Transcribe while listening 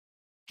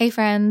Hey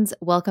friends,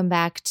 welcome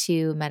back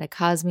to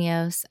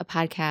Metacosmios, a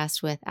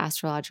podcast with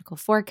astrological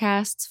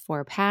forecasts,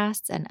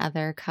 forepasts, and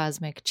other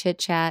cosmic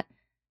chit-chat.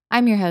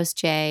 I'm your host,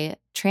 Jay,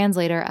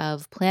 translator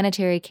of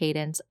planetary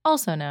cadence,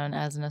 also known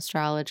as an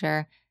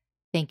astrologer.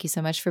 Thank you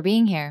so much for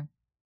being here.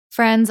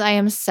 Friends, I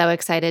am so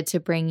excited to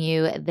bring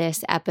you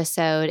this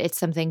episode. It's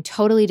something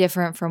totally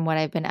different from what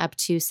I've been up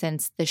to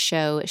since the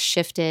show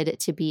shifted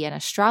to be an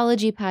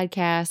astrology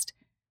podcast.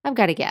 I've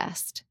got a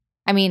guest.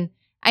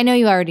 I know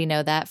you already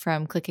know that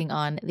from clicking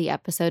on the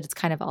episode. It's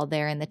kind of all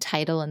there in the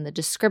title and the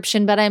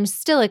description, but I'm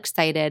still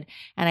excited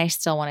and I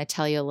still want to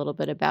tell you a little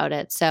bit about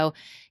it. So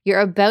you're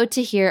about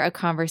to hear a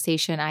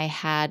conversation I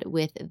had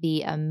with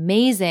the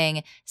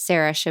amazing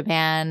Sarah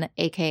Shaban,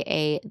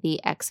 aka the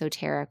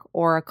Exoteric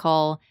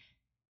Oracle.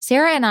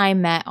 Sarah and I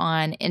met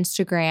on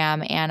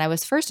Instagram, and I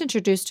was first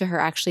introduced to her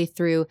actually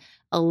through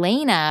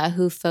Elena,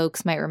 who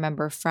folks might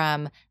remember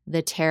from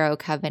the Tarot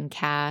Coven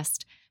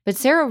cast. But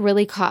Sarah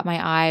really caught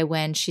my eye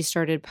when she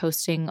started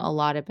posting a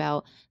lot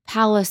about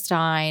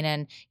Palestine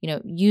and,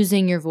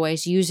 using your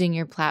voice, using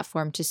your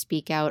platform to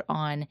speak out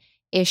on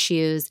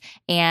issues.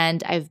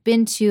 And I've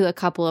been to a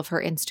couple of her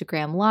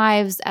Instagram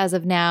lives as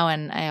of now,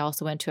 and I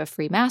also went to a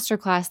free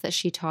masterclass that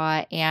she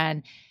taught.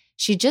 And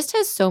she just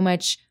has so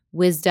much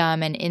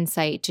wisdom and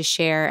insight to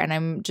share. And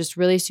I'm just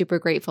really super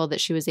grateful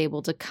that she was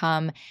able to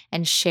come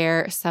and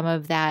share some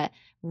of that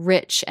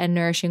rich and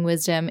nourishing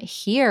wisdom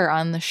here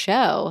on the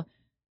show.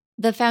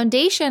 The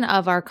foundation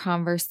of our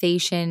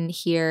conversation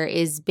here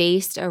is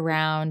based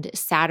around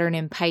Saturn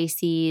and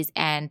Pisces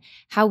and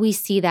how we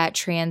see that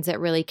transit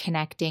really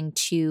connecting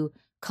to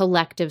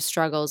collective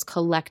struggles,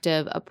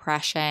 collective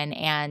oppression,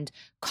 and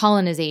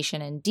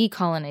colonization and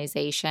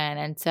decolonization.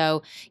 And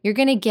so you're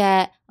going to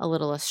get a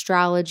little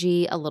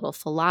astrology, a little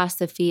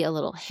philosophy, a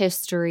little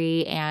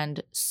history,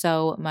 and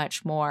so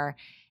much more.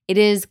 It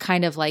is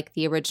kind of like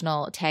the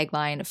original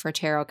tagline for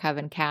Tarot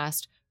Coven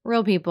cast: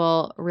 real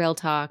people, real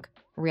talk,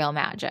 real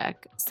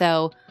magic.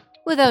 So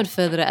without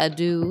further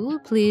ado,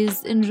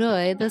 please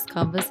enjoy this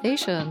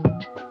conversation.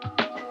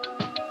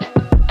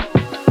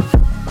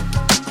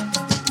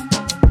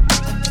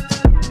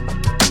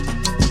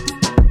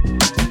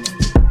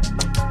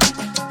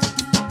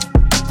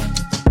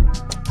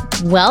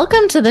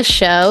 Welcome to the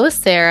show,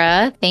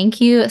 Sarah. Thank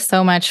you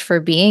so much for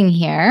being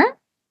here.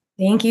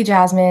 Thank you,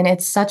 Jasmine.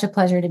 It's such a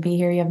pleasure to be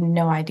here. You have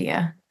no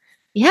idea.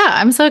 Yeah,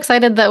 I'm so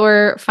excited that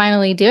we're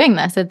finally doing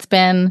this. It's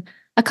been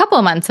a couple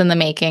of months in the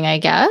making, I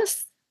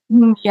guess.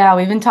 Yeah,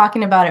 we've been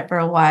talking about it for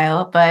a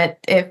while, but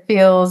it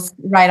feels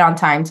right on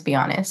time, to be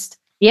honest.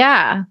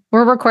 Yeah,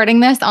 we're recording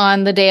this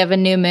on the day of a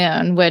new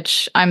moon,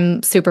 which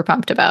I'm super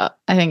pumped about.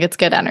 I think it's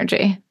good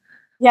energy.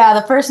 Yeah,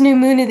 the first new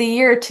moon of the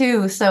year,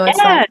 too. So it's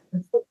like,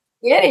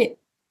 get it.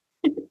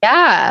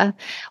 Yeah.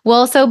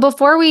 Well, so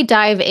before we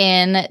dive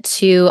in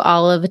to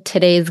all of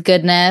today's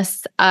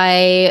goodness,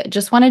 I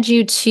just wanted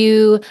you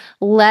to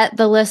let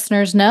the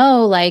listeners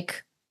know,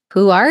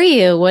 who are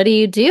you? What do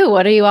you do?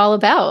 What are you all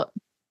about?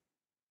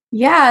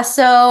 Yeah,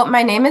 so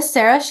my name is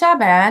Sarah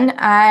Shaban.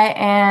 I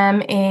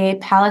am a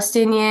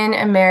Palestinian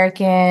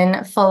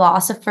American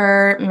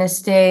philosopher,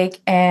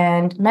 mystic,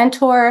 and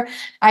mentor.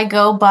 I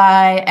go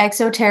by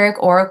Exoteric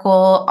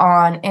Oracle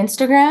on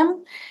Instagram.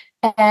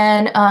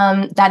 And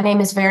that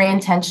name is very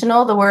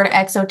intentional. The word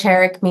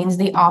exoteric means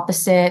the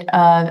opposite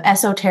of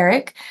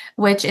esoteric,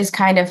 which is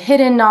kind of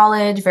hidden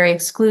knowledge, very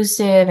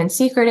exclusive and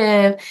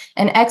secretive.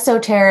 And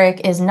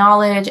exoteric is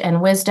knowledge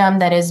and wisdom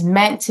that is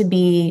meant to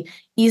be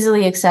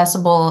easily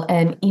accessible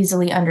and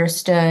easily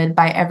understood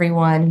by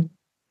everyone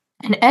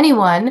and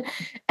anyone.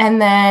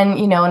 And then,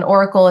 an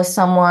oracle is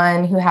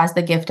someone who has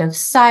the gift of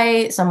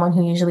sight, someone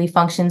who usually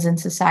functions in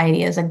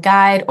society as a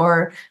guide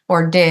or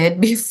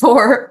did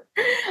before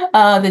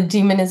the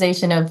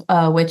demonization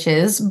of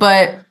witches.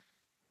 But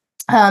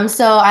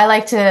so I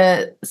like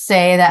to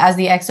say that as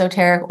the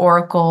exoteric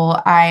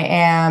oracle, I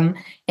am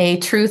a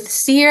truth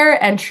seer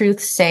and truth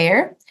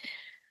sayer.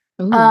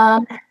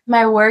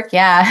 My work,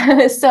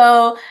 yeah.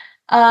 So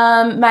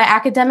my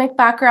academic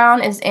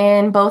background is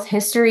in both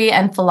history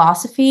and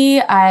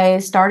philosophy. I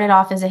started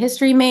off as a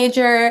history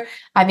major.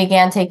 I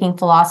began taking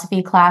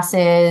philosophy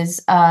classes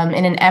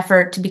in an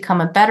effort to become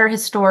a better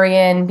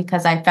historian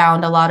because I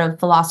found a lot of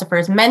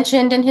philosophers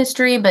mentioned in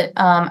history, but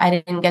I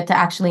didn't get to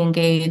actually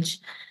engage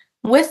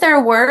with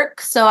their work.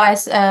 So I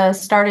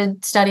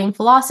started studying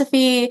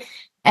philosophy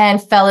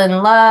and fell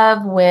in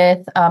love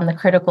with the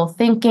critical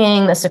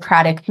thinking, the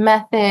Socratic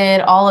method,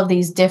 all of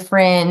these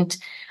different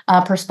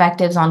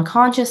perspectives on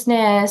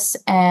consciousness.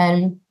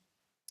 And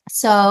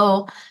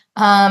so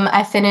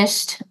I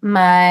finished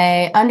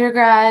my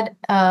undergrad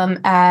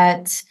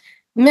at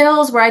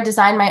Mills, where I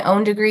designed my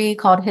own degree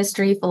called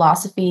History,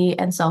 Philosophy,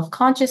 and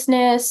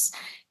Self-Consciousness.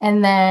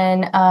 And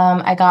then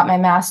I got my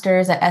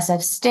master's at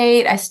SF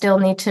State. I still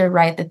need to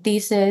write the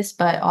thesis,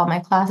 but all my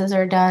classes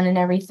are done and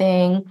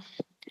everything.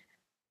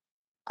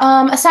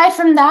 Aside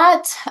from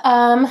that,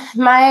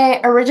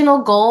 my original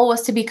goal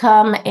was to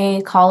become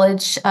a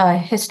college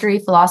history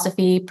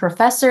philosophy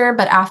professor,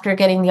 but after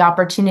getting the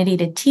opportunity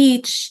to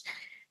teach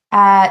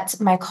at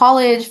my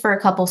college for a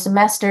couple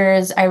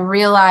semesters, I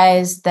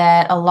realized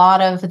that a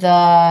lot of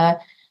the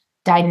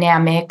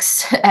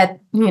dynamics at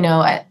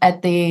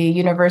the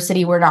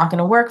university were not going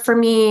to work for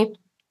me.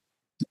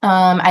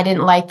 I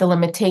didn't like the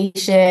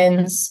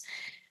limitations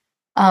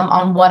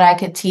on what I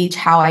could teach,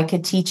 how I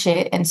could teach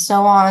it, and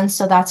so on.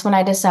 So that's when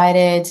I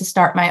decided to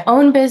start my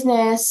own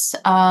business,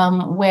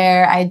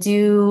 where I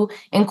do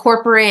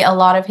incorporate a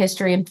lot of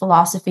history and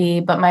philosophy,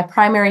 but my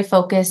primary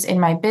focus in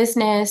my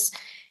business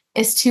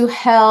is to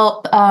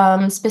help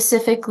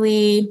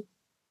specifically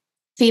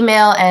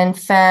female and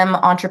femme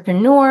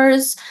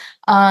entrepreneurs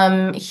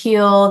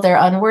heal their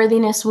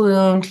unworthiness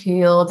wound,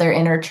 heal their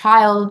inner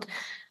child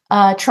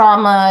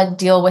trauma,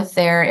 deal with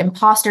their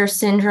imposter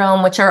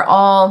syndrome, which are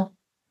all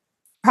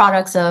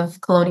products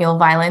of colonial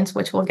violence,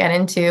 which we'll get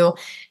into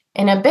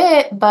in a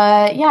bit.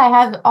 But yeah, I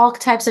have all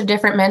types of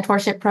different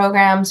mentorship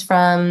programs,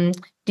 from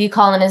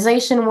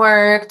decolonization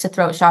work to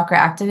throat chakra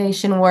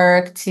activation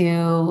work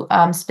to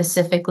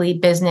specifically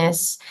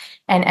business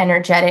and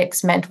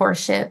energetics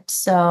mentorship.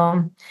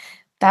 So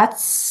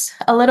that's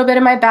a little bit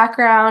of my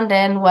background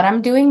and what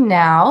I'm doing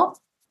now.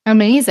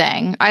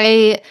 Amazing.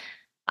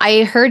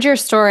 I heard your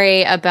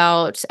story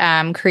about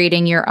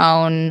creating your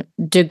own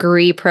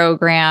degree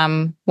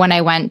program when I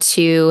went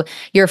to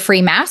your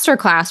free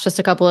masterclass just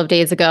a couple of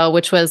days ago,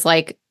 which was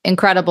like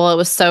incredible. It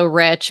was so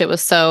rich. It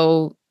was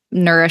so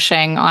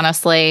nourishing,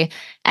 honestly.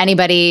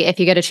 Anybody, if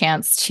you get a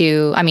chance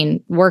to, I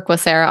mean, work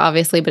with Sarah,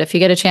 obviously, but if you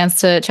get a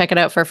chance to check it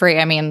out for free,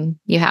 I mean,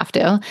 you have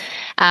to.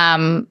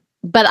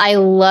 But I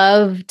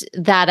loved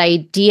that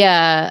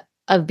idea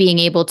of being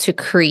able to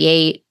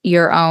create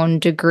your own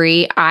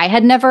degree. I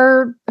had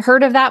never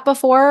heard of that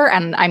before.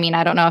 And I mean,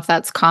 I don't know if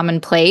that's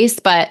commonplace,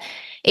 but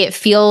it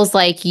feels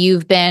like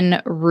you've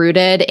been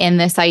rooted in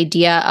this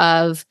idea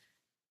of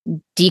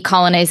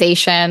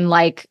decolonization,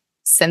 like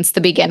since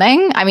the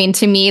beginning. I mean,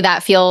 to me,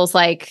 that feels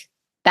like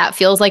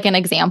an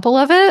example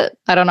of it.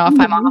 I don't know if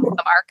I'm off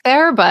the mark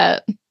there,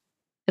 but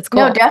it's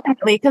cool. No,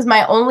 definitely. Because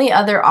my only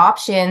other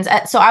options,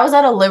 so I was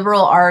at a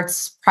liberal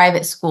arts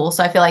private school.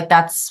 So I feel like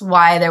that's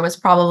why there was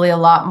probably a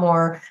lot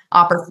more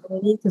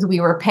opportunity, because we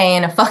were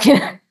paying a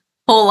fucking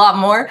whole lot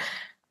more.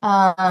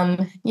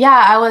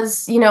 Yeah, I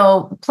was,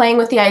 playing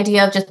with the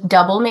idea of just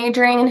double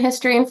majoring in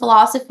history and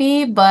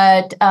philosophy.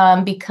 But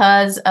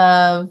because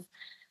of,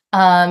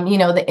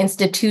 the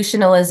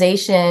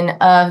institutionalization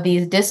of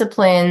these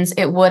disciplines,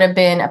 it would have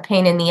been a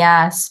pain in the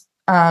ass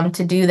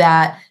to do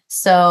that.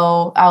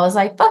 So I was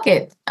like, fuck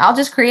it, I'll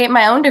just create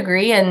my own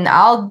degree, and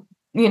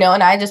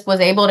and I just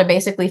was able to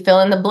basically fill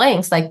in the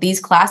blanks. Like,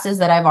 these classes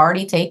that I've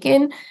already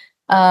taken,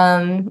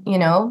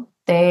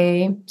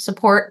 they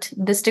support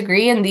this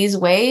degree in these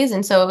ways.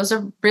 And so it was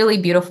a really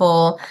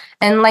beautiful,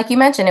 and like you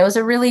mentioned, it was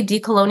a really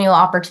decolonial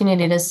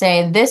opportunity to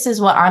say, this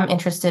is what I'm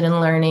interested in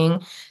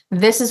learning.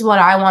 This is what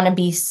I want to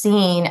be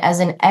seen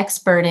as an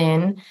expert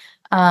in.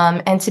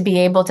 And to be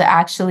able to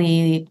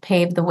actually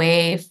pave the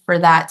way for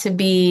that to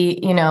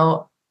be,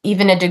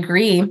 even a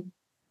degree,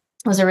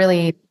 was a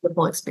really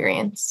beautiful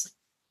experience.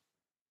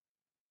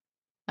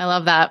 I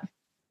love that.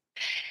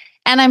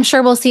 And I'm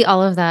sure we'll see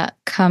all of that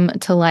come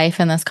to life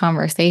in this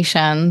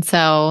conversation.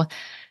 So,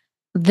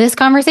 this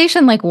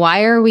conversation, like,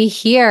 why are we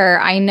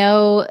here? I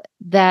know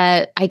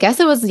that, I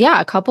guess it was,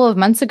 a couple of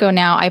months ago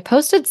now, I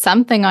posted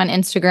something on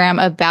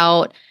Instagram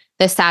about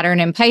the Saturn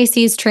and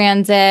Pisces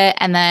transit.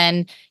 And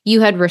then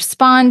you had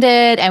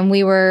responded, and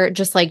we were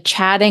just like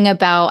chatting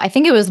about, I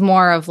think it was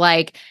more of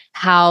like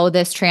how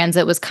this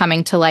transit was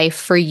coming to life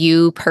for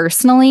you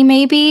personally,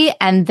 maybe.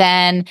 And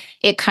then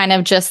it kind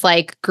of just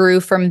like grew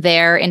from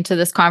there into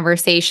this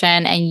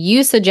conversation. And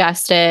you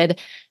suggested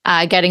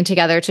getting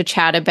together to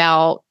chat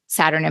about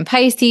Saturn and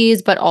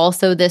Pisces, but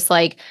also this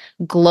like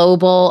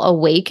global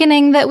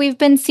awakening that we've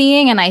been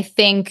seeing. And I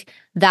think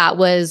that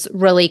was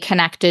really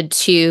connected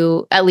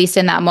to, at least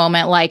in that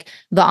moment, like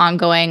the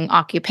ongoing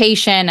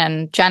occupation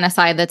and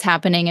genocide that's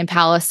happening in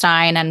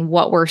Palestine, and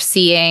what we're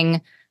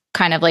seeing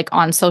kind of like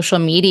on social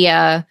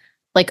media,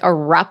 like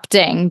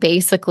erupting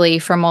basically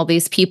from all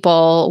these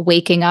people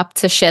waking up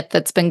to shit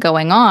that's been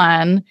going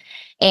on.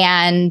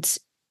 And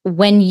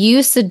when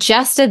you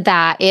suggested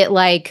that, it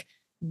like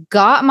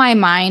got my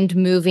mind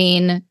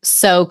moving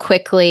so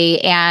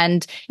quickly.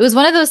 And it was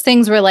one of those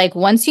things where, like,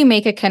 once you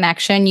make a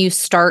connection, you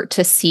start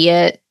to see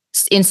it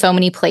in so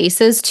many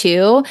places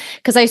too.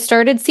 Because I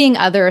started seeing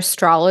other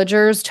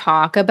astrologers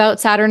talk about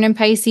Saturn and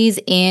Pisces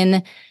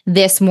in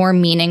this more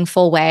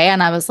meaningful way.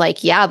 And I was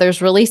like, yeah, there's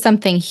really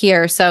something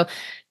here. So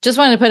just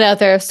wanted to put it out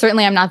there.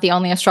 Certainly, I'm not the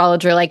only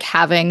astrologer like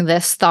having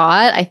this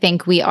thought. I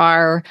think we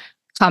are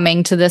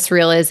coming to this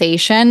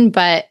realization,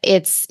 but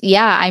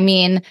I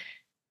mean,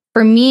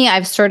 for me,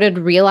 I've started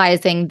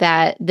realizing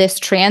that this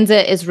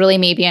transit is really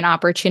maybe an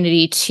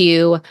opportunity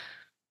to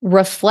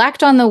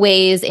reflect on the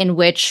ways in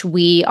which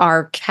we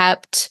are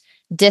kept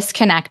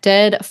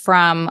disconnected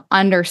from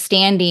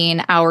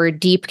understanding our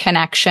deep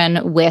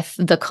connection with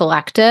the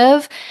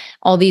collective,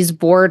 all these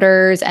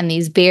borders and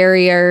these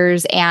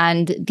barriers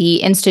and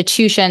the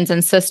institutions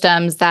and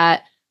systems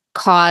that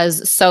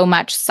cause so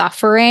much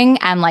suffering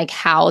and like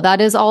how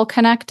that is all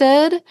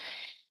connected.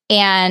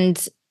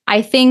 And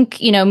I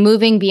think,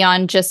 moving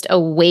beyond just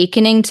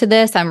awakening to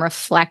this, I'm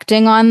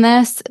reflecting on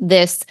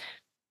this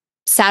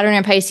Saturn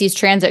and Pisces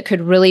transit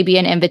could really be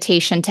an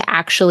invitation to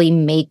actually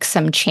make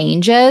some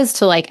changes,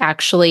 to like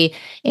actually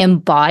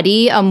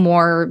embody a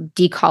more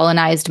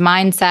decolonized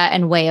mindset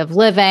and way of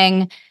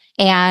living.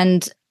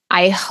 And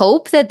I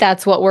hope that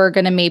that's what we're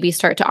going to maybe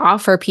start to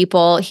offer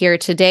people here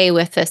today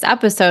with this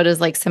episode, is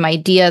like some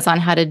ideas on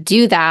how to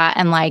do that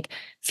and like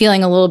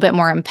feeling a little bit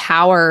more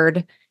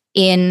empowered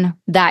in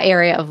that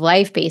area of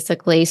life,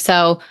 basically.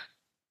 So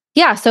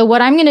yeah, so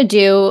what I'm going to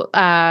do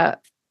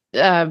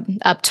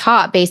up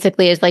top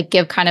basically is like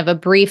give kind of a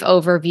brief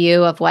overview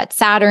of what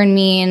Saturn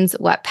means,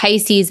 what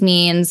Pisces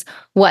means,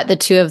 what the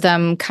two of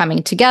them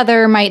coming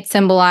together might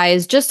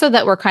symbolize, just so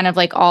that we're kind of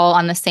like all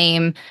on the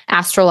same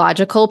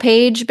astrological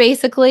page,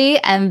 basically.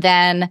 And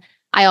then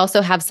I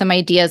also have some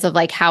ideas of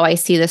like how I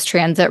see this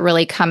transit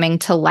really coming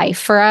to life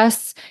for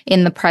us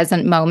in the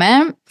present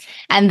moment.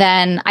 And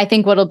then I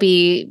think what'll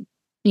be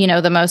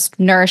the most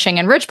nourishing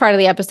and rich part of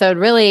the episode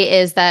really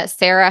is that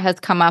Sarah has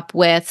come up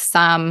with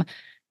some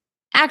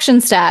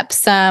action steps,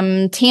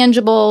 some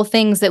tangible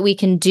things that we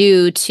can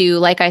do to,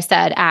 like I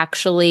said,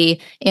 actually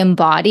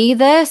embody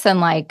this and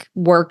like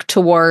work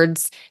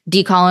towards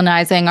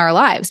decolonizing our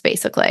lives,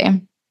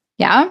 basically.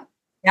 Yeah?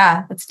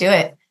 Yeah, let's do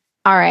it.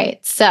 All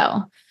right.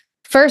 So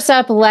first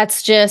up,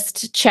 let's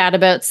just chat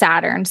about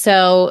Saturn.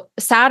 So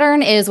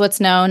Saturn is what's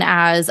known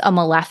as a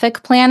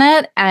malefic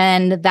planet,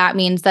 and that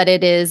means that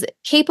it is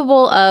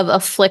capable of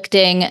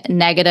afflicting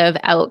negative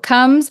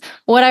outcomes.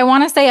 What I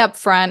want to say up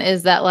front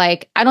is that,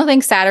 like, I don't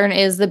think Saturn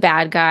is the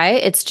bad guy.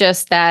 It's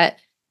just that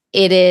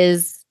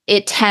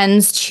it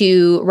tends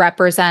to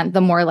represent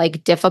the more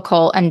like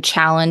difficult and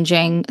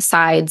challenging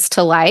sides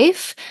to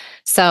life.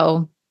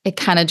 So it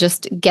kind of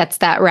just gets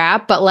that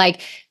rap. But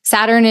like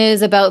Saturn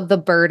is about the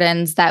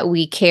burdens that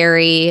we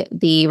carry,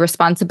 the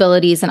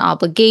responsibilities and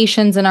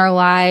obligations in our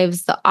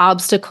lives, the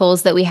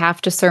obstacles that we have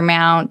to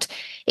surmount.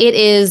 It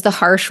is the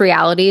harsh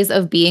realities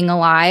of being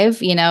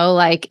alive,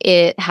 like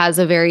it has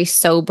a very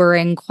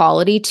sobering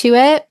quality to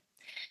it.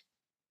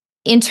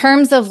 In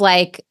terms of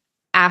like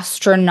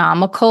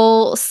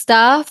astronomical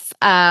stuff,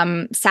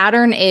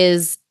 Saturn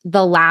is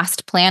the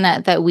last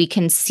planet that we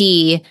can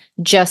see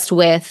just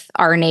with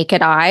our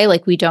naked eye.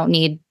 Like we don't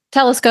need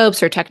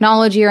telescopes or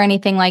technology or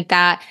anything like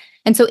that.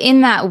 And so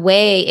in that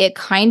way, it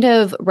kind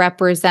of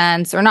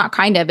represents, or not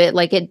kind of,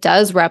 it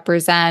does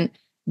represent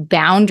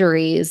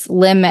boundaries,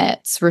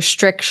 limits,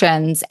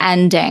 restrictions,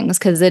 endings,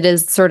 because it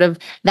is sort of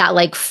that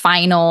like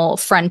final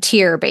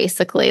frontier,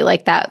 basically,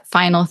 like that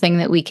final thing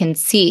that we can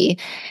see.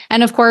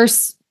 And of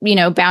course,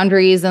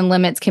 boundaries and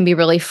limits can be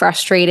really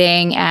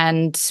frustrating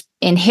and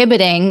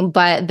inhibiting,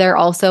 but they're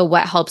also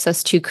what helps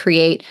us to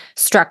create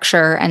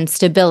structure and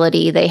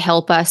stability. They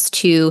help us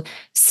to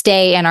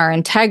stay in our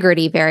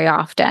integrity very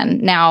often.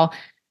 Now,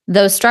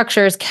 those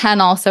structures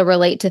can also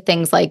relate to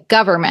things like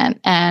government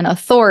and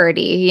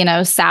authority.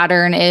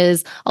 Saturn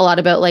is a lot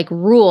about like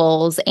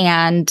rules,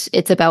 and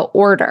it's about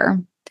order.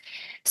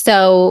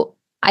 So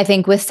I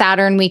think with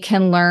Saturn, we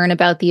can learn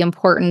about the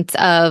importance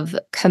of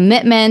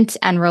commitment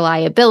and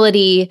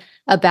reliability,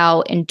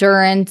 about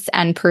endurance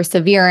and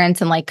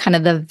perseverance, and like kind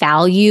of the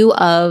value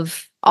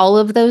of all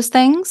of those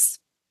things.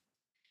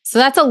 So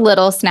that's a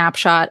little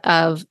snapshot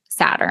of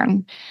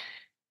Saturn.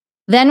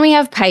 Then we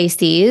have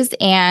Pisces,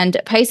 and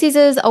Pisces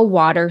is a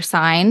water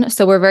sign.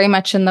 So we're very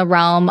much in the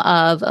realm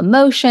of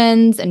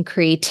emotions and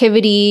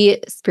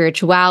creativity,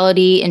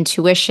 spirituality,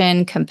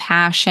 intuition,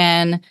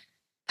 compassion.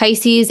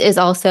 Pisces is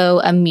also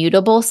a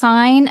mutable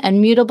sign,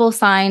 and mutable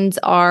signs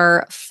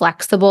are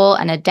flexible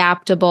and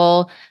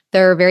adaptable.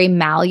 They're very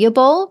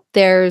malleable.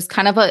 There's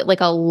kind of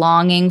like a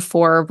longing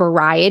for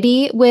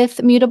variety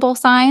with mutable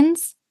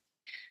signs.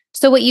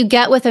 So what you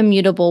get with a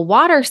mutable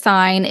water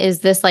sign is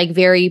this like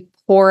very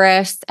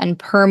porous and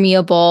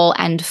permeable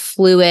and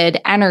fluid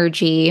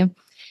energy.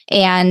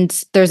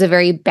 And there's a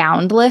very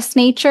boundless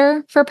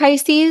nature for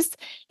Pisces,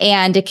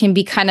 and it can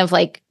be kind of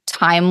like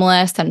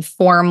timeless and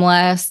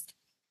formless.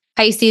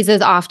 Pisces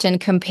is often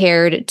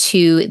compared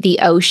to the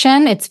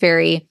ocean. It's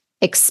very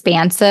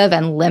expansive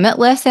and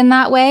limitless in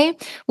that way,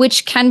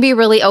 which can be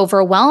really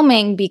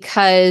overwhelming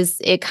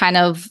because it kind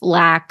of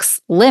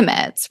lacks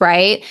limits,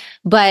 right?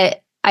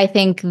 But I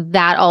think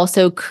that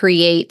also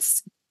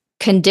creates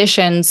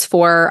conditions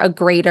for a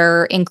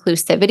greater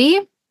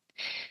inclusivity.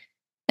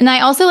 And I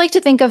also like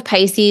to think of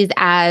Pisces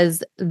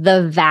as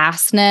the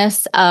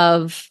vastness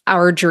of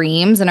our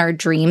dreams and our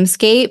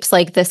dreamscapes,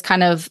 like this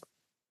kind of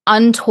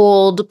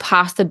untold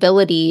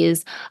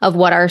possibilities of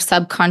what our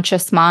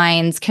subconscious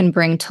minds can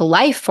bring to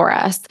life for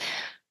us.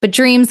 But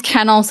dreams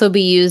can also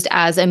be used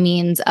as a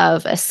means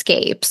of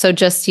escape. So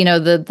just,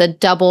 the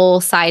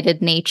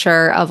double-sided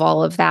nature of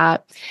all of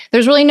that.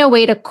 There's really no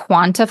way to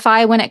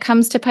quantify when it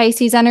comes to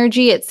Pisces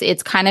energy.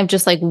 It's kind of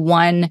just like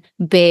one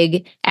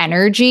big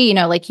energy,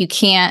 like you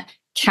can't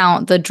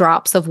count the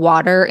drops of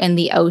water in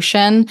the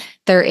ocean.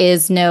 There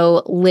is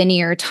no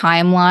linear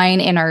timeline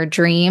in our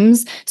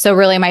dreams. So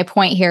really my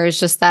point here is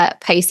just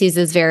that Pisces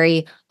is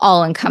very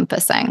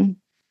all-encompassing.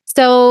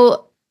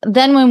 So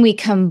then when we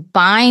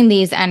combine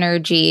these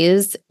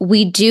energies,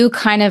 we do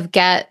kind of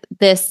get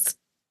this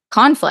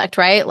conflict,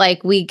 right?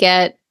 Like we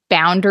get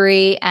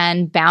boundary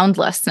and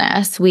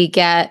boundlessness. We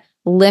get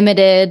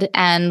limited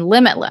and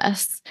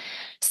limitless.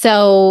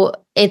 So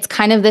it's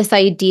kind of this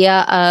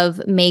idea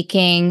of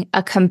making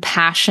a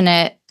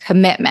compassionate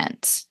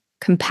commitment,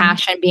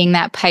 compassion being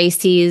that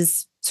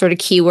Pisces sort of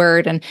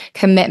keyword and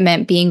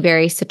commitment being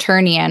very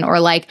Saturnian, or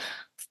like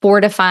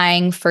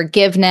fortifying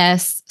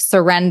forgiveness,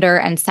 surrender,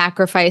 and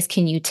sacrifice.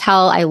 Can you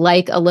tell I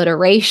like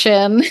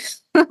alliteration?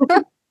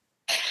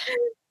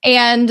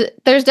 And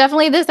there's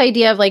definitely this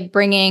idea of like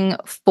bringing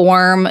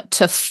form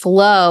to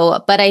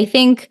flow. But I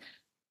think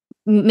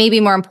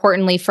maybe more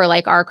importantly for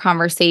like our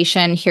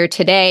conversation here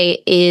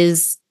today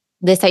is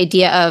this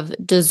idea of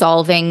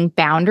dissolving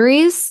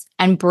boundaries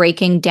and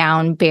breaking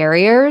down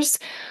barriers,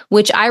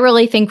 which I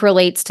really think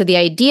relates to the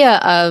idea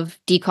of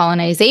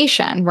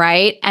decolonization,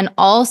 right? And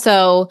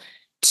also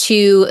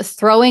to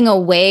throwing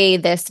away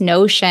this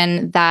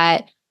notion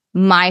that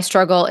my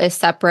struggle is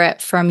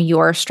separate from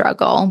your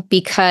struggle,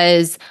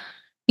 because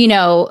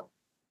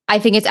I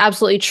think it's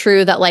absolutely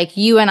true that like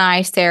you and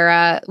I,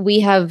 Sarah, we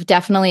have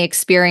definitely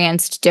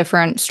experienced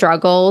different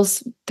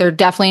struggles. They're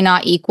definitely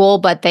not equal,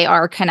 but they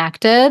are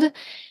connected,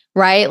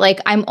 right? Like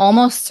I'm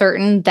almost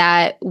certain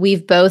that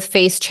we've both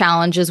faced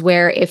challenges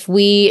where if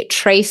we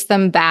trace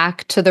them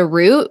back to the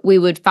root, we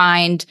would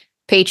find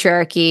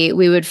patriarchy,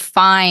 we would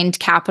find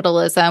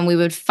capitalism, we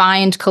would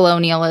find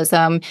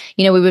colonialism,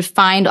 we would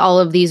find all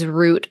of these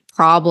root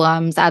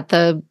problems at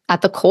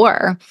the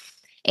core.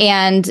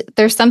 And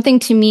there's something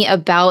to me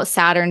about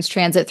Saturn's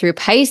transit through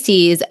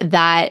Pisces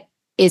that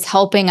is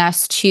helping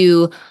us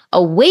to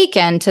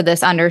awaken to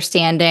this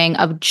understanding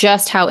of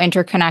just how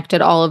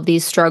interconnected all of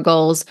these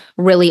struggles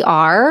really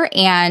are.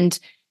 And,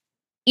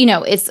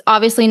 it's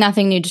obviously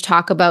nothing new to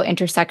talk about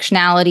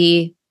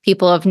intersectionality.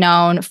 People have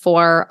known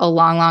for a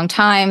long, long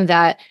time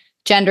that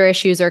gender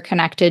issues are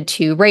connected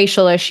to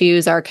racial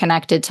issues, are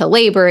connected to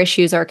labor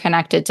issues, are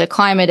connected to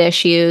climate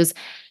issues.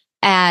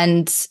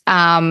 And,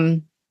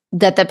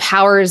 that the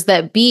powers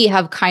that be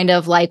have kind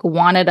of like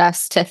wanted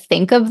us to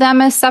think of them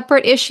as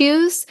separate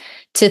issues,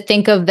 to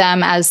think of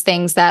them as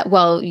things that,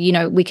 well,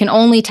 we can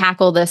only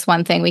tackle this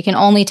one thing. We can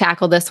only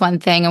tackle this one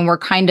thing. And we're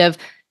kind of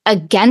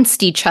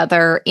against each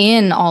other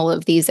in all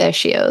of these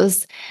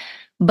issues.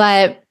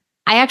 But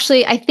I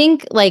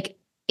think like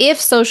if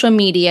social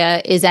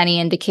media is any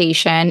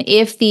indication,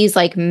 if these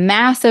like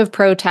massive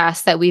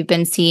protests that we've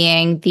been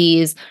seeing,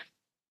 these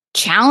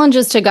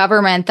challenges to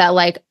government that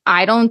like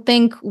I don't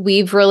think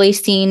we've really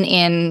seen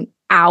in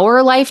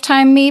our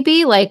lifetime,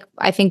 maybe. Like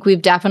I think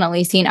we've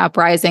definitely seen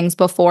uprisings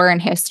before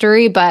in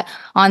history, but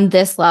on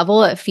this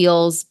level it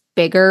feels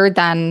bigger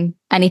than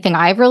anything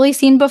I've really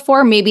seen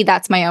before. Maybe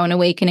that's my own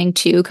awakening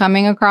too,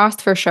 coming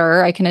across, for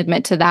sure. I can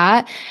admit to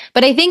that.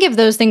 But I think if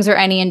those things are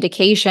any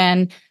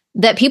indication,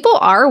 that people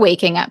are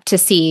waking up to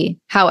see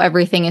how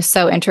everything is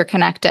so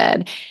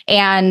interconnected.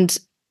 And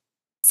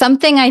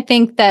something I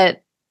think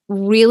that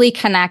really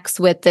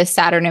connects with this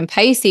Saturn and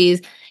Pisces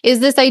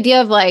is this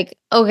idea of like,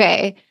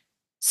 okay,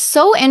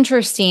 so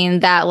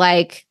interesting that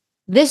like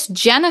this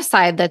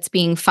genocide that's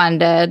being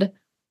funded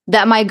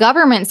that my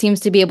government seems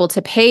to be able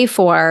to pay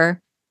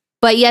for,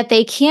 but yet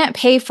they can't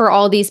pay for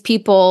all these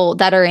people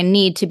that are in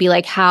need to be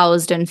like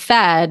housed and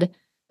fed,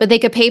 but they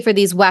could pay for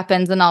these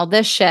weapons and all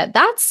this shit.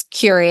 That's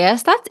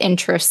curious. That's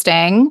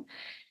interesting.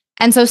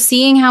 And so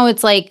seeing how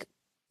it's like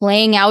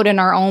playing out in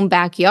our own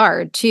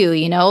backyard too,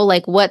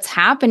 like what's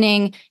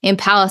happening in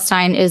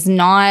Palestine is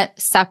not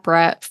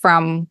separate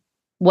from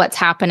what's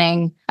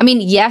happening. I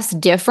mean, yes,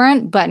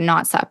 different, but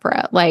not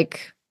separate.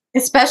 Like,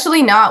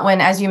 especially not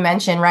when, as you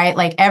mentioned, right,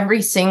 like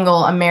every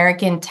single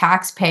American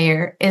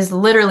taxpayer is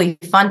literally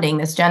funding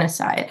this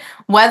genocide,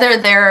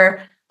 whether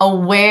they're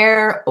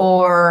aware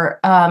or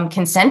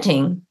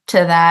consenting to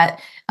that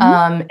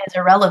is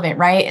irrelevant,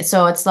 right?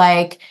 So it's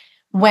like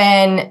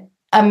when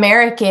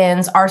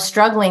Americans are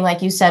struggling,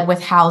 like you said,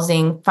 with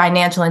housing,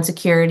 financial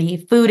insecurity,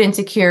 food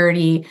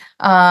insecurity,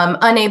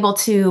 unable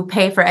to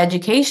pay for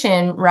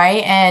education,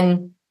 right?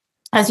 And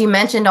as you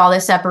mentioned, all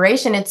this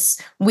separation,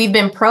 we've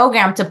been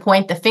programmed to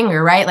point the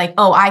finger, right? Like,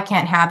 oh, I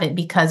can't have it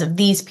because of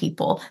these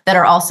people that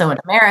are also in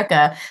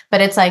America.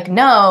 But it's like,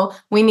 no,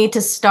 we need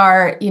to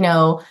start,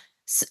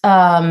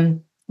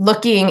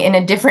 looking in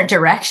a different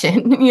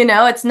direction.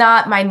 It's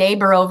not my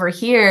neighbor over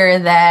here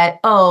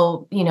that,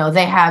 oh,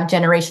 they have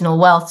generational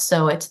wealth,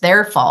 so it's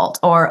their fault.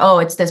 Or, oh,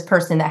 it's this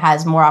person that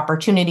has more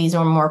opportunities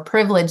or more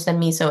privilege than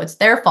me, so it's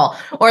their fault.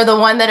 Or the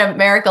one that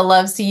America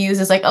loves to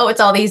use is like, oh, it's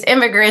all these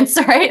immigrants,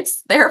 right?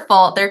 It's their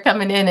fault. They're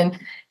coming in and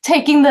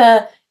taking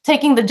the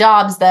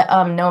jobs that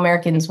no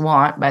Americans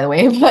want, by the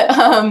way. But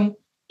that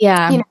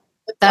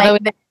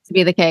always seems to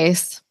be the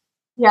case.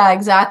 Yeah,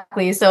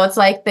 exactly. So it's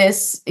like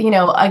this,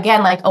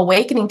 again, like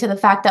awakening to the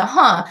fact that,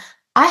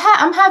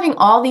 I'm having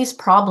all these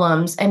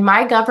problems, and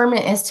my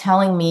government is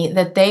telling me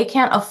that they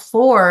can't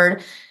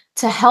afford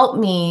to help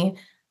me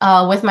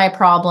with my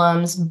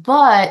problems,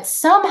 but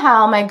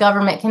somehow my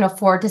government can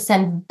afford to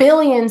send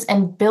billions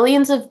and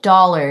billions of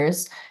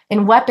dollars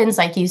in weapons,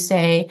 like you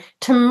say,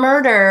 to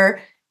murder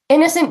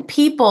innocent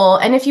people.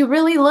 And if you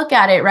really look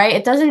at it, right,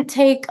 it doesn't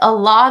take a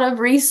lot of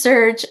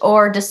research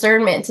or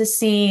discernment to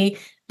see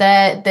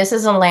that this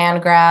is a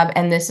land grab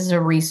and this is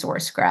a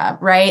resource grab,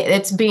 right?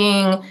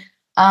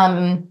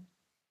 Um,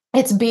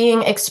 it's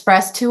being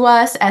expressed to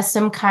us as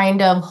some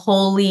kind of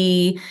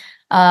holy,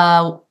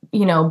 birthright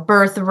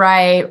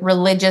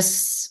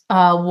religious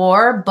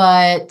war.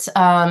 But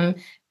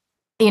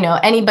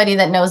anybody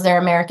that knows their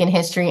American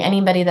history,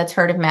 anybody that's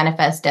heard of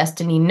Manifest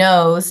Destiny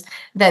knows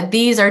that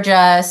these are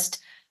just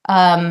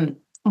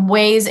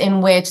ways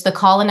in which the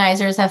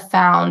colonizers have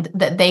found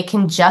that they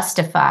can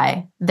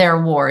justify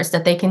their wars,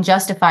 that they can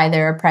justify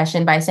their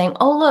oppression by saying,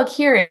 oh, look,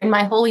 here in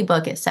my holy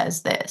book, it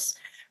says this.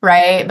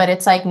 Right. But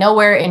it's like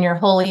nowhere in your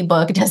holy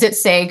book does it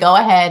say go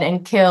ahead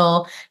and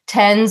kill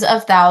tens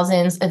of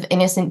thousands of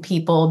innocent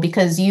people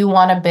because you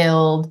want to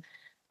build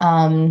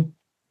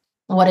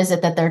what is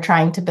it that they're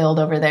trying to build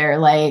over there?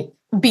 Like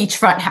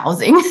beachfront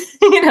housing.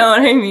 You know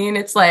what I mean?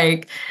 It's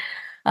like,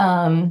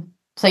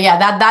 so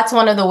yeah, that's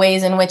one of the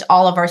ways in which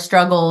all of our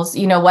struggles,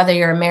 whether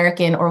you're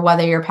American or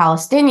whether you're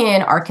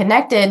Palestinian, are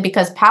connected,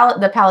 because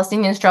the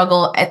Palestinian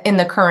struggle in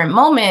the current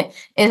moment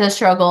is a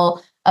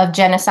struggle of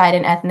genocide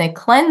and ethnic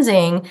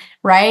cleansing,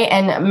 right?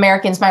 And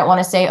Americans might want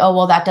to say, oh,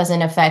 well, that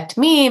doesn't affect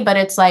me. But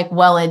it's like,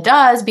 well, it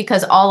does,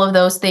 because all of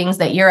those things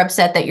that you're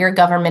upset that your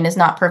government is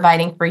not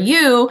providing for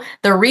you,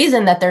 the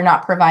reason that they're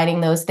not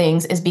providing those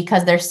things is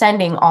because they're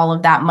sending all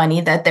of that money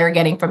that they're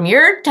getting from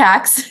your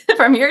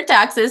from your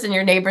taxes and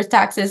your neighbor's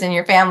taxes and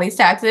your family's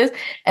taxes,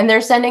 and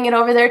they're sending it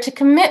over there to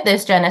commit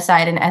this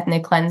genocide and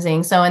ethnic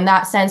cleansing. So in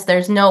that sense,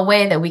 there's no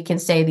way that we can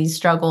say these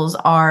struggles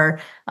are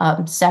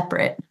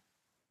separate.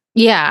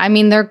 Yeah, I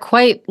mean, they're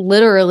quite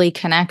literally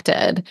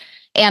connected.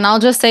 And I'll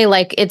just say,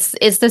 like,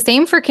 it's the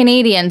same for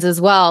Canadians as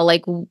well.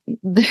 Like,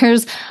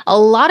 there's a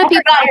lot of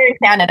people. I forgot you're in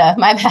Canada.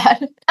 My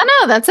bad. Oh,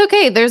 no, that's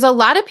okay. There's a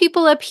lot of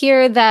people up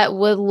here that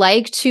would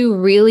like to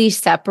really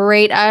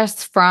separate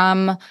us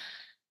from,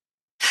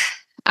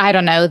 I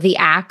don't know, the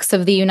acts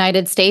of the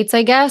United States,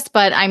 I guess.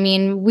 But I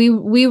mean,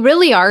 we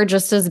really are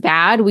just as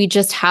bad. We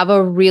just have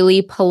a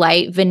really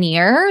polite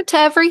veneer to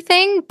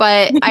everything.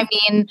 But I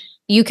mean,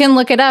 you can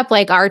look it up.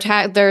 Like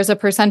there's a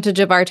percentage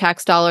of our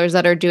tax dollars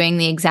that are doing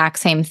the exact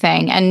same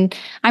thing. And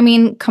I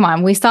mean, come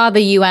on, we saw the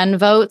UN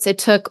votes. It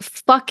took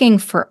fucking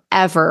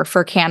forever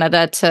for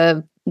Canada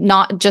to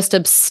not just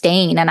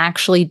abstain and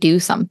actually do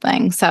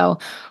something. So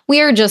we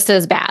are just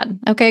as bad.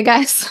 Okay,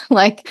 guys?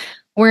 Like,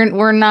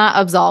 we're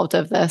not absolved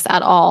of this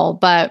at all.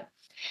 But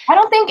I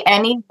don't think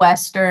any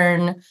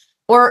Western,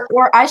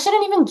 or I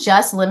shouldn't even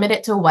just limit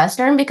it to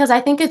Western, because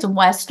I think it's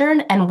Western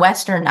and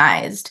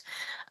Westernized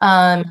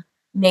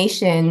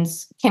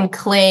nations can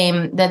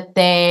claim that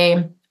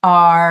they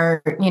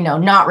are,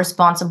 not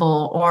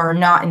responsible or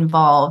not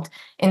involved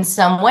in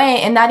some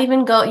way. And that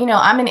even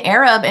I'm an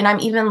Arab, and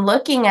I'm even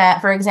looking at,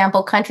 for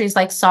example, countries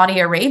like Saudi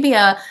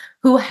Arabia,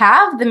 who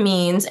have the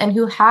means and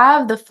who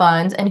have the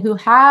funds and who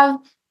have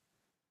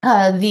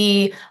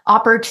the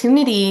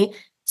opportunity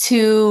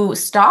to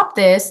stop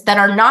this, that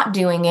are not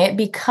doing it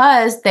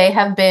because they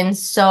have been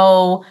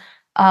so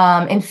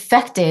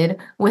infected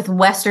with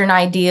Western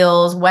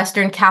ideals,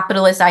 Western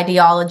capitalist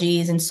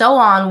ideologies, and so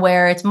on,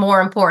 where it's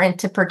more important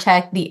to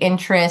protect the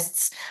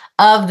interests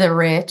of the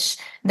rich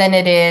than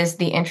it is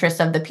the interests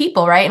of the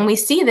people, right? And we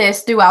see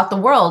this throughout the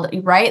world,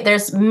 right?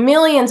 There's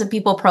millions of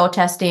people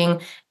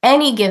protesting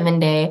any given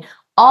day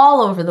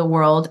all over the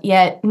world,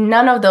 yet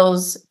none of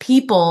those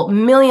people,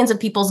 millions of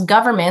people's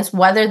governments,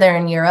 whether they're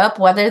in Europe,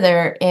 whether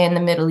they're in the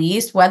Middle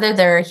East, whether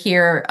they're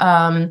here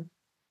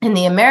in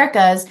the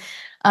Americas,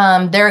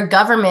 their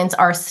governments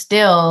are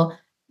still,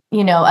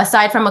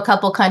 aside from a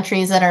couple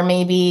countries that are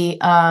maybe,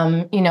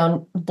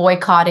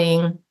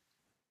 boycotting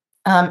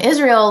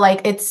Israel,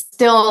 like it's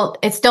still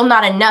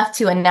not enough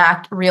to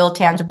enact real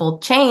tangible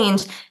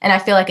change. And I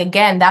feel like,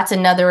 again, that's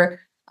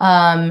another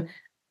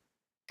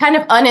kind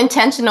of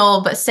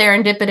unintentional but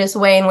serendipitous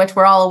way in which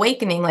we're all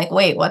awakening. Like,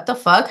 wait, what the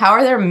fuck? How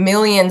are there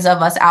millions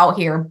of us out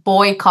here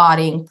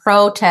boycotting,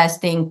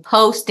 protesting,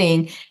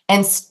 posting,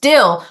 and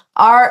still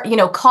are,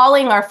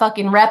 calling our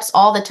fucking reps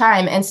all the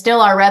time, and still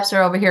our reps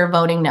are over here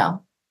voting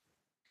no?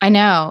 I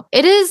know.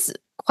 It is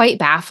quite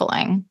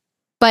baffling.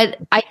 But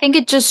I think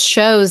it just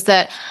shows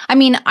that, I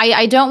mean,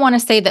 I don't want to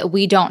say that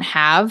we don't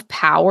have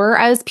power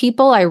as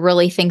people. I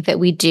really think that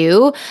we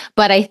do.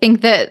 But I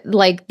think that,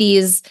 like,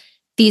 these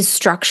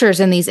structures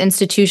and these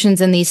institutions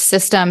and these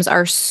systems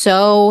are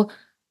so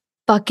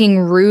fucking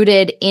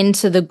rooted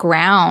into the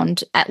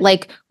ground.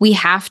 Like, we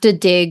have to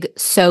dig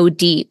so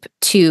deep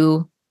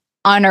to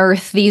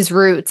unearth these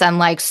roots and,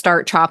 like,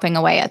 start chopping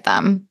away at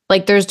them.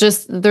 Like, there's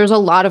a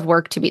lot of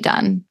work to be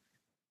done.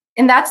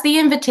 And that's the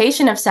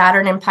invitation of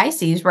Saturn and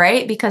Pisces,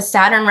 right? Because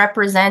Saturn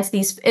represents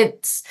these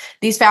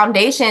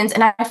foundations.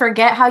 And I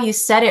forget how you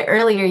said it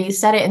earlier. You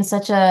said it in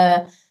such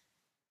a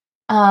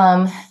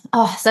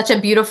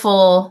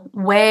beautiful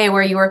way,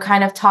 where you were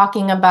kind of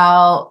talking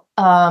about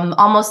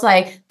almost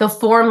like the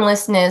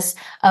formlessness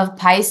of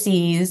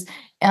Pisces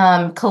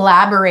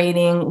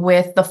collaborating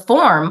with the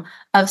form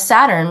of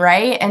Saturn,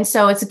 right? And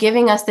so it's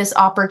giving us this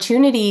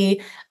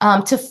opportunity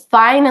to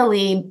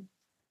finally,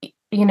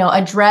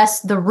 address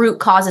the root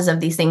causes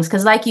of these things.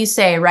 Because like you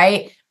say,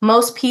 right,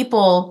 most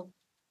people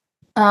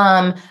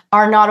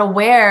are not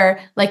aware,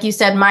 like you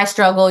said, my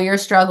struggle, your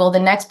struggle, the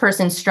next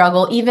person's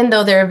struggle, even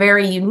though they're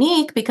very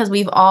unique because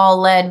we've all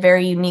led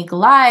very unique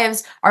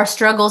lives, our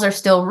struggles are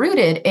still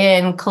rooted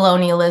in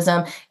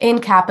colonialism,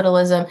 in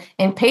capitalism,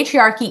 in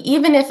patriarchy,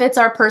 even if it's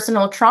our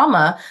personal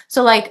trauma.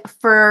 So like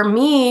for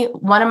me,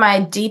 one of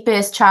my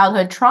deepest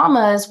childhood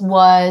traumas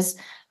was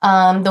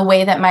the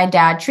way that my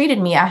dad treated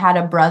me. I had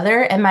a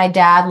brother, and my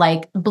dad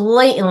like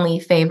blatantly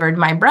favored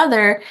my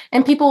brother.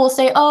 And people will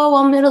say, "Oh,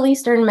 well, Middle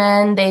Eastern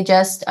men, they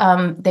just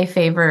they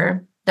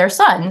favor their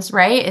sons,"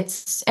 right?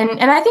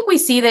 And I think we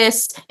see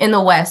this in the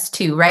West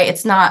too, right?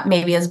 It's not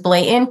maybe as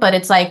blatant, but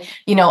it's like,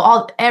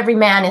 every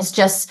man is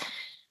just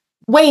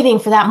waiting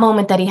for that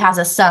moment that he has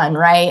a son,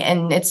 right?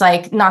 And it's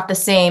like not the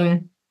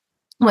same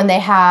when they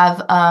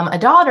have a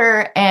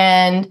daughter,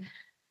 and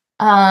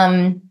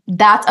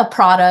that's a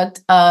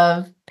product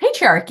of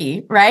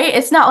patriarchy, right?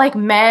 It's not like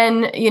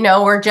men,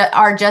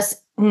 are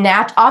just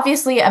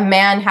obviously a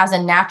man has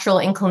a natural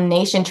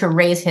inclination to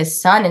raise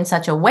his son in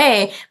such a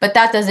way, but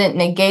that doesn't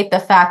negate the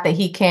fact that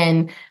he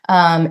can,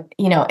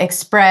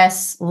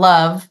 express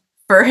love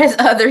for his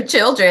other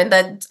children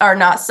that are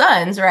not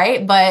sons,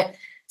 right? But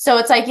so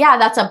it's like, yeah,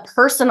 that's a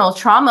personal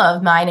trauma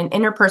of mine, an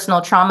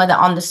interpersonal trauma that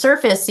on the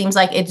surface seems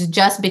like it's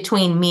just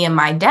between me and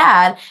my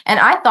dad. And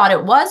I thought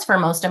it was for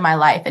most of my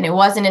life. And it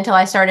wasn't until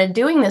I started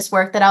doing this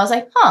work that I was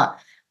like,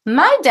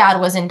 my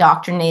dad was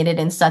indoctrinated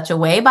in such a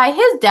way by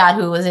his dad,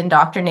 who was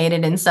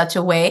indoctrinated in such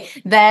a way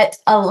that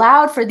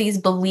allowed for these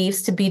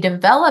beliefs to be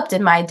developed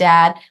in my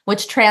dad,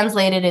 which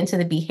translated into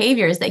the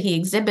behaviors that he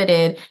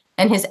exhibited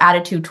and his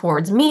attitude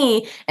towards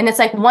me. And it's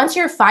like, once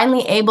you're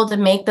finally able to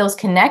make those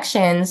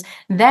connections,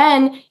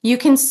 then you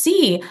can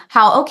see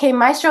how, okay,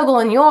 my struggle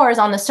and yours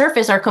on the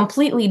surface are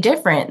completely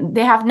different.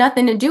 They have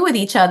nothing to do with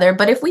each other.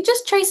 But if we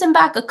just trace them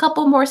back a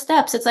couple more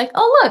steps, it's like,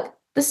 oh, look,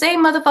 the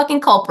same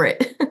motherfucking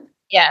culprit.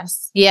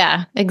 Yes.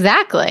 Yeah,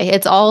 exactly.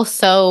 It's all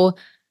so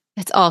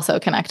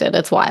connected.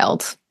 It's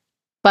wild.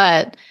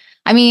 But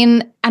I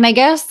mean, and I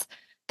guess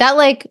that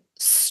like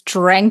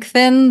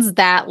strengthens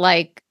that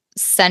like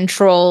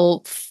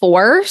central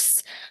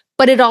force,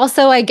 but it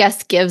also, I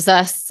guess, gives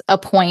us a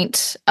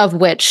point of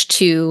which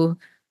to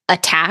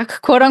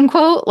attack, quote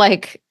unquote.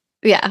 Like,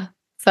 yeah.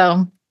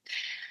 So,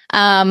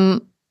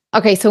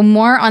 okay. So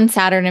more on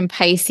Saturn and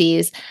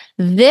Pisces.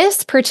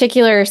 This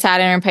particular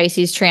Saturn and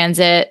Pisces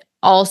transit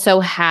also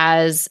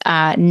has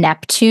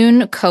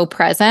Neptune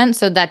co-present.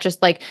 So that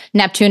just like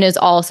Neptune is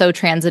also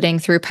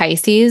transiting through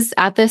Pisces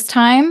at this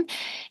time.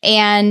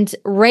 And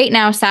right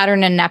now,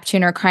 Saturn and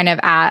Neptune are kind of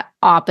at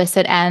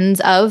opposite ends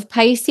of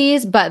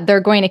Pisces, but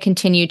they're going to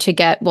continue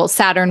to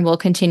Saturn will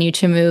continue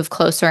to move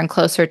closer and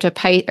closer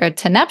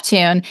to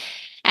Neptune.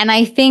 And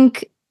I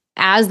think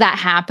as that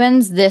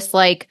happens, this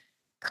like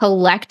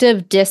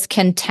collective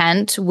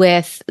discontent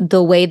with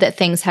the way that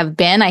things have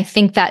been, I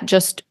think that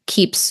just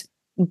keeps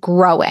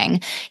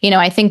growing.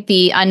 I think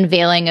the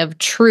unveiling of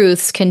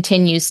truths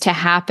continues to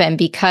happen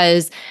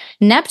because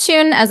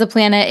Neptune as a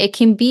planet, it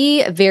can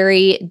be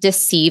very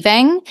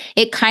deceiving.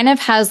 It kind of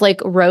has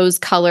like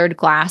rose-colored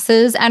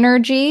glasses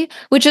energy,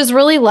 which is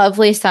really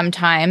lovely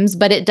sometimes,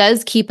 but it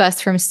does keep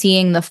us from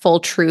seeing the full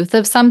truth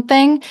of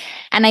something.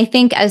 And I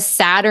think as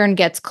Saturn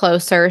gets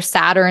closer,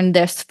 Saturn,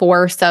 this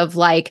force of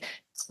like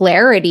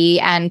clarity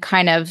and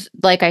kind of,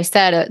 like I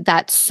said,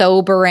 that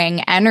sobering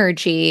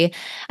energy,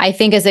 I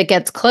think as it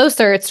gets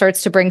closer, it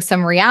starts to bring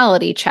some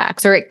reality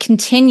checks, or it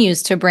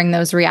continues to bring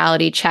those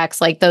reality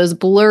checks. Like those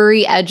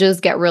blurry edges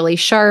get really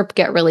sharp,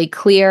 get really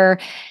clear,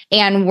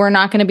 and we're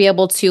not going to be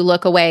able to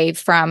look away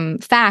from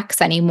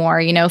facts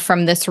anymore,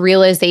 from this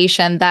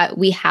realization that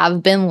we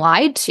have been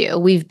lied to.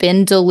 We've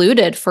been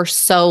deluded for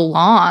so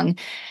long.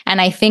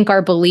 And I think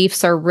our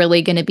beliefs are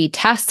really going to be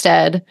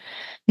tested.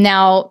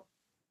 Now,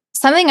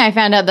 something I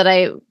found out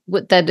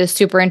that is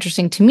super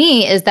interesting to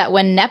me is that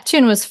when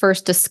Neptune was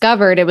first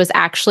discovered, it was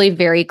actually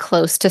very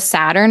close to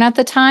Saturn at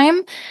the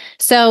time.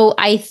 So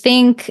I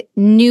think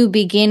new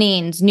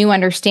beginnings, new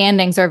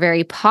understandings are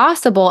very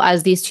possible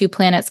as these two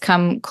planets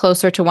come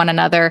closer to one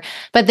another,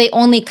 but they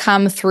only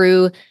come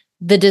through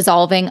the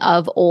dissolving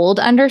of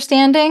old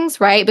understandings,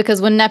 right? Because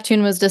when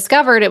Neptune was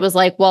discovered, it was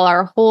like, well,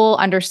 our whole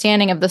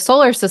understanding of the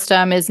solar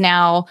system is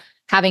now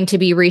having to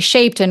be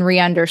reshaped and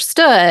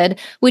re-understood,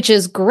 which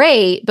is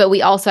great, but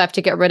we also have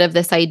to get rid of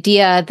this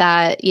idea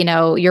that,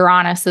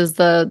 Uranus is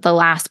the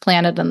last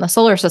planet in the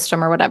solar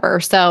system or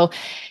whatever. So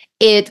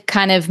it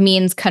kind of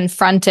means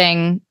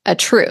confronting a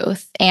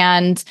truth.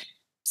 And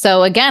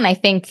So again, I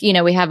think,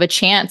 we have a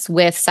chance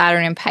with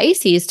Saturn and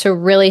Pisces to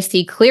really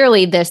see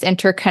clearly this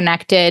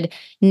interconnected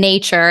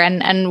nature.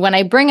 And when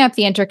I bring up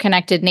the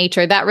interconnected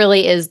nature, that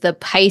really is the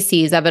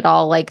Pisces of it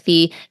all, like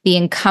the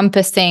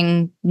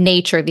encompassing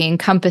nature, the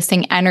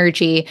encompassing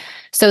energy.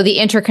 So the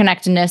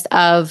interconnectedness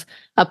of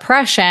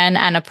oppression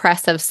and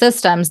oppressive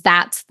systems,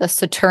 that's the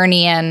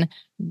Saturnian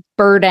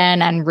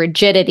burden and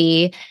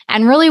rigidity,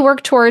 and really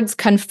work towards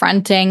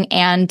confronting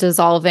and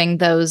dissolving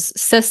those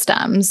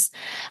systems.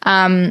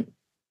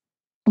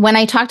 When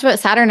I talked about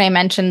Saturn, I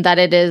mentioned that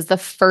it is the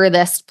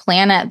furthest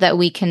planet that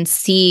we can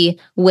see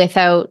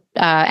without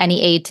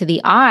any aid to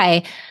the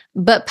eye.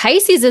 But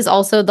Pisces is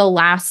also the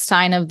last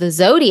sign of the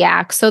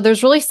zodiac. So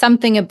there's really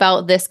something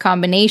about this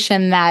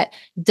combination that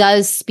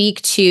does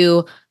speak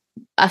to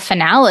a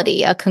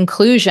finality, a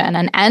conclusion,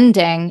 an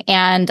ending.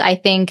 And I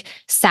think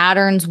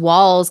Saturn's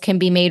walls can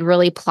be made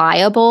really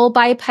pliable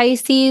by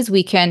Pisces.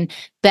 We can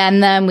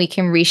bend them, we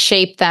can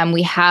reshape them.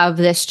 We have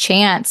this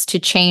chance to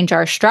change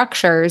our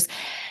structures.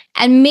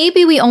 And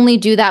maybe we only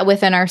do that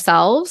within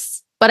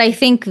ourselves, but I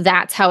think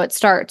that's how it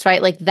starts, right?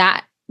 Like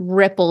that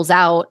ripples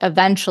out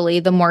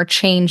eventually, the more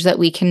change that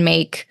we can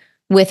make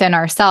within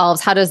ourselves.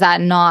 How does that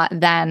not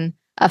then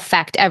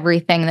affect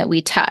everything that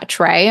we touch,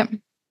 right?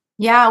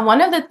 Yeah,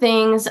 one of the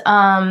things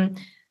that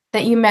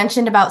you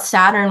mentioned about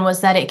Saturn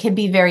was that it could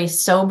be very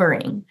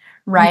sobering,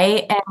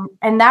 right?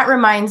 And that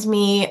reminds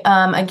me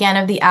again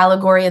of the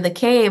allegory of the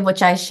cave,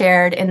 which I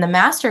shared in the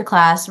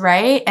masterclass,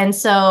 right? And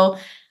so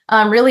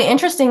really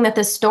interesting that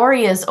this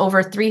story is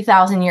over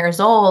 3,000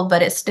 years old,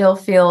 but it still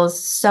feels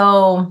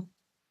so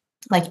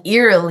like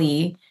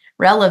eerily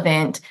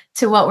relevant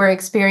to what we're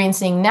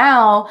experiencing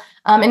now.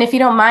 And if you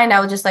don't mind, I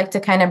would just like to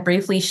kind of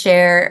briefly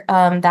share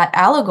that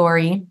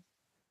allegory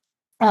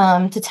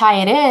to tie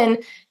it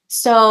in.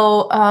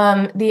 So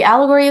the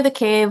allegory of the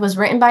cave was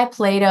written by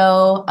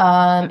Plato.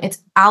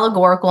 It's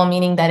allegorical,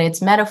 meaning that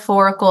it's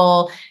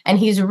metaphorical, and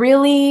he's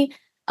really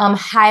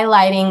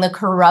highlighting the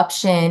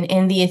corruption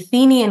in the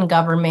Athenian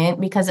government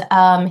because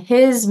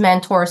his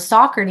mentor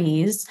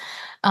Socrates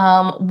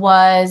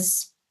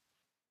was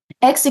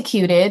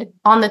executed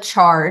on the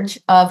charge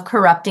of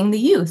corrupting the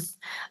youth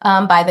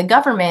by the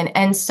government.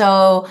 And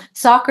so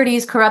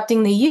Socrates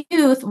corrupting the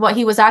youth, what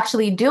he was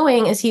actually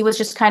doing is he was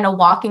just kind of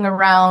walking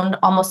around,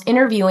 almost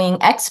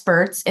interviewing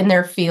experts in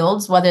their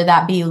fields, whether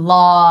that be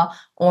law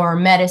or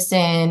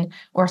medicine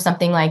or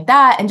something like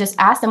that, and just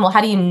ask them, well, how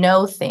do you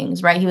know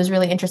things, right? He was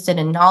really interested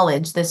in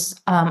knowledge, this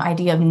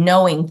idea of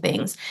knowing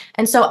things.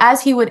 And so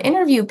as he would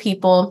interview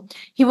people,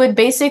 he would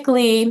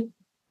basically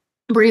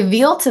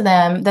reveal to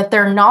them that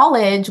their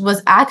knowledge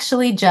was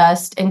actually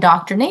just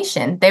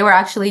indoctrination. They were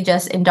actually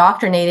just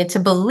indoctrinated to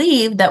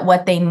believe that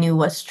what they knew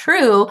was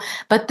true,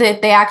 but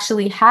that they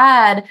actually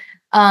had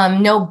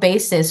no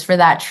basis for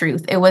that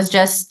truth. It was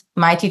just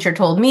my teacher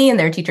told me and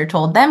their teacher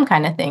told them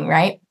kind of thing,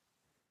 right?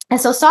 And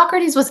so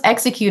Socrates was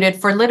executed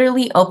for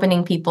literally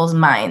opening people's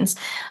minds.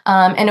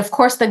 And of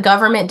course, the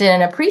government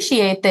didn't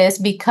appreciate this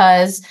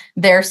because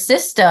their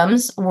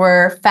systems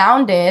were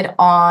founded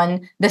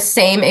on the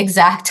same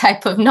exact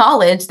type of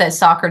knowledge that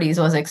Socrates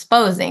was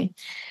exposing.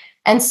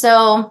 And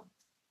so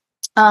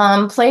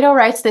Plato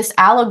writes this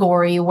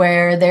allegory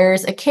where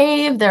there's a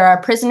cave, there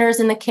are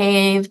prisoners in the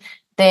cave,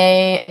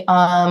 they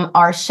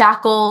are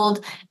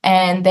shackled,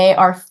 and they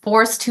are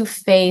forced to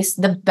face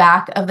the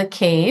back of the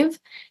cave.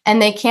 And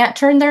they can't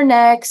turn their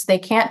necks, they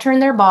can't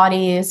turn their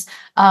bodies.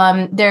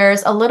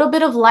 There's a little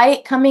bit of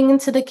light coming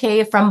into the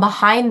cave from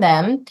behind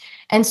them.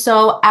 And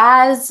so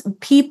as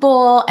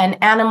people and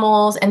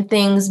animals and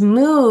things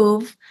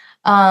move,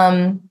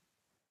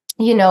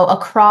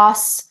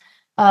 across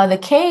the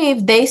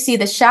cave, they see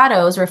the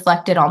shadows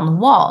reflected on the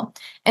wall.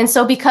 And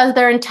so because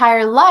their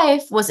entire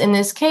life was in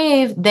this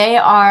cave, they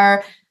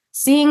are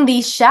seeing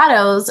these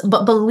shadows,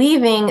 but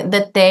believing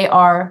that they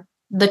are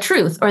the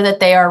truth or that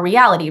they are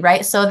reality,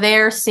 right? So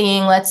they're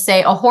seeing, let's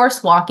say, a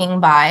horse walking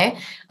by.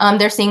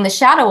 They're seeing the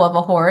shadow of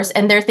a horse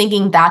and they're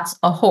thinking that's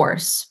a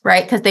horse,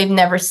 right? Because they've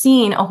never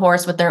seen a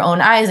horse with their own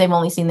eyes. They've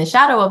only seen the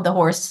shadow of the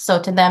horse.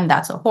 So to them,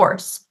 that's a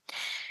horse.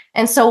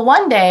 And so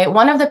one day,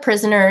 one of the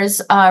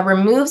prisoners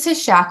removes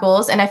his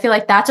shackles. And I feel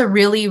like that's a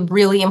really,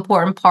 really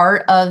important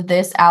part of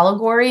this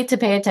allegory to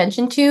pay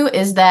attention to,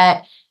 is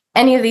that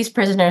any of these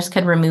prisoners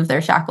could remove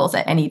their shackles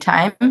at any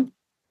time.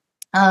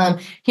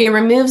 He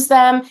removes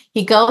them,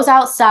 he goes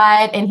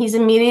outside, and he's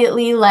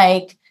immediately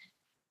like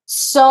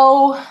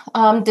so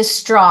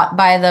distraught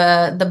by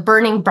the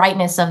burning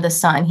brightness of the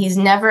sun. He's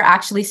never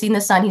actually seen the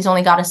sun. He's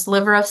only got a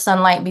sliver of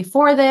sunlight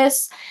before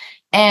this.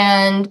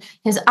 And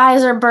his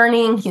eyes are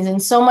burning. He's in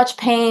so much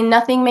pain.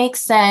 Nothing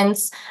makes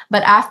sense.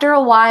 But after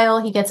a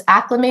while, he gets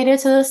acclimated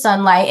to the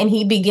sunlight and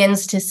he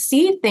begins to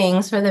see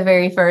things for the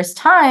very first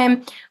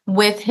time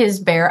with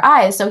his bare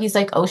eyes. So he's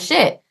like, oh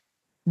shit,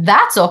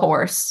 that's a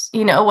horse.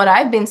 What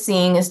I've been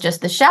seeing is just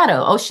the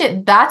shadow. Oh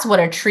shit, that's what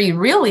a tree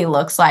really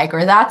looks like,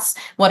 or that's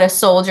what a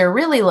soldier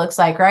really looks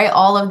like, right?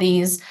 All of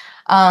these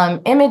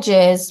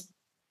images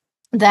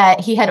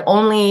that he had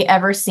only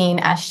ever seen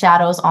as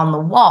shadows on the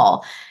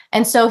wall.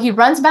 And so he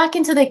runs back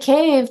into the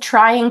cave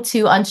trying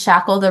to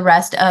unshackle the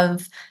rest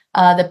of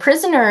the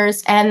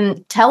prisoners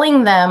and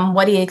telling them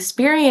what he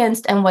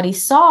experienced and what he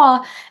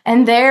saw.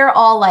 And they're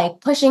all like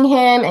pushing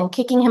him and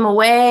kicking him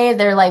away.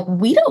 They're like,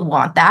 we don't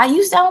want that.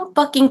 You sound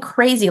fucking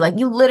crazy. Like,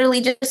 you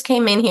literally just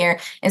came in here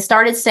and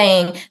started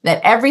saying that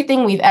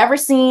everything we've ever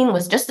seen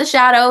was just a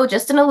shadow,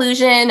 just an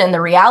illusion, and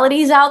the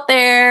reality's out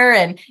there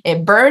and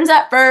it burns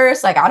at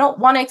first. Like, I don't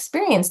want to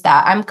experience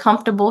that. I'm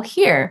comfortable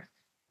here.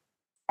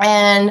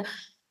 And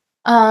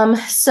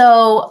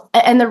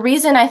and the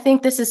reason I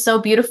think this is so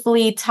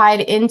beautifully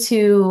tied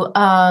into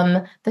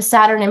the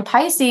Saturn and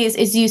Pisces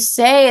is you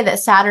say that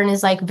Saturn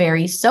is like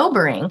very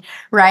sobering,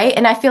 right?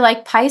 And I feel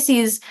like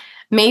Pisces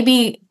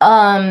maybe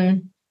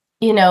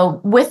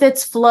with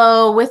its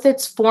flow, with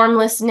its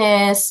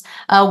formlessness,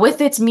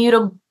 with its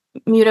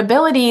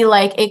mutability,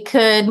 like it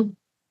could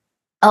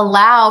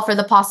allow for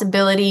the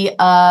possibility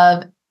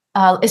of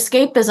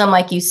escapism,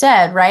 like you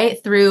said,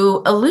 right?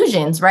 Through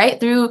illusions, right?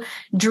 Through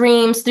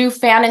dreams, through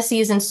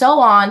fantasies, and so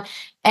on.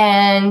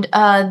 And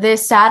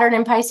this Saturn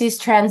and Pisces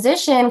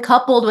transition,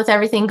 coupled with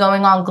everything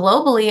going on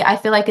globally, I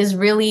feel like is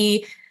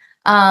really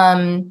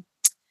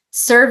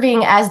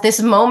serving as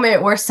this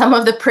moment where some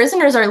of the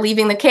prisoners are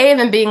leaving the cave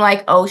and being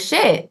like, oh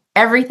shit,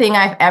 everything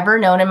I've ever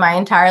known in my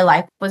entire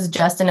life was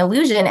just an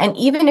illusion. And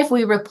even if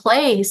we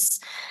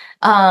replace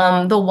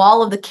the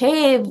wall of the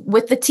cave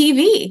with the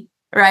TV,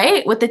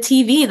 right? With the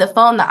TV, the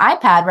phone, the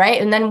iPad,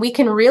 right? And then we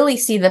can really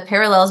see the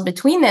parallels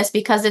between this,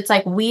 because it's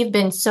like we've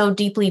been so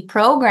deeply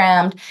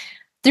programmed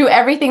through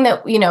everything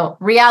that,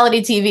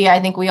 reality TV, I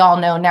think we all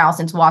know now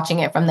since watching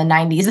it from the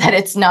 90s that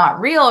it's not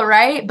real,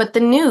 right? But the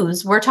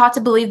news, we're taught to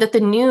believe that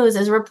the news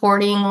is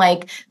reporting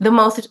like the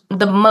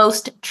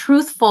most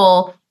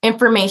truthful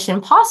information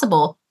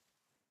possible.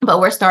 But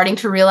we're starting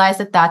to realize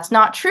that that's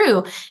not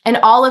true. And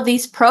all of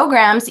these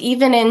programs,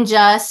 even in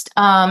just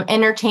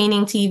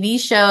entertaining TV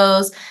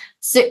shows,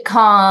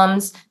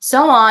 sitcoms,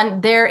 so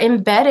on, they're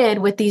embedded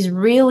with these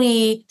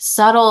really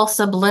subtle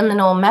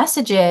subliminal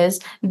messages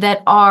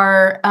that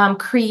are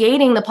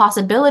creating the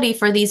possibility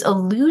for these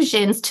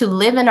illusions to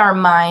live in our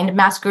mind,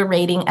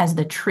 masquerading as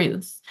the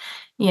truth,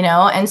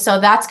 And so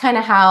that's kind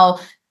of how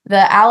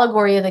the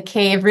allegory of the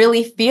cave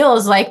really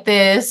feels like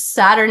this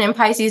Saturn and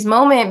Pisces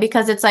moment,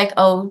 because it's like,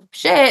 oh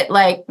shit,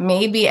 like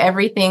maybe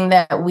everything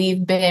that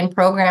we've been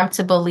programmed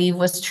to believe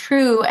was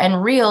true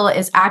and real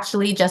is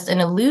actually just an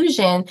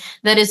illusion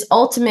that is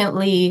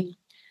ultimately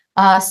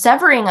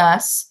severing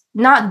us,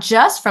 not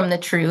just from the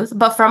truth,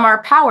 but from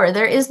our power.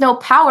 There is no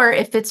power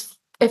if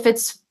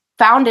it's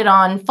founded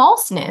on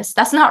falseness.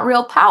 That's not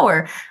real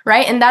power,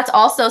 right? And that's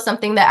also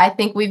something that I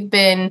think we've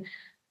been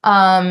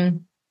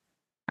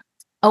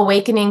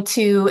awakening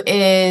to,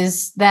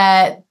 is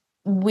that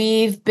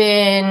we've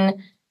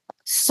been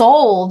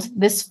sold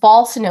this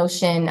false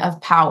notion of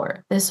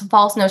power, this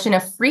false notion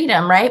of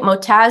freedom, right?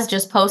 Motaz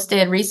just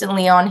posted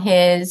recently on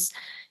his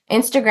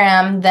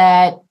Instagram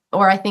that,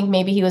 or I think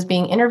maybe he was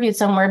being interviewed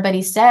somewhere, but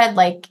he said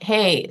like,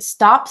 hey,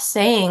 stop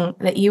saying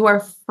that you are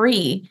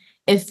free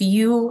if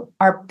you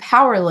are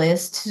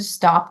powerless to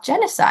stop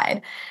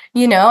genocide,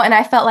 and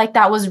I felt like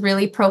that was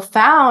really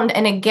profound.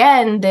 And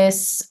again,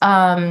 this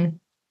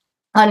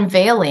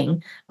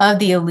unveiling of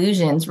the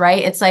illusions,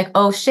 right? It's like,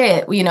 oh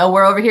shit,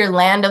 we're over here,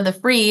 land of the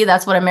free.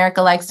 That's what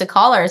America likes to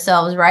call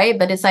ourselves, right?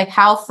 But it's like,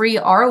 how free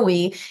are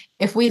we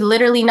if we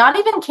literally not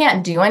even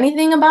can't do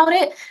anything about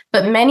it?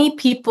 But many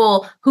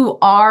people who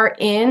are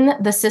in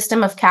the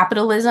system of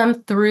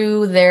capitalism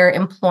through their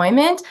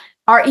employment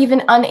are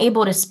even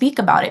unable to speak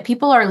about it.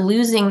 People are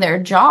losing their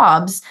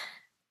jobs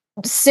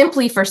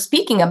simply for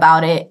speaking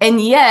about it. And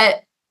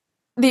yet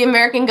the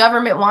American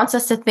government wants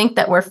us to think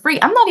that we're free.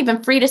 I'm not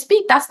even free to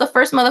speak. That's the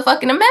first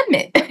motherfucking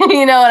amendment.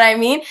 You know what I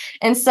mean?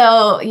 And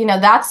so,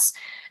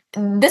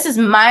 this is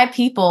my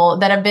people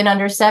that have been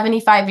under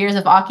 75 years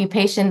of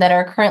occupation that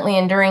are currently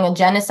enduring a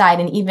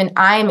genocide. And even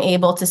I'm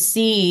able to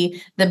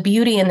see the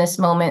beauty in this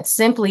moment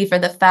simply for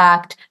the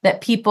fact that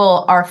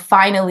people are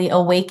finally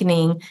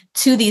awakening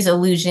to these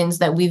illusions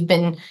that we've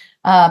been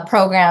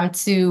programmed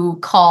to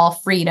call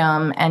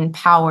freedom and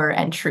power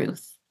and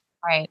truth.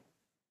 Right.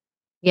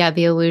 Yeah,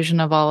 the illusion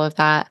of all of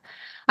that.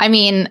 I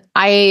mean,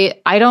 I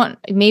don't,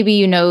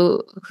 maybe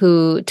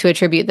who to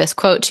attribute this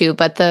quote to,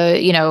 but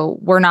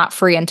we're not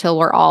free until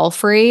we're all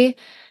free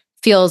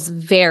feels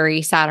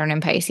very Saturn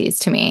and Pisces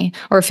to me,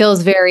 or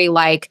feels very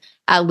like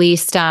at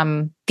least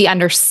the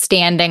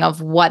understanding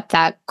of what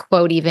that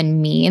quote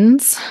even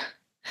means,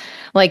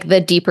 like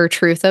the deeper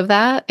truth of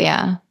that.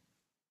 Yeah.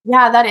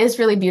 Yeah, that is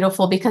really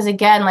beautiful, because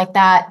again, like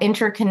that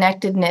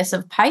interconnectedness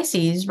of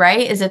Pisces,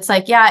 right? It's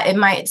like, yeah, it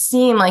might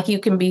seem like you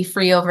can be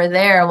free over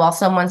there while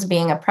someone's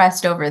being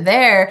oppressed over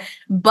there.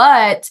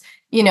 But,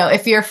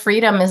 if your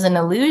freedom is an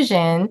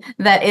illusion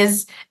that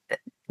is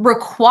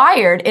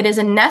required, it is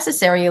a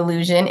necessary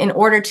illusion in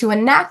order to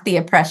enact the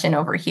oppression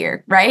over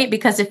here, right?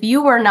 Because if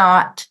you were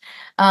not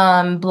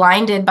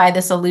blinded by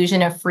this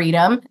illusion of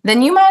freedom,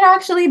 then you might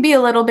actually be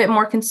a little bit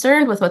more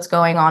concerned with what's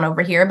going on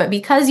over here. But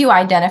because you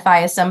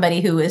identify as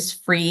somebody who is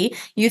free,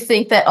 you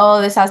think that, oh,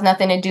 this has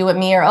nothing to do with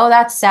me, or, oh,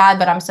 that's sad,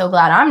 but I'm so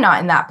glad I'm not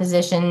in that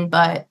position.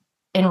 But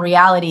in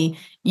reality,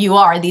 you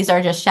are. These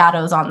are just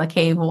shadows on the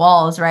cave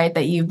walls, right?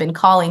 That you've been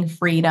calling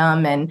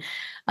freedom and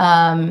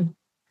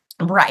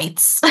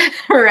rights,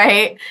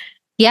 right?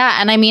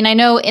 Yeah. And I mean, I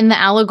know in the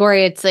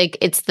allegory, it's like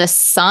it's the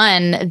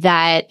sun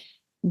that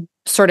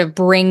sort of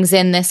brings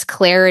in this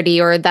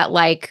clarity, or that,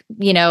 like,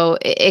 you know,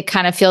 it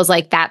kind of feels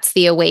like that's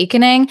the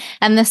awakening.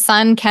 And the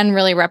sun can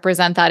really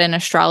represent that in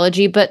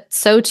astrology, but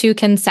so too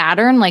can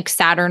Saturn. Like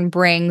Saturn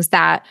brings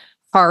that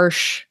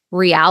harsh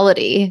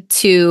reality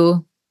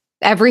to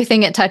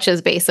everything it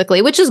touches,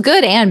 basically, which is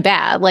good and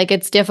bad. Like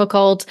it's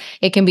difficult,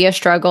 it can be a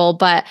struggle,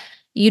 but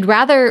you'd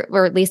rather,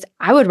 or at least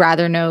I would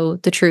rather, know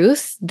the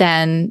truth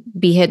than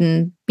be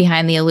hidden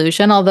behind the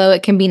illusion, although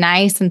it can be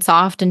nice and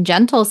soft and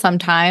gentle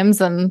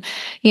sometimes. And,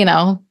 you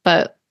know,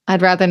 but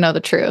I'd rather know the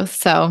truth.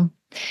 So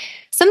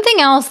something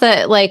else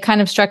that like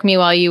kind of struck me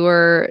while you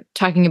were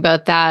talking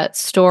about that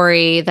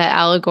story, that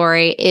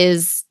allegory,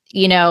 is,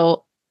 you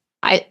know,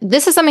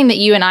 this is something that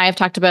you and I have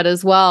talked about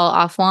as well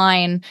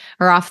offline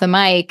or off the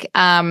mic.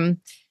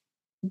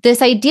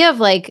 This idea of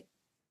like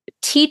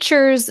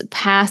teachers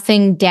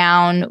passing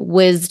down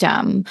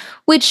wisdom,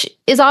 which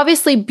is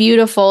obviously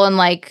beautiful, and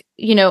like,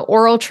 you know,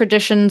 oral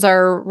traditions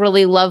are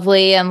really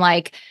lovely, and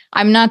like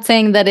I'm not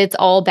saying that it's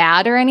all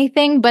bad or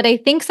anything, but I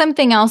think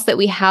something else that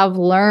we have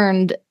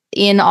learned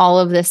in all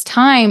of this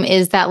time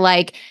is that,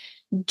 like,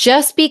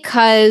 just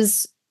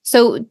because,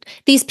 so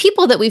these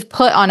people that we've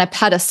put on a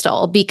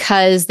pedestal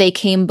because they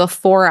came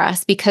before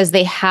us, because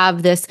they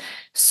have this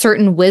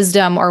certain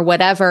wisdom or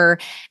whatever,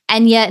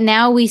 and yet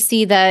now we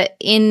see that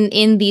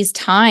in these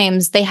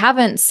times they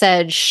haven't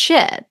said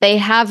shit. They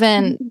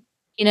haven't,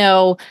 you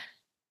know,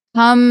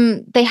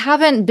 they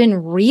haven't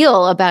been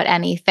real about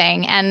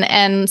anything.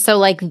 And so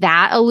like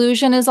that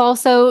illusion is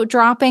also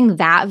dropping.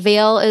 That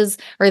veil is,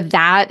 or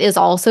that is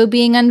also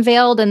being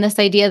unveiled. And this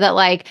idea that,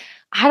 like,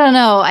 I don't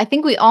know, I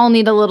think we all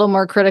need a little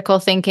more critical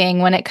thinking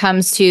when it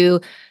comes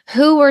to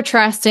who we're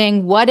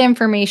trusting, what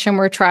information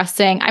we're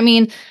trusting. I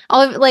mean,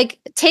 all of, like,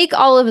 take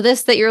all of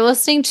this that you're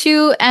listening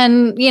to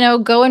and, you know,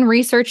 go and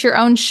research your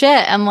own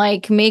shit and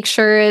like make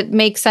sure it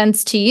makes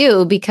sense to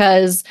you,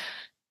 because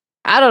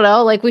I don't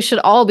know, like we should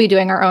all be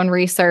doing our own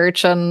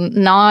research and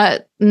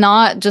not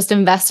just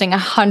investing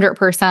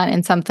 100%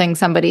 in something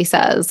somebody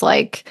says.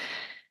 Like,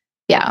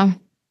 yeah.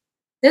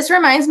 This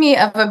reminds me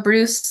of a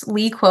Bruce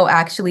Lee quote,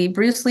 actually.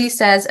 Bruce Lee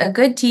says, a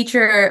good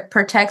teacher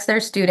protects their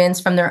students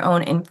from their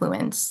own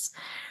influence,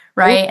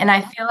 right? And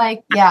I feel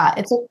like, yeah,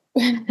 it's a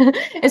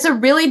it's a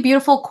really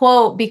beautiful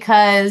quote,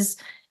 because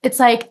it's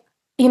like,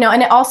 you know,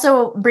 and it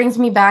also brings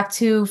me back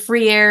to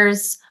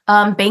Freire's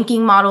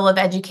banking model of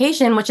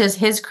education, which is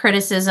his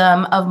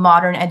criticism of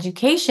modern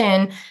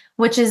education,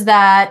 which is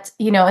that,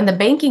 you know, in the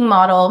banking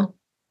model,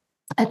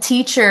 a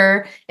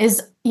teacher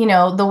is, you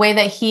know, the way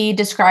that he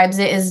describes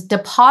it is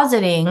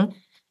depositing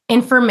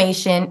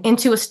information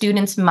into a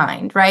student's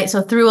mind, right?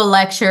 So through a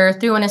lecture,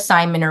 through an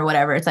assignment or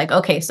whatever, it's like,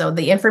 okay, so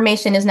the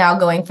information is now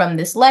going from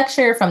this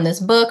lecture, from this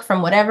book,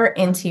 from whatever,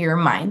 into your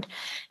mind.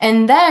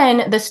 And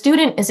then the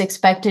student is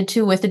expected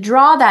to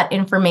withdraw that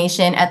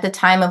information at the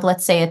time of,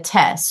 let's say, a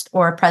test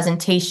or a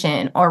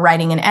presentation or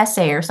writing an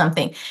essay or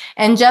something.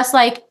 And just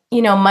like,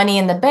 you know, money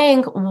in the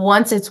bank,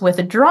 once it's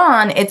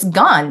withdrawn, it's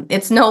gone.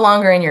 It's no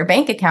longer in your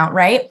bank account,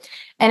 right?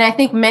 And I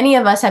think many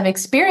of us have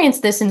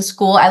experienced this in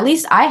school. At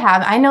least I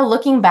have. I know,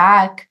 looking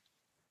back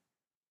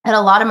at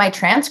a lot of my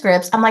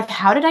transcripts, I'm like,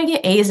 how did I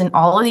get A's in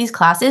all of these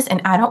classes?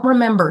 And I don't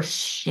remember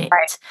shit.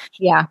 Right.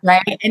 Yeah.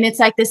 Right. And it's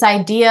like this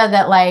idea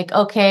that, like,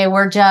 okay,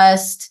 we're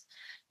just,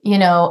 you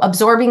know,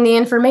 absorbing the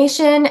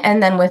information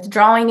and then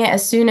withdrawing it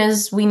as soon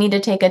as we need to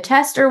take a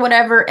test or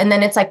whatever. And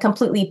then it's like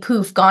completely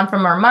poof, gone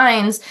from our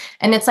minds.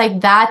 And it's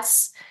like,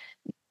 that's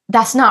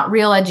not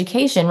real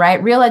education,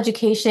 right? Real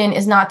education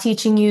is not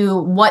teaching you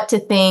what to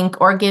think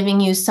or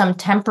giving you some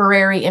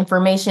temporary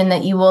information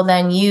that you will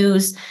then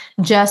use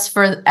just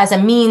for as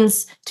a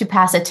means to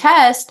pass a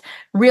test.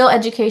 Real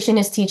education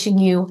is teaching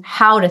you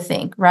how to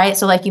think, right?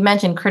 So like you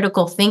mentioned,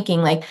 critical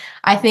thinking. Like,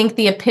 I think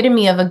the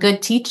epitome of a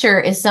good teacher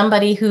is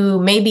somebody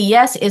who maybe,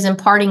 yes, is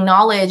imparting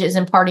knowledge, is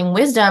imparting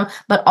wisdom,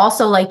 but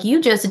also, like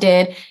you just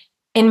did,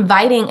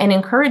 inviting and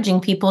encouraging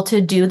people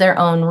to do their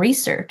own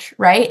research,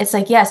 right? It's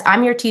like, yes,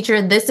 I'm your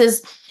teacher. This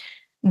is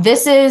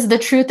the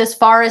truth as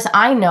far as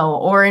I know,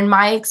 or in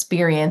my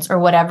experience or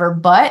whatever,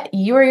 but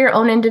you are your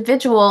own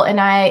individual.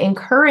 And I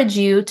encourage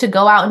you to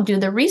go out and do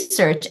the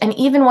research. And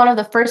even one of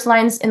the first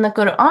lines in the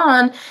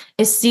Quran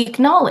is seek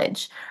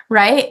knowledge,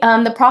 right?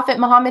 The Prophet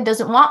Muhammad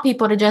doesn't want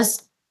people to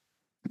just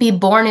be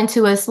born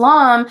into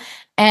Islam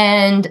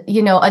and,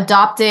 you know,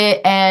 adopt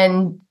it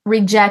and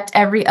reject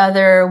every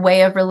other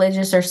way of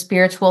religious or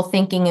spiritual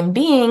thinking and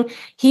being.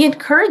 He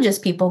encourages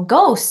people,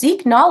 go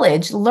seek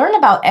knowledge, learn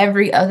about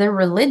every other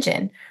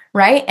religion,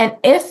 right? And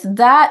if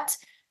that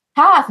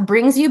path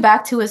brings you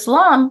back to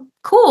Islam,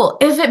 cool.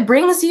 If it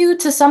brings you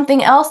to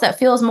something else that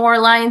feels more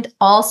aligned,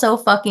 also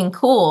fucking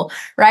cool,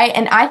 right?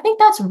 And I think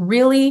that's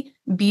really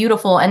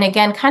beautiful. And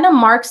again, kind of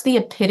marks the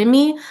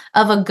epitome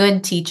of a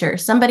good teacher.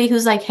 Somebody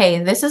who's like,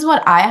 hey, this is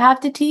what I have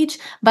to teach,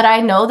 but I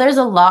know there's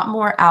a lot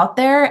more out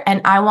there.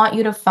 And I want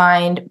you to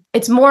find,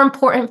 it's more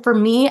important for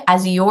me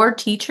as your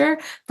teacher,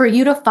 for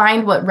you to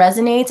find what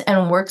resonates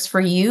and works for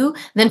you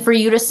than for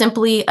you to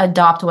simply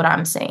adopt what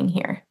I'm saying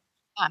here.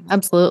 Yeah,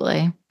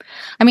 absolutely.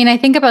 I mean, I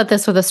think about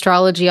this with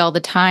astrology all the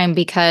time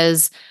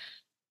because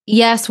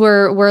yes,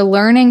 we're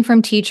learning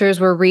from teachers,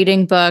 we're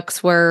reading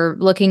books, we're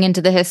looking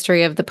into the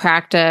history of the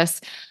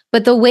practice,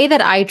 but the way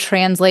that I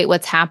translate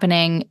what's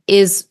happening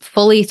is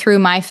fully through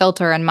my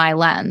filter and my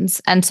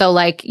lens. And so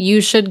like you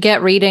should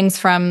get readings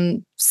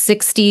from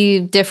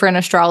 60 different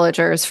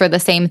astrologers for the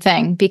same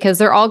thing because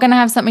they're all going to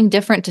have something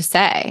different to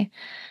say.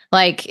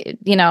 Like,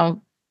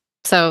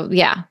 so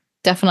yeah,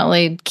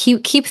 definitely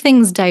keep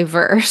things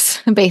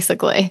diverse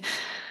basically.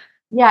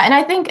 Yeah, and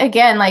I think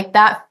again, like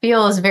that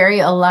feels very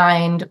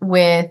aligned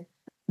with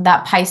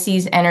that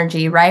Pisces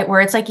energy, right?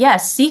 Where it's like,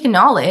 yes, seek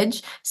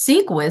knowledge,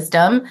 seek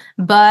wisdom,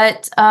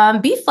 but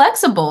be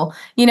flexible.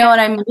 You know what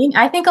I mean?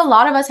 I think a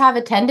lot of us have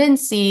a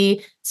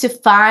tendency to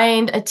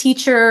find a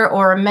teacher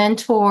or a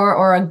mentor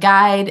or a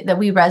guide that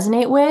we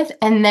resonate with,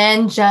 and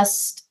then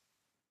just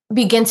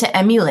begin to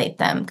emulate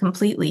them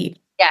completely.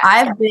 Yes.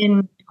 I've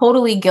been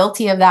totally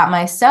guilty of that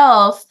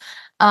myself.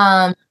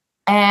 Um,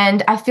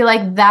 and I feel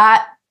like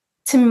that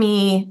to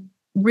me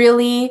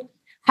really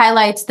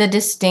highlights the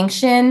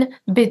distinction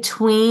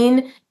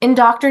between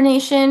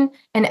indoctrination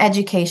and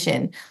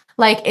education.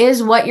 Like,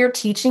 is what you're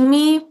teaching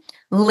me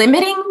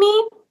limiting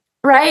me?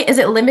 Right? Is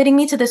it limiting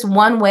me to this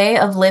one way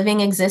of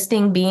living,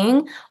 existing,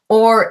 being?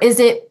 Or is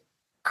it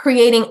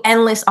creating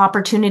endless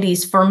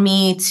opportunities for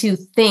me to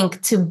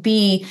think, to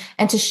be,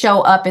 and to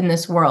show up in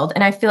this world?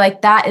 And I feel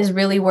like that is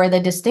really where the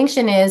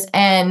distinction is.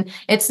 And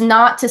it's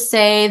not to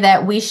say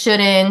that we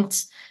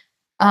shouldn't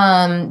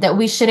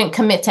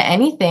commit to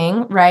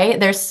anything,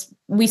 right?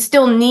 We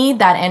still need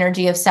that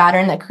energy of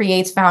Saturn that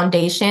creates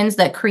foundations,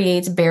 that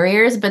creates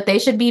barriers, but they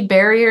should be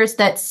barriers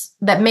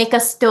that make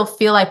us still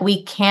feel like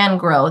we can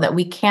grow, that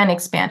we can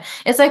expand.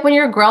 It's like when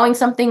you're growing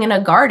something in a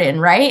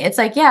garden, right? It's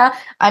like, yeah,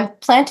 I'm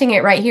planting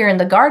it right here in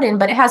the garden,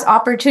 but it has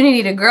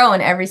opportunity to grow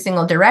in every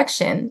single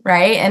direction,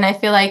 right? And I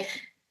feel like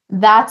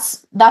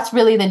that's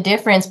really the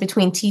difference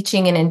between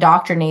teaching and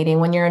indoctrinating.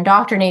 When you're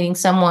indoctrinating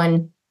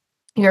someone,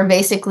 you're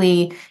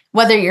basically,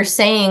 whether you're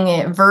saying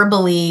it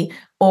verbally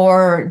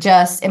or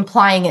just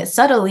implying it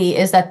subtly,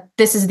 is that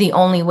this is the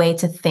only way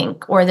to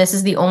think, or this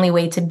is the only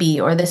way to be,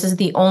 or this is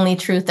the only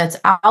truth that's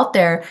out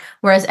there.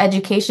 Whereas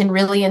education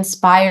really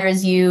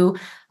inspires you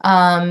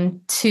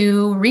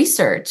to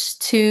research,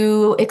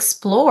 to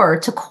explore,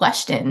 to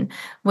question,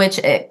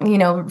 which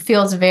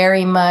feels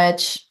very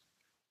much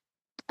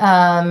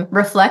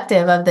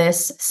reflective of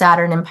this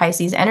Saturn and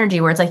Pisces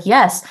energy, where it's like,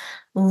 yes,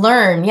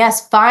 learn,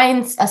 yes,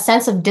 find a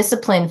sense of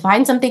discipline,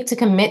 find something to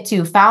commit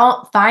to,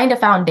 find a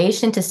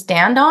foundation to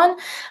stand on,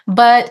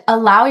 but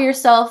allow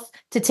yourself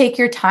to take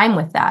your time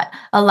with that.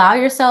 Allow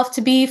yourself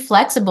to be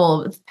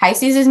flexible.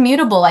 Pisces is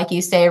mutable, like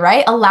you say,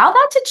 right? Allow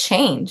that to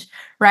change,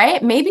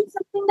 right? Maybe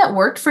something that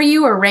worked for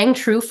you or rang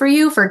true for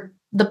you for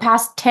the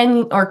past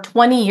 10 or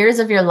 20 years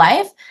of your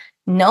life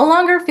no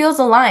longer feels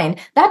aligned.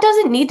 That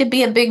doesn't need to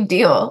be a big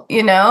deal.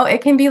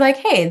 It can be like,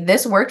 hey,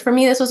 this worked for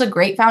me. This was a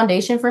great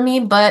foundation for me,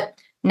 but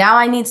now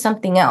I need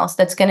something else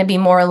that's going to be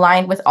more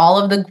aligned with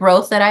all of the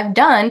growth that I've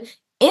done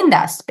in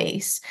that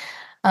space.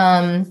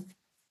 And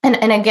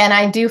again,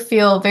 I do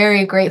feel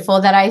very grateful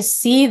that I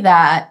see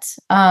that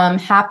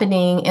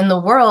happening in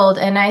the world,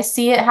 and I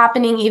see it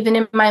happening even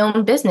in my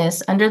own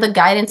business. Under the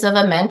guidance of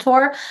a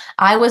mentor,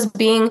 I was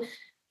being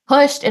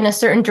pushed in a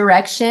certain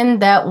direction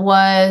that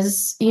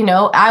was,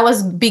 I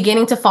was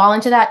beginning to fall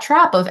into that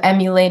trap of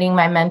emulating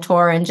my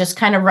mentor and just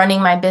kind of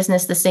running my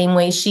business the same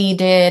way she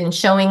did and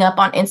showing up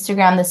on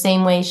Instagram the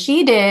same way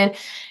she did.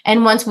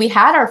 And once we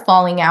had our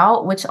falling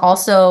out, which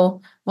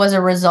also was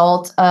a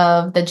result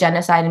of the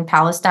genocide in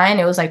Palestine,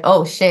 it was like,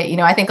 oh shit,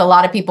 I think a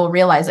lot of people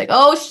realize like,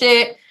 oh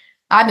shit,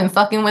 I've been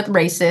fucking with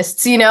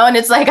racists, and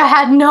it's like, I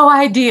had no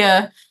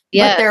idea.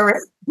 Yeah.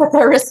 But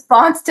their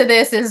response to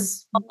this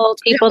is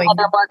people that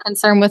are more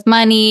concerned with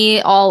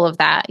money, all of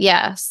that.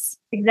 Yes.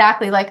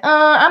 Exactly. Like,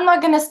 I'm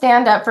not going to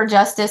stand up for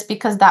justice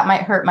because that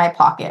might hurt my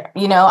pocket.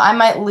 I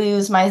might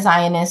lose my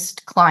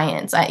Zionist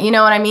clients. You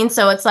know what I mean?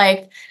 So it's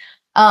like,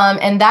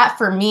 and that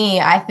for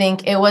me, I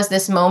think it was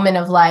this moment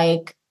of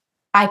like,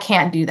 I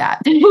can't do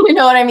that. You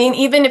know what I mean?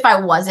 Even if I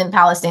wasn't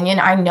Palestinian,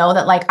 I know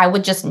that like I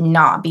would just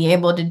not be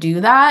able to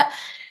do that.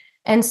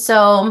 And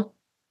so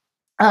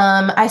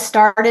I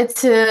started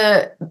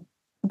to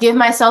give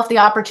myself the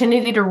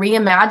opportunity to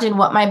reimagine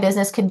what my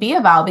business could be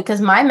about, because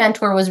my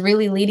mentor was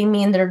really leading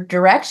me in the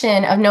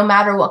direction of, no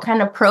matter what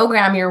kind of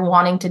program you're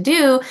wanting to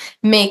do,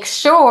 make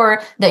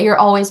sure that you're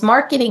always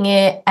marketing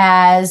it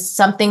as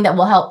something that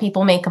will help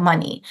people make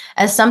money,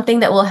 as something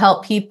that will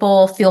help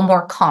people feel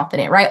more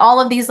confident, right? All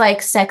of these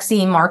like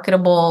sexy,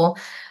 marketable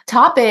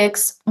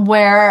topics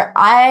where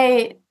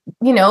I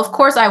of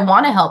course, I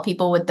want to help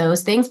people with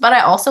those things, but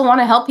I also want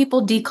to help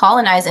people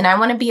decolonize. And I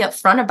want to be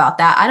upfront about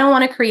that. I don't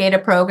want to create a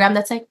program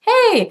that's like,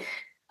 hey,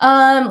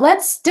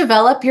 let's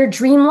develop your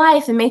dream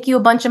life and make you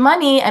a bunch of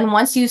money. And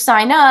once you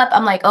sign up,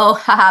 I'm like, oh,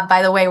 haha,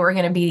 by the way, we're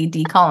going to be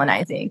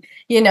decolonizing.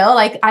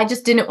 Like I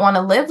just didn't want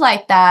to live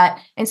like that.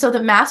 And so the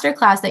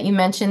masterclass that you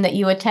mentioned that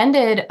you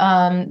attended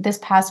this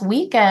past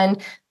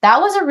weekend, that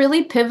was a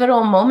really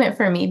pivotal moment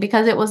for me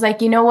because it was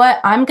like, you know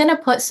what? I'm going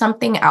to put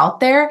something out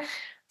there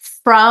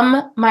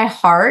from my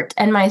heart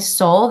and my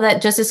soul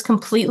that just is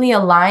completely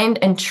aligned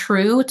and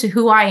true to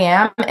who I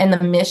am and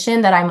the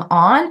mission that I'm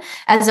on,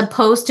 as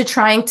opposed to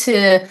trying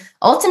to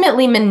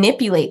ultimately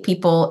manipulate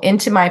people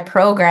into my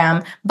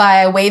program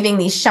by waving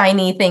these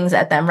shiny things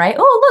at them, right?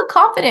 Oh, look,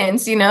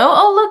 confidence,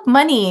 oh, look,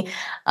 money.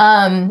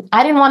 I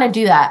didn't want to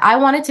do that. I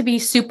wanted to be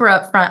super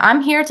upfront.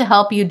 I'm here to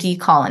help you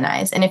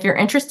decolonize. And if you're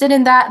interested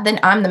in that, then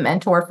I'm the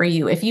mentor for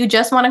you. If you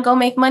just want to go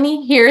make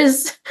money,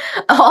 here's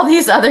all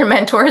these other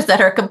mentors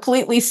that are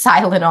completely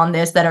silent on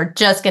this that are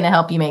just going to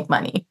help you make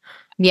money.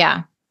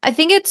 Yeah. I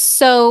think it's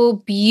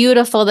so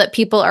beautiful that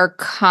people are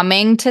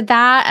coming to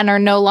that and are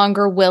no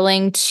longer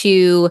willing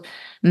to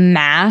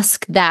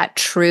mask that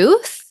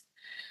truth.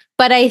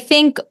 But I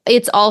think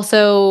it's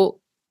also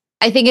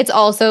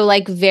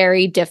like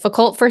very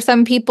difficult for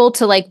some people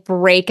to like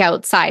break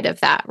outside of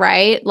that,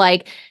 right?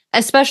 Like,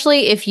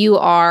 especially if you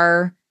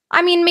are,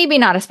 I mean, maybe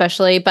not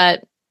especially,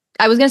 but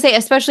I was going to say,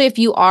 especially if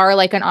you are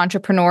like an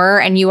entrepreneur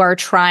and you are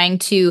trying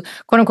to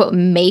quote unquote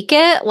make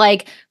it,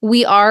 like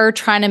we are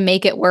trying to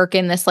make it work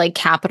in this like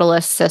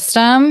capitalist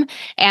system.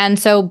 And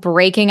so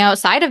breaking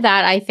outside of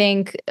that, I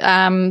think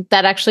that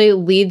actually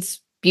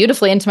leads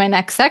beautifully into my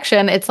next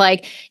section. It's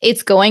like,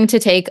 it's going to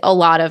take a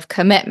lot of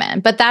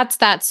commitment, but that's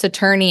that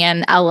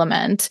Saturnian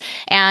element.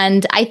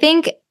 And I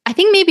think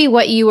maybe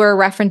what you were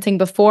referencing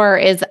before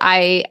is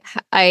I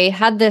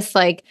had this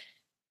like,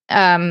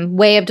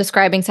 way of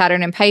describing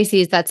Saturn and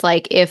Pisces that's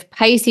like, if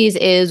Pisces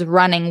is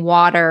running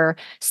water,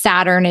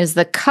 Saturn is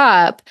the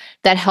cup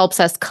that helps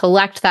us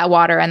collect that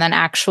water and then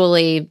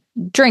actually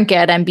drink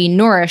it and be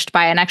nourished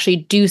by it and actually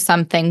do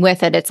something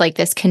with it. It's like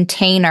this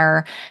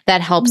container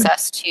that helps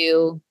us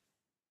to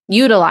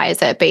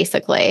utilize it,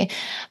 basically.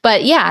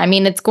 But yeah, I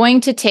mean, it's going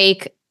to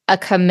take a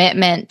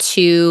commitment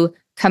to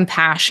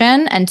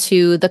compassion and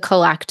to the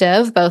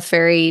collective, both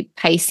very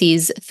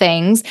Pisces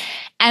things,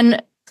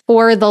 and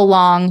for the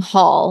long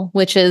haul,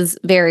 which is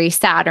very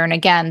Saturn.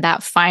 Again,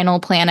 that final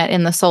planet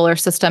in the solar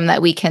system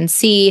that we can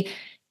see.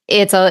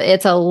 It's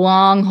a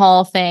long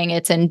haul thing.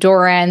 It's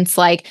endurance.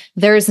 Like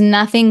there's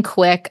nothing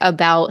quick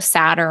about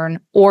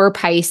Saturn or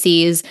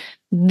Pisces.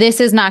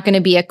 This is not going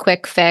to be a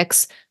quick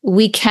fix.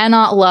 We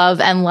cannot love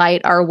and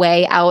light our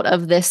way out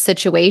of this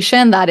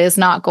situation. That is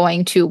not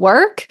going to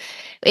work.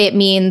 It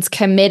means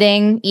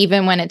committing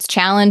even when it's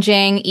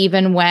challenging,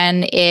 even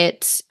when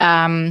it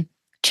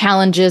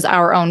challenges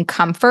our own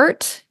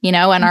comfort, and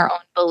our own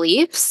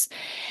beliefs.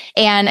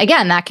 And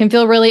again, that can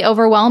feel really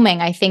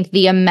overwhelming. I think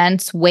the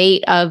immense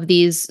weight of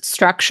these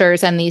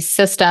structures and these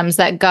systems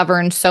that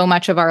govern so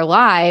much of our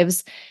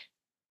lives,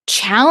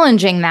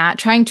 challenging that,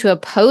 trying to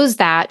oppose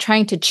that,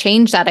 trying to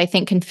change that, I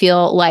think can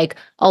feel like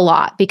a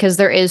lot because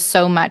there is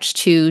so much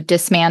to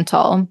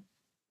dismantle.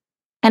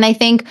 And I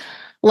think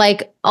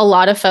like a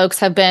lot of folks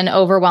have been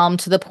overwhelmed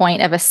to the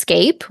point of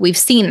escape. We've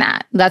seen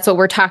that. That's what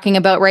we're talking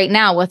about right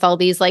now with all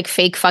these like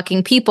fake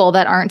fucking people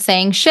that aren't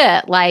saying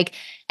shit. Like,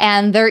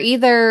 and they're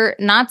either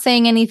not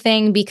saying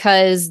anything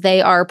because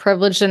they are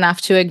privileged enough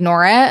to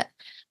ignore it,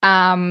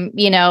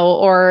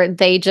 or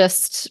they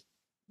just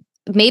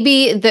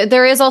maybe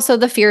there is also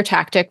the fear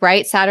tactic,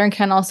 right? Saturn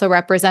can also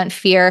represent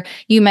fear.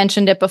 You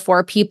mentioned it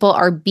before. People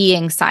are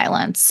being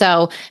silenced.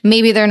 So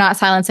maybe they're not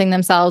silencing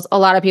themselves. A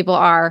lot of people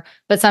are,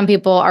 but some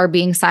people are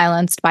being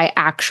silenced by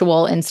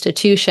actual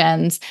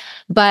institutions.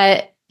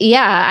 But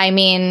yeah, I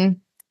mean,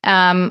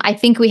 I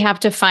think we have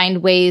to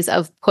find ways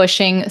of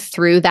pushing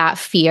through that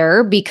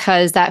fear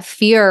because that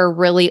fear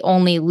really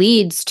only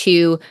leads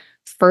to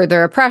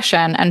further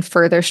oppression and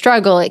further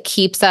struggle. It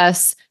keeps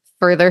us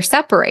further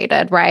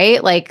separated,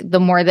 right? Like the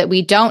more that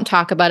we don't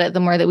talk about it,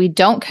 the more that we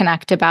don't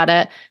connect about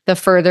it, the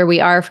further we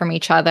are from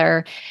each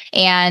other.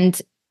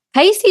 And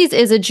Pisces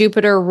is a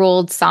Jupiter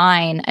ruled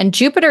sign, and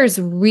Jupiter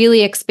is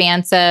really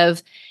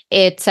expansive.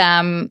 It,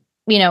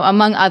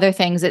 among other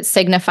things, it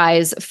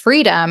signifies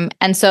freedom.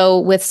 And so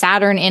with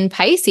Saturn in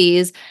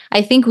Pisces,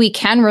 I think we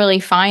can really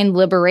find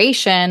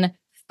liberation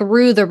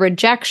through the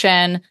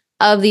rejection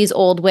of these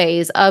old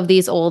ways, of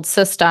these old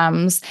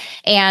systems.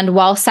 And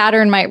while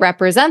Saturn might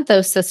represent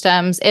those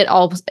systems, it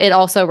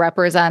also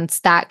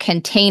represents that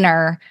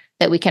container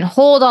that we can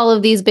hold all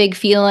of these big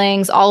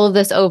feelings, all of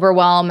this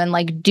overwhelm, and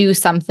like do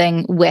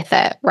something with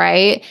it,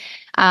 right?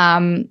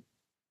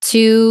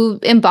 To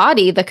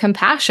embody the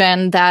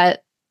compassion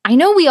that I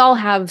know we all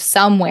have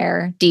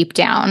somewhere deep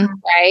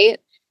down, right?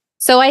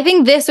 So I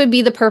think this would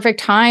be the perfect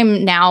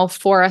time now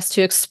for us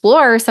to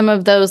explore some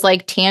of those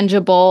like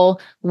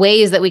tangible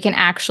ways that we can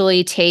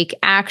actually take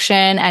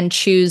action and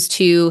choose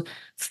to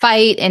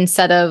fight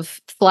instead of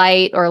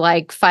flight or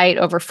like fight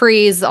over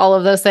freeze, all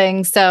of those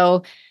things.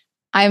 So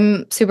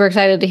I'm super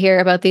excited to hear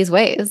about these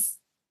ways.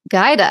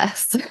 Guide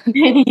us.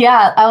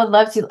 Yeah, I would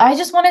love to. I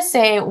just want to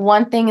say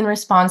one thing in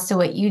response to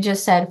what you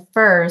just said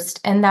first,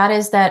 and that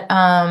is that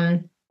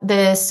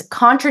this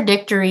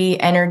contradictory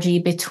energy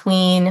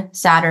between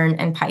Saturn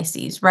and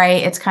Pisces,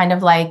 right? It's kind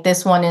of like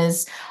this one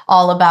is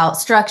all about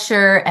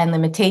structure and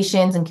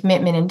limitations and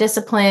commitment and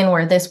discipline,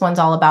 where this one's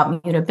all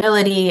about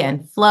mutability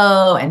and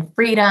flow and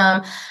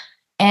freedom.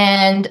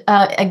 And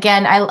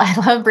again, I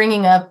love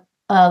bringing up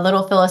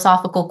little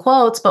philosophical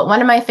quotes, but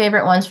one of my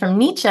favorite ones from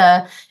Nietzsche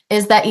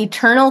is that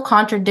eternal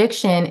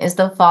contradiction is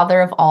the father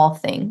of all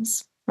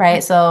things,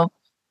 right? So,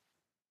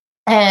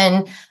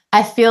 and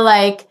I feel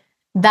like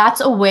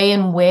that's a way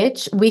in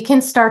which we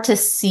can start to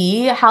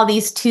see how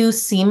these two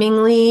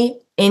seemingly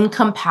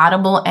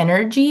incompatible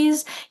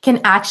energies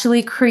can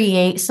actually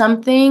create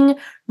something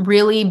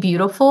really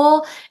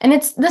beautiful. And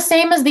it's the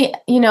same as the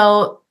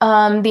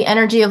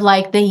energy of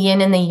like the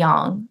yin and the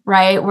yang,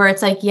 right? Where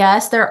it's like,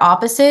 yes, they're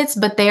opposites,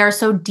 but they are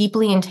so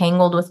deeply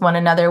entangled with one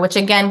another, which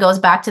again goes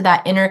back to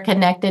that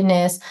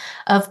interconnectedness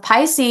of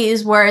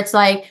Pisces, where it's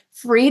like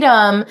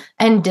freedom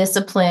and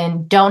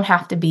discipline don't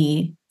have to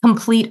be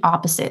complete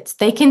opposites.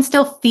 They can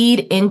still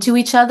feed into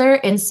each other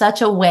in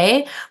such a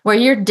way where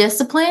your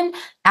discipline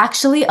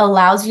actually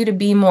allows you to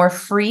be more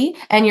free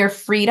and your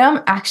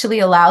freedom actually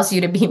allows you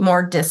to be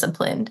more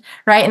disciplined,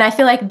 right? And I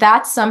feel like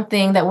that's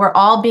something that we're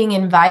all being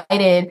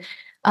invited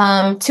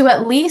to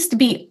at least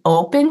be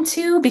open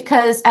to,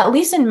 because at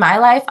least in my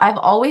life, I've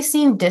always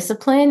seen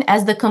discipline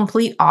as the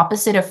complete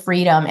opposite of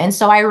freedom. And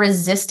so I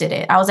resisted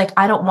it. I was like,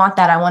 I don't want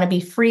that. I want to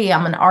be free.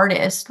 I'm an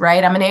artist,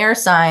 right? I'm an air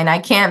sign. I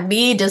can't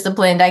be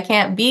disciplined. I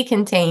can't be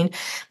contained.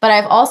 But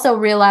I've also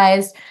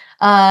realized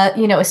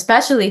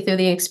especially through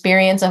the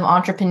experience of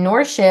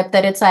entrepreneurship,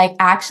 that it's like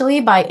actually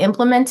by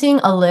implementing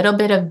a little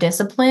bit of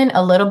discipline,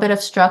 a little bit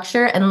of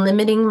structure, and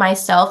limiting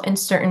myself in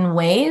certain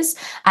ways,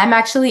 I'm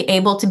actually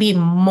able to be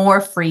more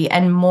free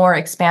and more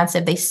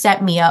expansive. They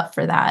set me up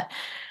for that.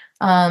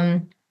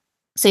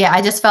 So yeah,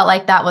 I just felt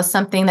like that was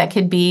something that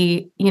could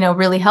be,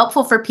 really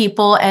helpful for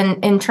people.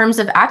 And in terms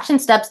of action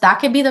steps, that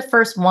could be the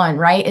first one,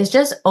 right? Is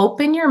just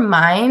open your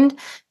mind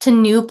to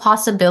new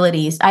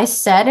possibilities. I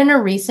said in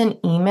a recent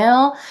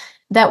email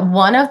that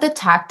one of the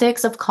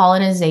tactics of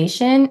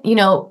colonization,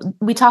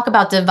 we talk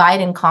about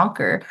divide and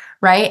conquer,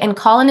 right? And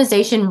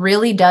colonization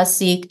really does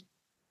seek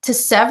to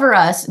sever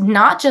us,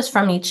 not just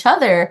from each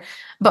other,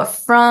 but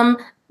from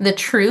the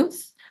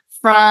truth,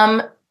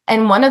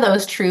 and one of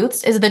those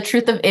truths is the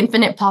truth of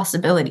infinite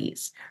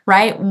possibilities,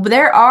 right?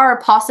 There are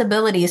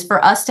possibilities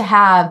for us to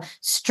have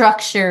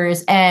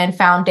structures and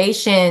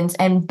foundations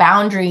and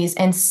boundaries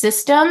and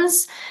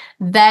systems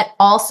that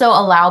also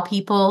allow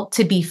people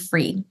to be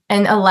free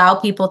and allow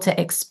people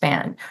to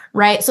expand,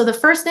 right? So the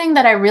first thing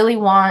that I really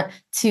want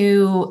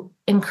to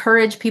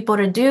encourage people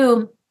to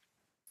do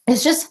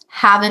is just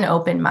have an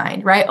open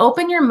mind, right?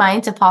 Open your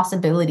mind to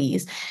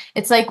possibilities.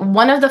 It's like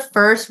one of the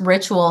first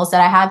rituals that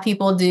I have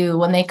people do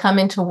when they come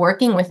into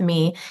working with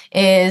me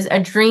is a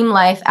dream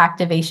life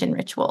activation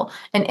ritual.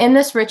 And in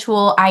this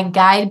ritual, I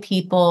guide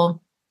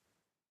people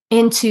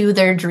into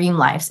their dream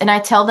lives and I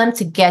tell them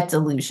to get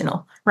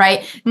delusional,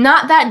 right?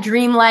 Not that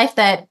dream life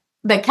that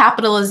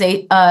capitalism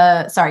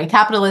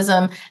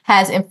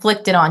has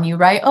inflicted on you,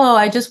 right? Oh,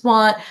 I just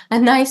want a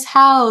nice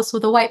house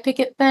with a white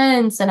picket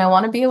fence and I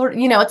want to be able to,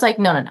 it's like,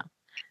 no, no, no.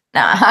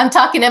 Nah, I'm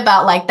talking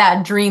about like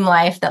that dream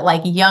life that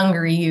like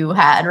younger you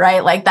had,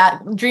 right? Like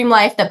that dream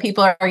life that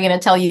people are going to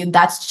tell you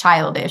that's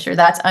childish or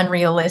that's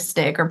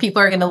unrealistic, or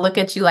people are going to look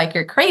at you like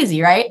you're crazy,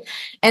 right?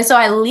 And so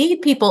I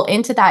lead people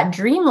into that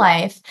dream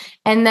life.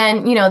 And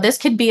then, this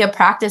could be a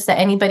practice that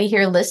anybody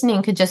here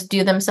listening could just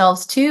do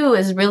themselves too,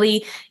 is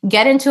really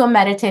get into a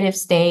meditative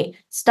state,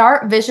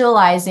 start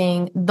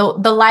visualizing the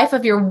life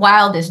of your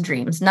wildest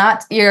dreams,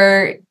 not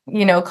your,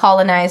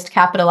 colonized,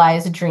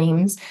 capitalized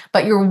dreams,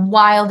 but your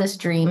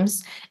wildest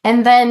dreams.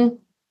 And then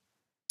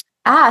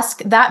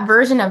ask that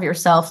version of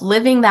yourself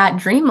living that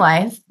dream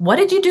life, what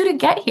did you do to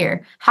get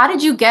here? How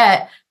did you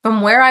get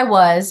from where I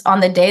was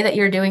on the day that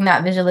you're doing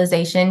that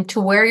visualization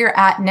to where you're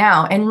at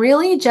now? And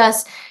really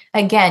just,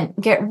 again,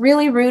 get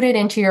really rooted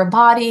into your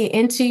body,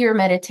 into your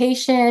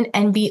meditation,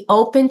 and be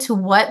open to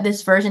what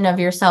this version of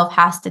yourself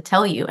has to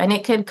tell you. And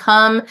it could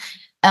come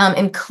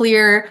in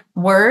clear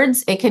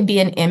words. It could be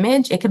an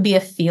image. It could be a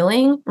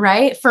feeling,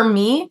 right? For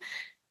me,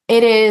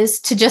 it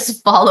is to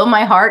just follow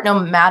my heart, no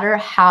matter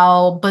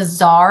how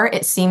bizarre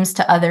it seems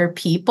to other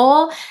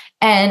people.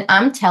 And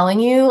I'm telling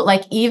you,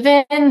 like,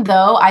 even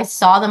though I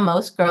saw the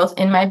most growth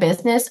in my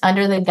business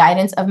under the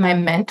guidance of my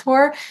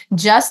mentor,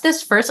 just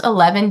this first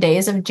 11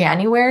 days of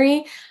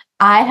January,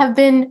 I have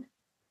been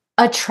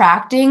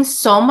attracting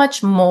so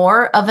much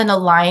more of an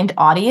aligned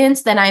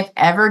audience than I've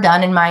ever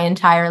done in my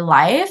entire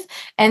life.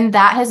 And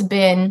that has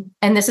been,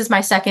 and this is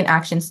my second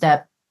action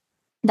step,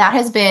 that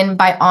has been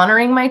by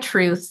honoring my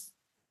truth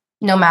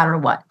no matter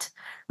what,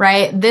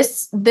 right?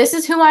 This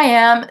is who I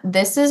am.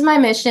 This is my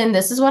mission.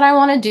 This is what I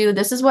want to do.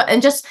 This is what,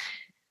 and just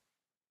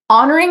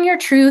Honoring your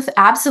truth,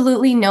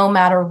 absolutely, no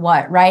matter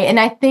what, right? And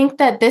I think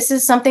that this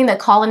is something that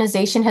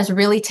colonization has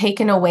really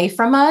taken away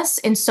from us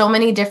in so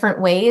many different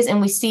ways. And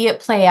we see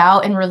it play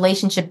out in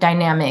relationship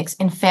dynamics,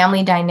 in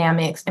family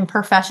dynamics, in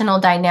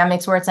professional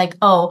dynamics, where it's like,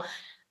 oh,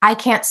 I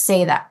can't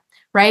say that,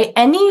 right?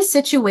 Any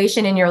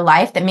situation in your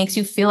life that makes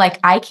you feel like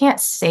I can't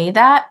say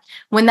that,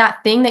 when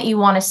that thing that you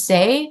want to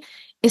say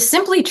is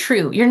simply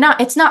true.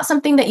 It's not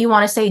something that you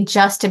want to say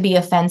just to be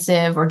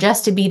offensive or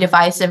just to be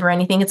divisive or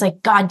anything. It's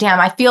like, God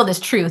damn, I feel this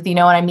truth. You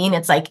know what I mean?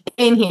 It's like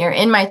in here,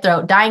 in my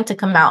throat, dying to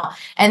come out.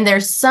 And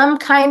there's some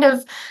kind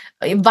of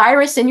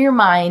virus in your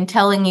mind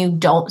telling you,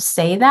 don't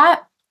say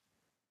that.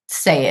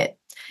 Say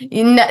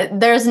it.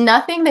 There's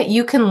nothing that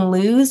you can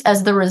lose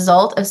as the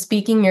result of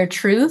speaking your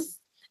truth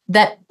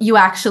that you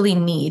actually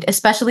need,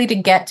 especially to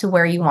get to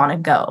where you want to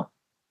go.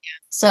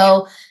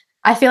 So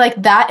I feel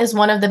like that is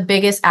one of the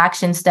biggest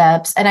action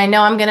steps. And I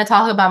know I'm going to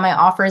talk about my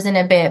offers in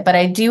a bit, but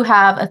I do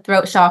have a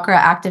throat chakra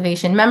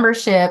activation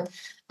membership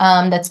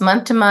that's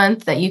month to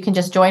month that you can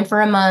just join for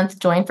a month,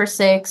 join for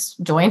 6,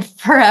 join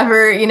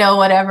forever,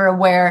 whatever,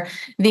 where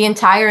the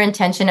entire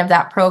intention of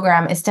that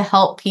program is to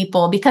help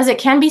people, because it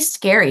can be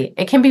scary.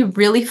 It can be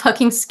really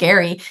fucking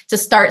scary to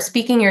start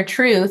speaking your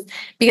truth.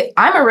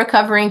 I'm a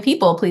recovering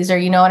people pleaser.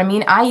 You know what I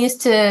mean? I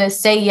used to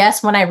say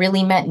yes when I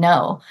really meant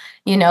no.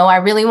 I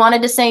really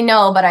wanted to say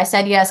no, but I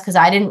said yes because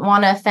I didn't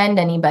want to offend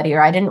anybody,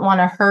 or I didn't want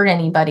to hurt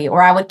anybody,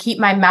 or I would keep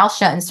my mouth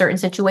shut in certain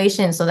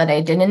situations so that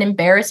I didn't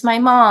embarrass my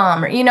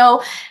mom,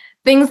 or,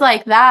 things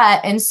like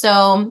that. And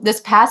so this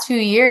past few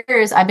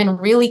years, I've been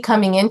really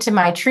coming into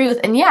my truth.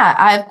 And yeah,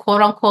 I've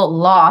quote unquote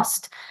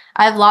lost.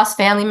 I've lost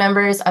family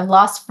members, I've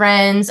lost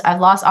friends, I've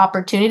lost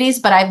opportunities,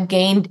 but I've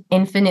gained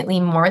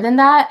infinitely more than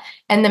that.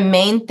 And the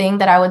main thing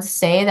that I would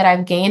say that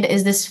I've gained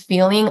is this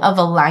feeling of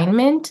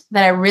alignment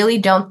that I really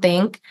don't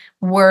think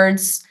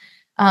words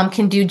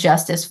can do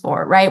justice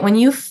for, right? When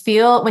you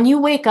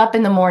wake up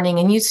in the morning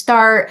and you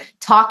start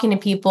talking to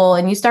people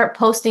and you start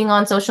posting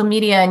on social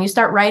media and you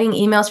start writing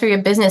emails for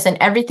your business, and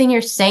everything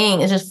you're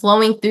saying is just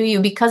flowing through you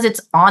because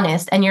it's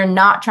honest and you're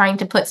not trying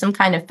to put some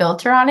kind of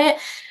filter on it.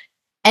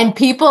 And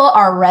people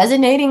are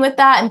resonating with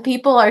that, and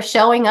people are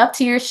showing up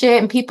to your shit,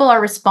 and people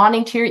are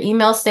responding to your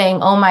emails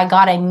saying, oh my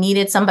God, I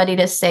needed somebody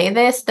to say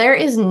this. There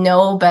is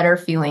no better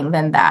feeling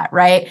than that,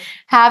 right?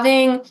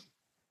 Having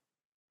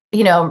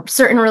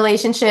certain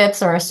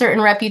relationships or a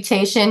certain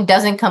reputation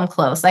doesn't come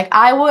close. Like,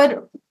 I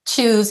would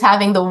choose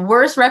having the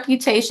worst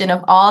reputation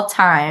of all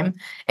time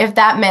if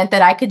that meant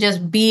that I could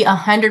just be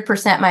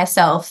 100%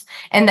 myself,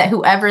 and that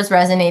whoever's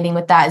resonating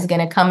with that is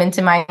going to come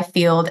into my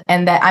field,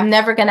 and that I'm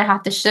never going to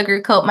have to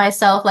sugarcoat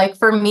myself. Like,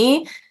 for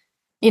me,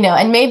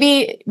 and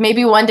maybe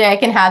one day I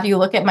can have you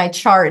look at my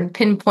chart and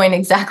pinpoint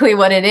exactly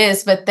what it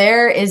is, but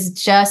there is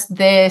just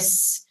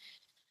this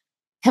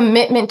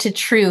commitment to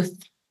truth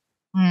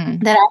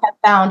that I have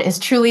found is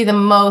truly the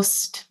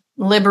most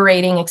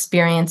liberating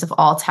experience of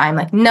all time.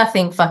 Like,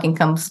 nothing fucking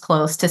comes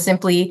close to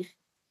simply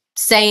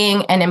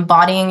saying and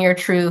embodying your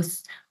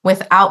truth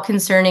without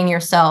concerning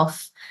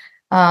yourself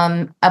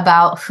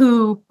about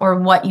who or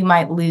what you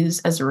might lose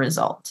as a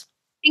result.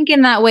 I think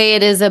in that way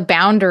it is a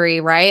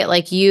boundary, right?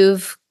 Like,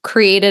 you've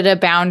created a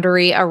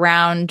boundary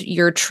around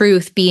your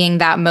truth being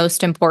that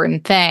most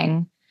important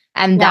thing.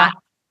 And that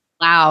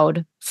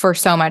allowed for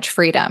so much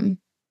freedom.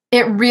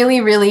 It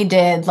really, really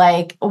did.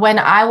 Like, when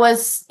I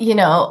was,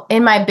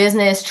 in my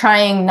business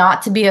trying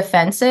not to be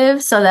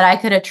offensive so that I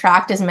could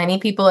attract as many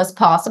people as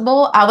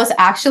possible, I was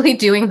actually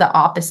doing the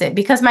opposite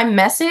because my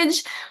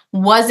message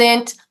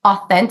wasn't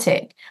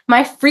authentic.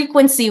 My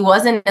frequency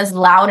wasn't as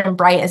loud and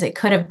bright as it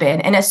could have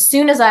been. And as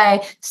soon as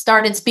I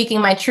started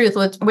speaking my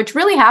truth, which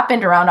really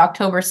happened around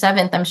October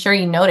 7th, I'm sure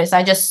you noticed,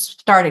 I just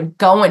started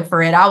going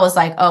for it. I was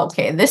like,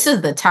 okay, this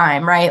is the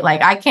time, right?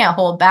 Like, I can't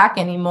hold back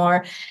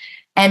anymore.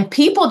 And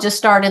people just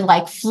started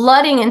like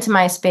flooding into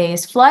my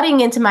space,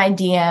 flooding into my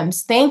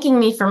DMs, thanking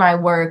me for my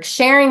work,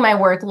 sharing my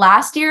work.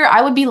 Last year,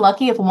 I would be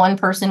lucky if one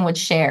person would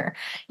share,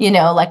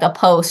 like a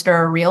post or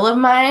a reel of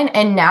mine.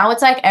 And now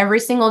it's like every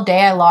single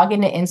day I log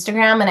into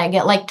Instagram and I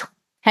get like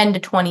 10 to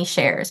 20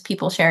 shares,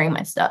 people sharing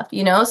my stuff,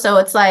 So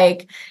it's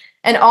like,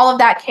 and all of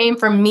that came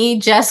from me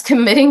just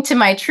committing to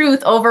my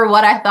truth over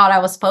what I thought I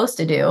was supposed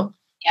to do.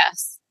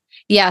 Yes.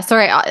 Yeah,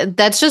 sorry.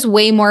 That's just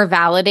way more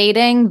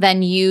validating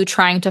than you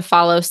trying to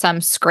follow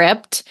some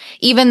script.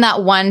 Even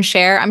that one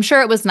share, I'm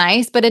sure it was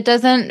nice, but it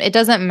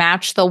doesn't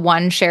match the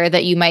one share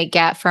that you might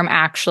get from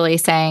actually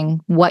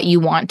saying what you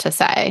want to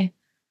say.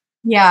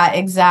 Yeah,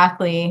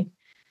 exactly.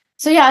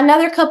 So yeah,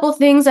 another couple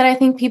things that I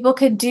think people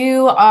could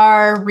do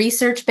are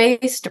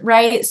research-based,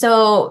 right?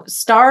 So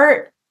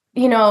start,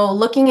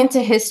 looking into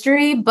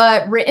history,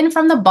 but written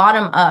from the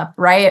bottom up,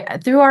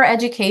 right? Through our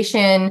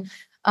education,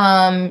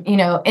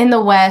 in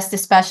the West,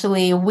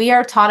 especially, we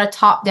are taught a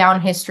top-down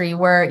history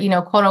where,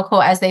 quote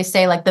unquote, as they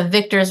say, like the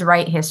victors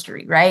write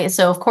history, right?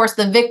 So of course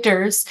the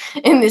victors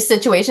in this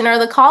situation are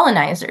the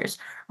colonizers,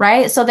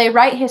 right? So they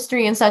write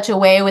history in such a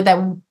way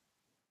that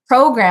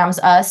programs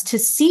us to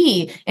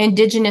see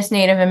Indigenous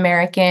Native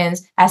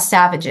Americans as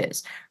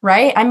savages,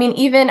 right? I mean,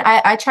 even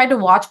I tried to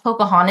watch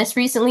Pocahontas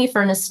recently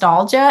for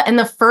nostalgia, and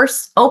the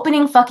first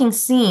opening fucking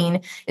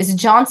scene is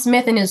John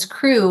Smith and his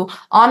crew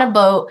on a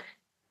boat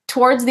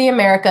towards the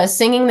Americas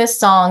singing this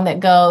song that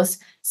goes,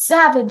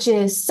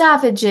 savages,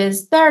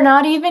 savages, they're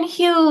not even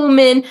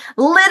human.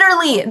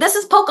 Literally, this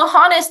is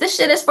Pocahontas. This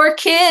shit is for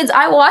kids.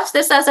 I watched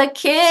this as a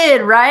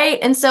kid, right?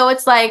 And so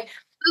it's like,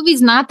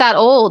 movie's not that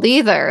old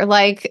either.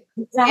 Like,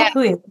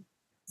 exactly. Yeah.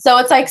 So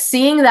it's like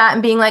seeing that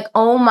and being like,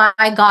 oh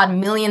my God,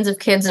 millions of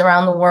kids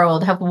around the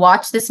world have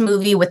watched this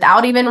movie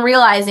without even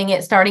realizing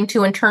it, starting to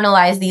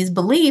internalize these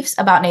beliefs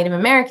about Native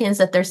Americans,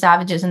 that they're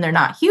savages and they're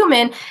not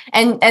human.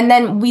 And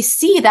then we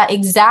see that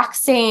exact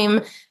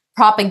same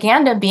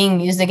propaganda being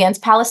used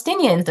against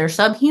Palestinians. They're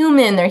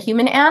subhuman, they're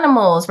human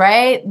animals,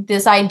 right?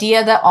 This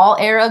idea that all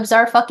Arabs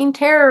are fucking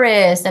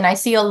terrorists. And I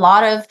see a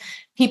lot of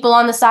people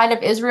on the side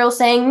of Israel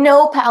saying,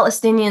 no,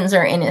 Palestinians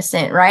are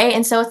innocent, right?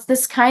 And so it's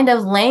this kind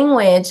of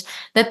language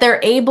that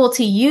they're able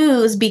to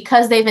use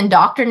because they've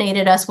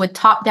indoctrinated us with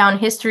top-down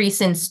history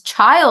since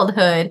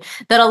childhood,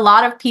 that a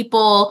lot of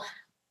people,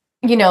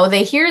 you know,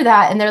 they hear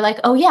that and they're like,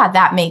 oh yeah,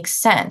 that makes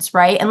sense,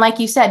 right? And like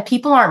you said,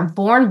 people aren't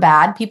born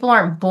bad, people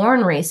aren't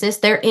born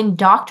racist, they're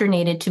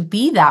indoctrinated to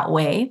be that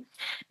way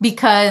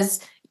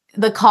because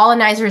the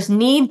colonizers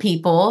need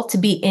people to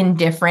be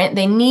indifferent.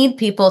 They need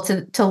people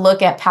to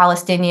look at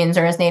Palestinians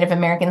or as Native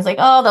Americans like,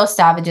 oh, those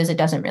savages, it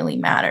doesn't really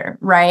matter,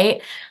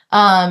 right?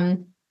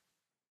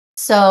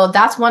 So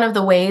that's one of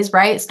the ways,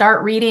 right?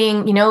 Start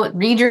reading, you know,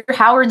 read your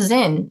Howard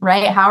Zinn,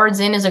 right? Howard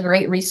Zinn is a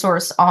great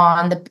resource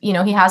on the, you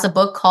know, he has a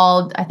book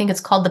called, I think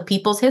it's called The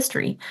People's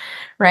History,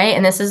 right?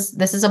 And this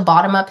is a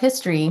bottom-up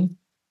history.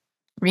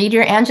 Read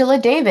your Angela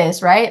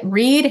Davis, right?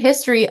 Read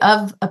history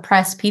of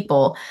oppressed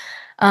people.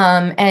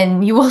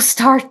 And you will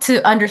start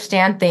to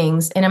understand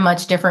things in a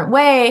much different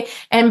way.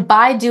 And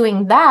by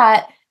doing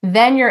that,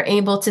 then you're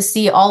able to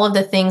see all of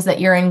the things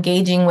that you're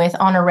engaging with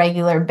on a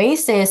regular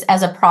basis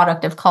as a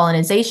product of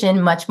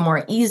colonization much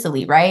more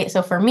easily, right?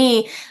 So for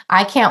me,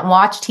 I can't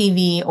watch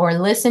TV or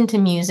listen to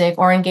music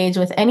or engage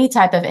with any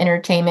type of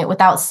entertainment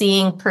without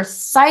seeing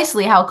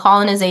precisely how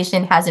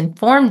colonization has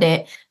informed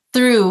it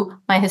through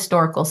my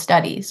historical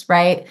studies,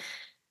 right?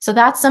 So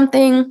that's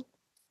something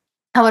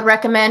I would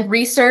recommend.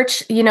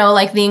 Research, you know,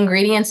 like the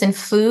ingredients in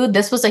food.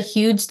 This was a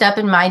huge step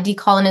in my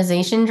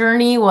decolonization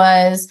journey,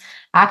 was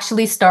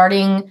actually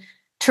starting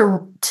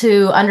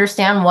to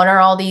understand what are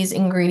all these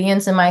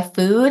ingredients in my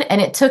food. And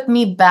it took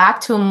me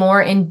back to a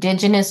more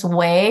indigenous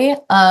way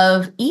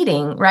of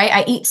eating, right?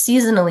 I eat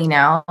seasonally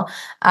now.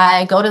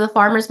 I go to the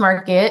farmer's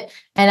market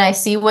and I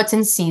see what's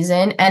in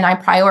season and I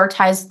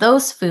prioritize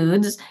those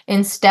foods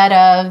instead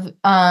of,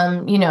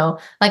 you know,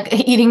 like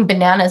eating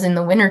bananas in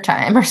the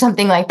wintertime or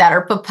something like that,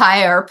 or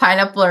papaya or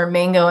pineapple or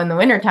mango in the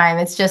wintertime.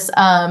 It's just,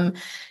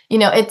 you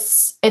know,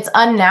 it's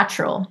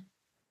unnatural.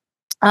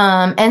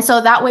 And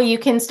so that way you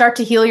can start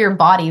to heal your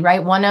body,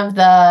 right? One of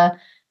the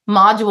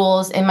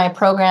modules in my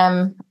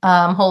program,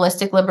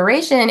 Holistic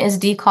Liberation, is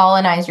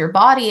decolonize your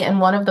body. And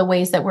one of the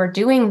ways that we're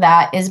doing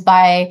that is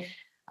by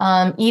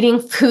eating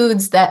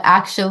foods that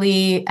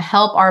actually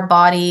help our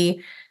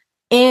body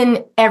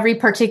in every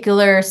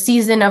particular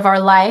season of our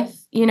life.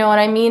 You know what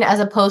I mean?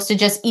 As opposed to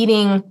just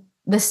eating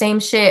the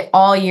same shit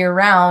all year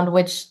round,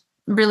 which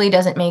really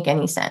doesn't make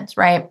any sense,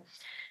 right?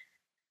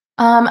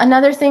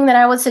 Another thing that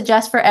I would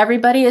suggest for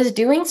everybody is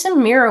doing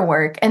some mirror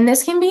work. And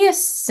this can be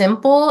as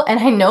simple, and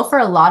I know for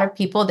a lot of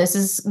people, this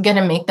is going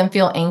to make them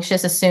feel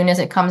anxious as soon as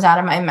it comes out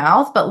of my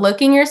mouth, but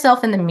looking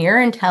yourself in the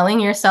mirror and telling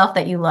yourself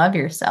that you love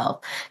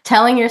yourself,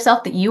 telling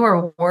yourself that you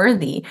are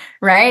worthy,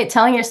 right?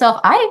 Telling yourself,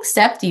 I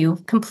accept you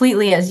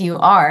completely as you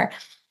are.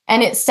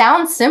 And it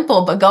sounds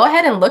simple, but go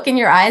ahead and look in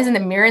your eyes in the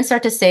mirror and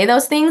start to say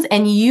those things,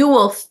 and you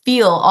will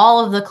feel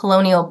all of the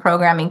colonial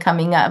programming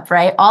coming up,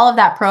 right? All of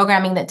that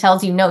programming that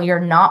tells you, no, you're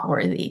not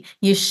worthy.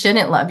 You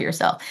shouldn't love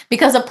yourself.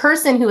 Because a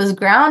person who is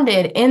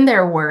grounded in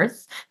their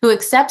worth, who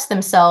accepts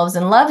themselves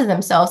and loves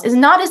themselves, is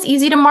not as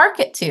easy to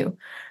market to,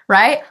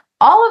 right?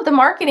 All of the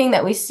marketing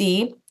that we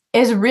see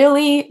is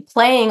really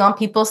playing on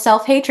people's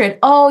self-hatred.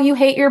 Oh, you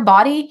hate your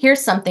body? Here's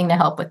something to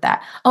help with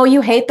that. Oh,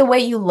 you hate the way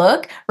you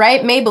look,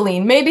 right?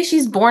 Maybelline. Maybe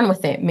she's born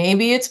with it.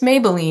 Maybe it's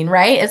Maybelline,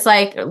 right? It's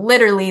like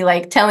literally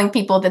like telling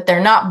people that they're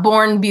not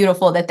born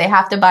beautiful, that they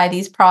have to buy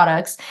these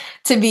products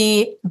to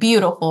be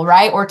beautiful,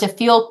 right? Or to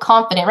feel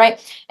confident, right?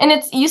 And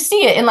it's, you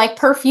see it in like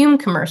perfume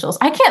commercials.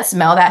 I can't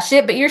smell that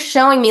shit, but you're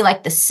showing me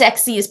like the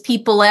sexiest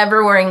people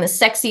ever wearing the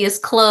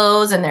sexiest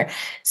clothes and they're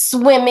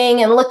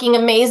swimming and looking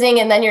amazing.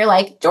 And then you're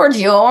like,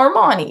 Giorgio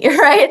Armani,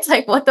 right? It's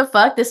like, what the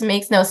fuck? This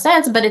makes no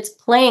sense, but it's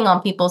playing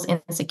on people's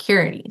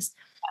insecurities,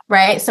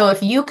 right? So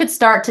if you could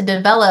start to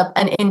develop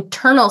an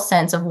internal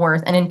sense of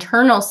worth, an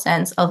internal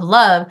sense of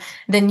love,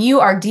 then you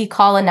are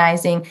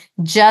decolonizing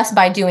just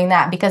by doing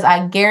that. Because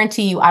I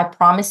guarantee you, I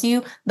promise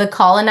you, the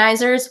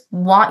colonizers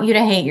want you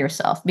to hate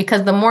yourself,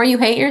 because the more you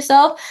hate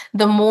yourself,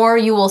 the more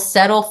you will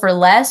settle for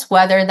less,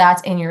 whether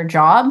that's in your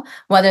job,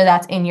 whether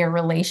that's in your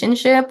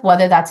relationship,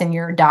 whether that's in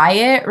your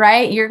diet,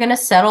 right? You're going to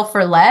settle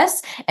for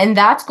less, and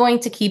that's going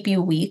to keep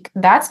you weak.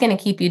 That's going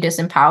to keep you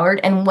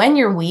disempowered. And when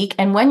you're weak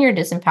and when you're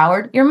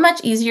disempowered, you're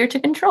much easier to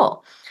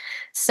control.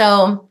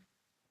 So,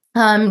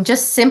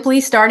 just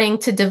simply starting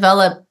to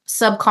develop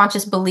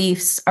subconscious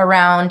beliefs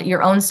around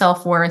your own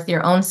self-worth,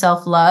 your own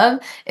self-love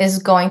is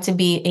going to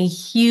be a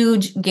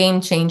huge game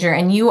changer,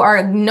 and you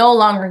are no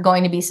longer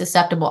going to be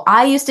susceptible.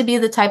 I used to be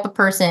the type of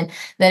person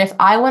that if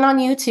I went on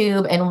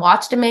YouTube and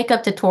watched a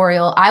makeup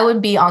tutorial, I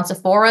would be on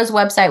Sephora's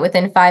website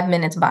within 5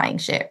 minutes buying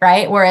shit,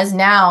 right? Whereas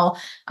now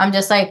I'm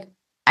just like,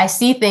 I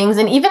see things,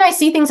 and even I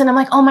see things and I'm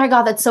like, oh my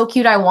God, that's so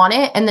cute, I want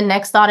it. And the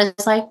next thought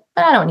is like,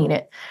 but I don't need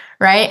it,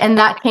 right? And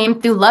that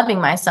came through loving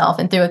myself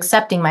and through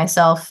accepting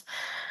myself.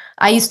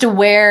 I used to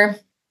wear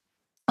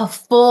a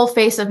full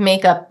face of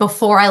makeup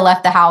before I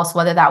left the house,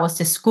 whether that was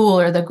to school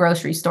or the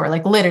grocery store,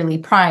 like literally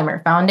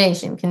primer,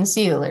 foundation,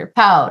 concealer,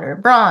 powder,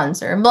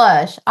 bronzer,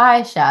 blush,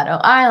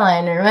 eyeshadow,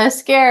 eyeliner,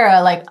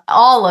 mascara, like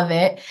all of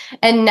it.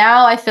 And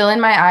now I fill in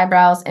my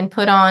eyebrows and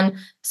put on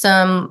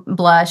some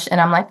blush and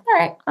I'm like, all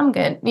right, I'm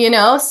good,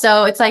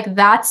 So it's like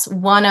that's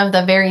one of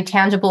the very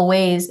tangible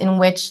ways in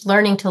which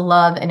learning to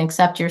love and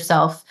accept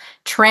yourself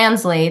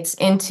translates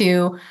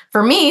into,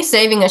 for me,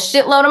 saving a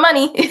shitload of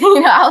money.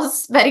 I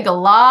was spending a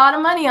lot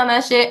of money on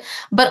that shit,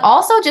 but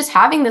also just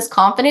having this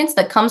confidence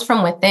that comes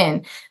from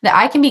within, that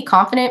I can be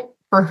confident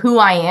for who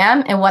I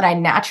am and what I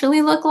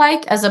naturally look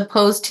like, as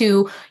opposed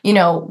to,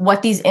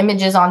 what these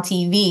images on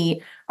TV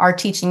are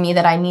teaching me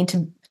that I need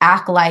to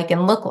act like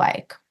and look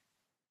like.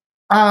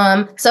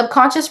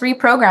 Subconscious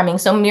reprogramming.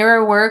 So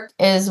mirror work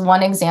is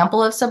one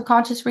example of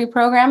subconscious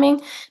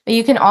reprogramming, but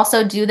you can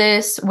also do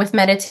this with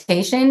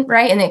meditation,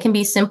 right? And it can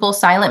be simple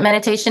silent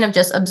meditation of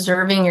just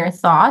observing your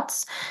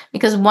thoughts,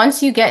 because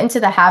once you get into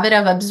the habit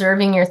of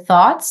observing your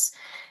thoughts,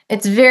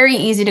 it's very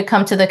easy to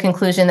come to the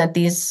conclusion that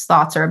these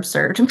thoughts are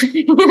absurd.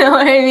 You know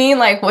what I mean?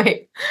 Like,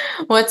 wait,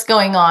 what's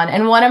going on?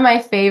 And one of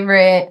my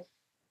favorite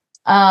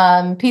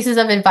pieces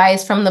of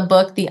advice from the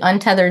book, The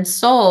Untethered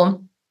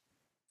Soul,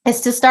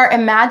 is to start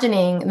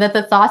imagining that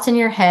the thoughts in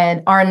your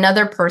head are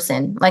another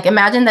person. Like,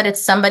 imagine that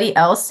it's somebody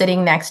else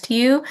sitting next to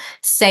you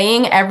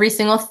saying every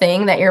single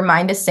thing that your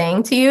mind is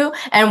saying to you.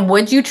 And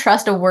would you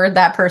trust a word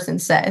that person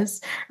says,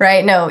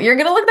 right? No, you're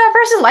going to look at that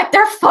person like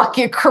they're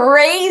fucking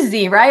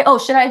crazy, right? Oh,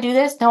 should I do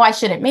this? No, I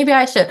shouldn't. Maybe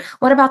I should.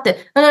 What about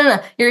this?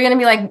 No. You're going to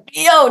be like,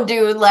 yo,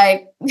 dude,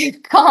 like,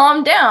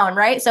 calm down,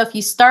 right? So if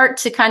you start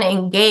to kind of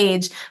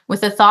engage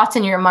with the thoughts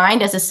in your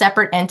mind as a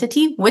separate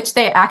entity, which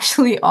they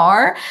actually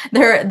are,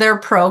 they're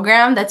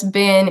program that's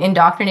been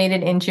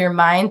indoctrinated into your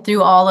mind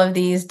through all of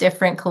these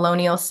different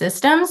colonial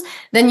systems,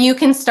 then you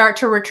can start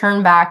to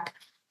return back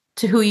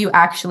to who you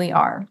actually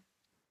are.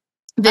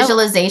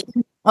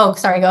 Visualization. Oh,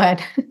 sorry, go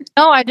ahead.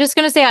 No, I'm just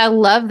going to say I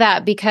love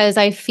that, because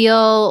I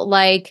feel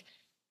like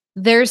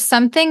there's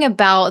something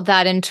about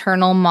that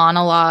internal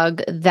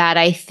monologue that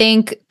I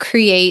think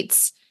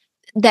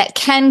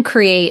can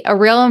create a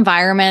real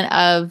environment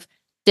of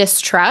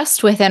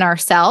distrust within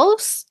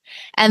ourselves.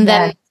 And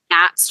then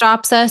that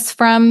stops us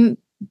from,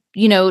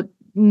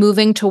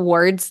 moving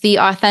towards the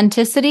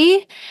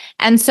authenticity.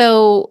 And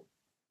so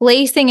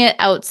placing it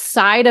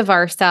outside of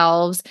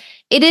ourselves,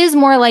 it is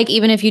more like,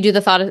 even if you do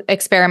the thought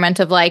experiment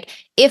of like,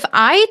 if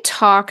I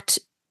talked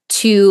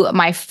to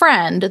my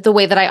friend the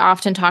way that I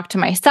often talk to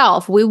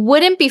myself, we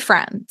wouldn't be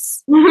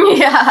friends.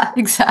 Yeah,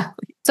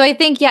 exactly. So I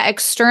think,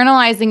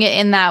 externalizing it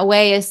in that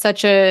way is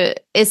such a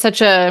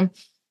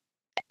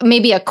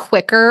maybe a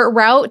quicker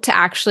route to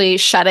actually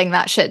shutting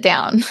that shit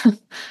down.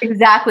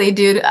 Exactly,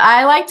 dude.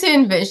 I like to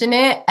envision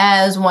it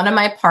as one of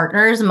my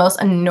partner's most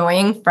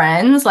annoying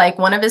friends. Like,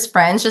 one of his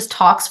friends just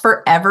talks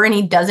forever and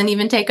he doesn't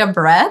even take a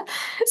breath.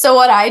 So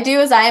what I do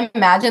is I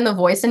imagine the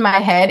voice in my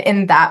head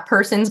in that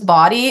person's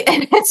body.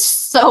 And it's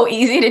so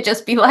easy to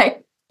just be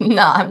like,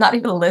 nah, I'm not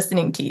even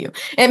listening to you.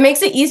 It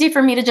makes it easy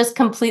for me to just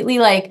completely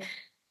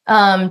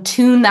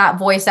tune that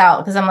voice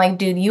out, because I'm like,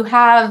 dude, you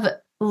have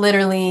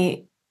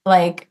literally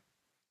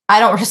I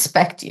don't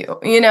respect you,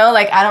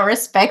 like, I don't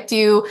respect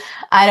you.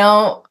 I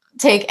don't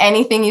take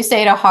anything you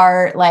say to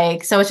heart.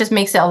 So it just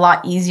makes it a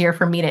lot easier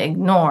for me to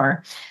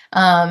ignore.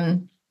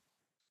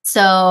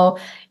 So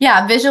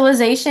yeah,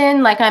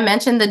 visualization, like I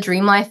mentioned, the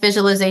dream life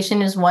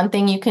visualization is one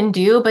thing you can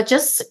do, but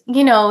just,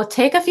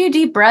 take a few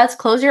deep breaths,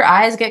 close your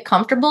eyes, get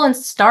comfortable, and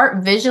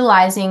start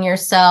visualizing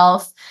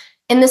yourself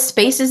in the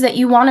spaces that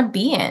you want to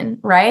be in,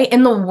 right?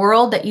 In the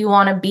world that you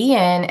want to be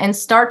in, and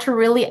start to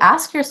really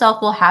ask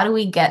yourself, well, how do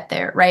we get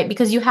there, right?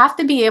 Because you have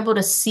to be able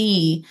to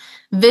see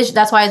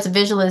that's why it's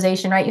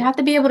visualization, right? You have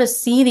to be able to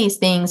see these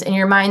things in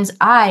your mind's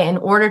eye in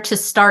order to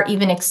start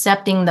even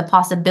accepting the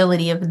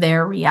possibility of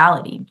their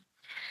reality.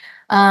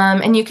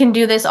 And you can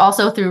do this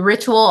also through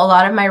ritual. A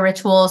lot of my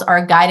rituals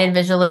are guided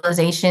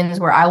visualizations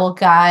where I will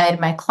guide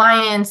my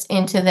clients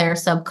into their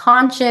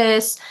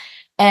subconscious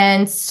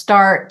and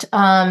start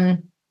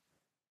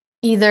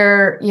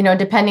either,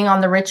 depending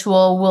on the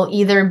ritual, we'll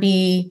either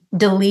be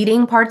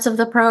deleting parts of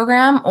the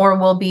program or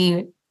we'll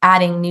be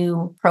adding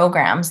new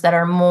programs that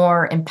are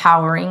more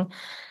empowering.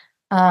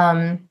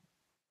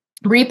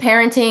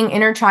 Reparenting,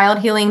 inner child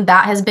healing,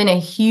 that has been a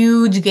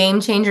huge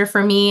game changer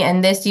for me.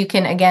 And this you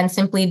can, again,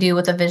 simply do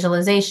with a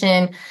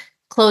visualization.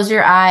 Close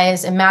your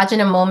eyes, imagine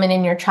a moment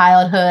in your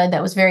childhood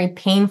that was very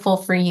painful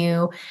for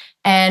you,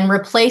 and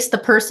replace the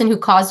person who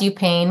caused you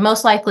pain.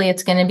 Most likely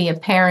it's going to be a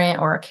parent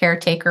or a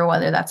caretaker,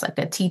 whether that's like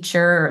a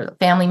teacher or a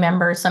family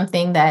member or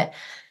something that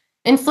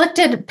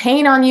inflicted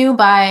pain on you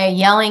by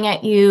yelling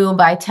at you,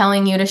 by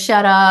telling you to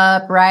shut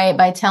up, right?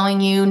 By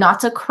telling you not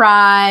to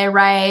cry,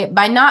 right?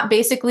 By not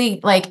basically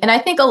and I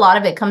think a lot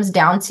of it comes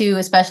down to,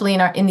 especially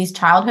in these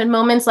childhood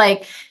moments,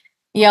 like,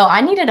 yo,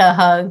 I needed a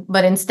hug,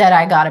 but instead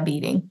I got a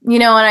beating. You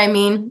know what I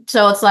mean?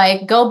 So it's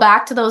like, go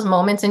back to those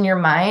moments in your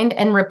mind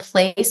and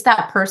replace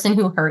that person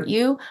who hurt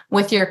you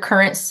with your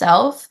current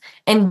self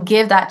and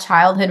give that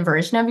childhood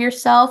version of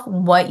yourself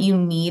what you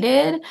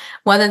needed,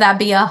 whether that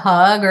be a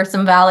hug or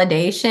some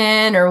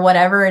validation or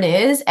whatever it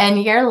is.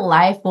 And your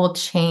life will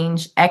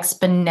change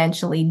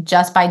exponentially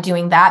just by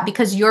doing that,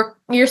 because your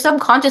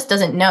subconscious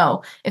doesn't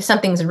know if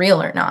something's real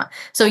or not.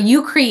 So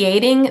you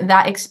creating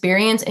that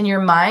experience in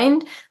your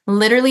mind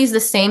literally is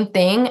the same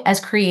thing as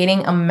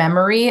creating a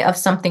memory of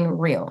something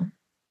real.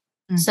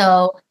 Mm-hmm.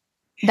 So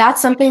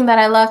that's something that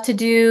I love to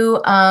do.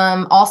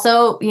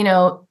 Also,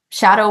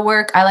 shadow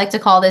work, I like to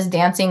call this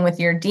dancing with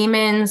your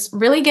demons.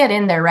 Really get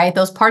in there, right?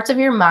 Those parts of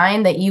your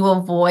mind that you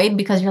avoid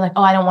because you're like,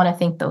 oh, I don't want to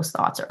think those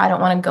thoughts, or I don't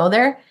want to go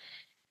there.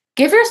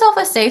 Give yourself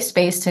a safe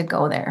space to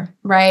go there,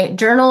 right?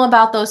 Journal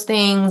about those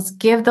things,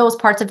 give those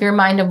parts of your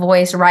mind a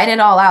voice, write it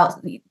all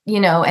out,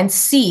 and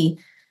see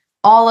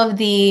all of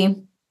the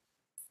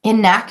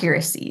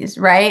inaccuracies,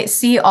 right?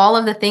 See all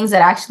of the things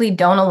that actually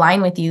don't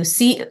align with you.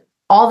 See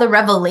all the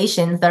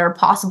revelations that are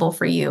possible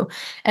for you.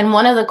 And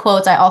one of the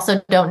quotes, I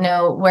also don't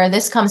know where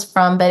this comes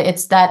from, but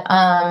it's that,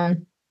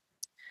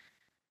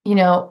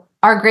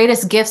 our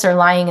greatest gifts are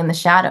lying in the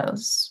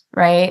shadows,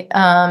 right?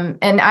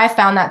 And I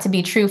found that to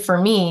be true for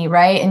me,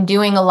 right? And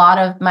doing a lot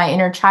of my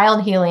inner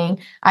child healing,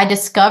 I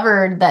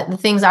discovered that the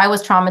things I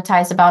was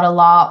traumatized about a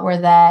lot were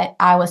that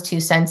I was too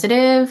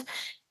sensitive,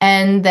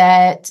 and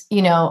that,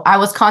 I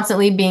was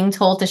constantly being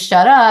told to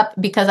shut up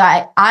because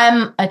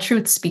I'm a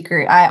truth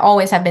speaker. I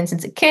always have been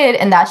since a kid,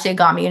 and that shit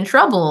got me in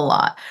trouble a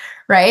lot,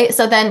 right?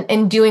 So then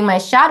in doing my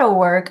shadow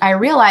work, I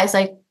realized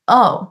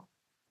oh,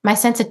 my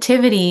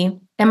sensitivity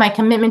and my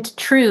commitment to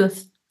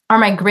truth are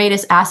my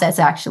greatest assets,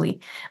 actually.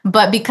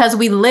 But because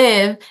we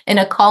live in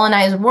a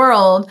colonized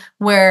world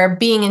where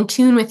being in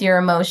tune with your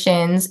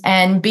emotions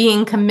and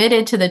being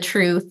committed to the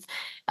truth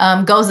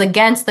goes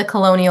against the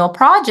colonial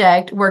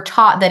project, we're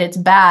taught that it's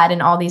bad in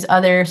all these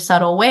other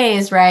subtle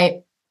ways,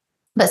 right?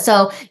 But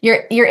so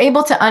you're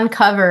able to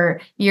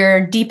uncover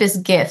your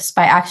deepest gifts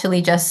by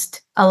actually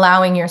just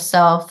allowing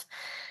yourself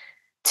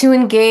to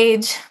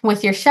engage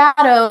with your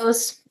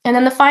shadows. And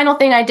then the final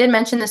thing, I did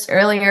mention this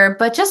earlier,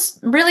 but just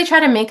really try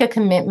to make a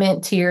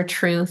commitment to your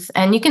truth.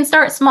 And you can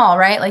start small,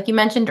 right? Like you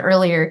mentioned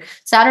earlier,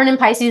 Saturn in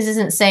Pisces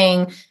isn't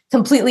saying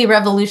completely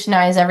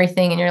revolutionize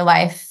everything in your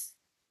life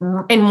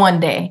in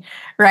one day,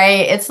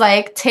 right? It's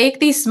like,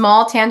 take these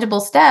small tangible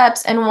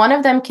steps, and one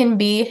of them can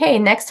be, hey,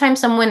 next time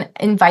someone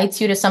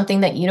invites you to something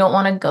that you don't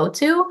want to go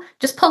to,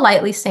 just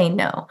politely say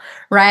no,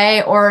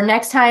 right? Or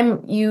next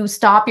time you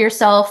stop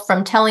yourself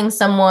from telling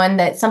someone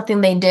that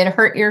something they did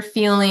hurt your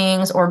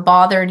feelings or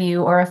bothered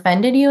you or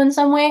offended you in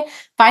some way,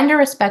 find a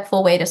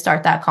respectful way to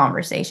start that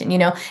conversation,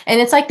 and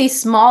it's like these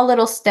small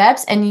little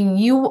steps, and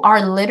you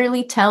are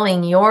literally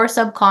telling your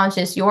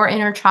subconscious, your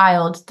inner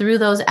child, through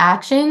those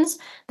actions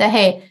that,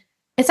 hey,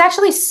 it's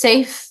actually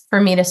safe for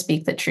me to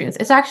speak the truth.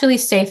 It's actually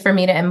safe for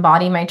me to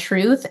embody my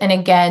truth. And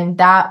again,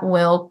 that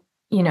will,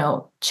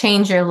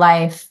 change your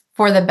life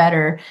for the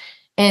better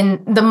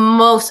in the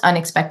most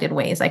unexpected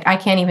ways. Like, I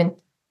can't even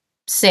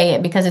say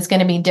it because it's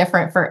going to be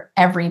different for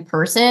every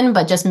person,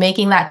 but just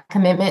making that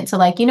commitment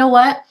to you know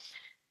what?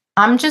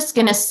 I'm just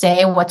going to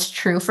say what's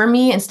true for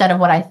me instead of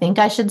what I think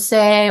I should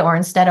say, or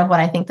instead of what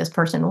I think this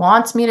person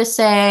wants me to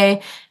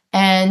say,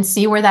 and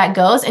see where that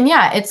goes. And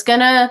yeah, it's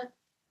going to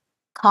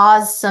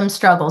cause some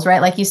struggles,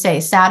 right? Like you say,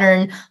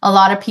 Saturn, a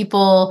lot of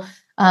people,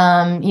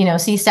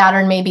 see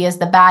Saturn maybe as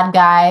the bad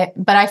guy,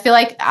 but I feel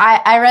like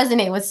I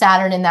resonate with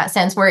Saturn in that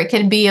sense, where it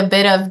could be a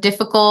bit of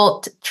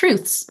difficult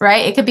truths,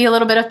 right? It could be a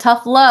little bit of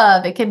tough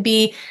love. It could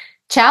be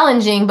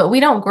challenging, but we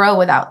don't grow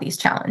without these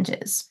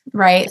challenges,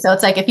 right? So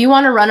it's like, if you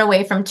want to run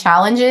away from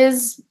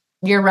challenges,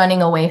 you're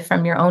running away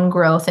from your own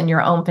growth and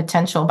your own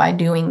potential by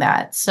doing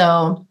that.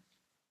 So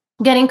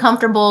getting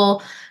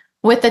comfortable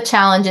with the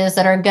challenges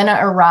that are going to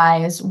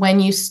arise when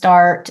you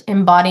start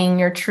embodying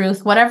your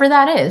truth, whatever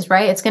that is,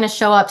 right? It's going to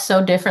show up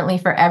so differently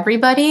for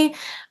everybody,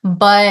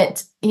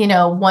 but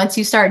once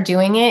you start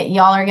doing it,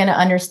 y'all are going to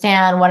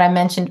understand what I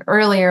mentioned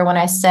earlier when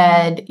I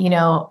said,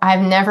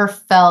 I've never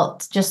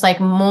felt just like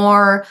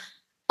more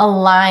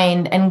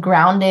aligned and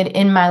grounded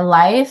in my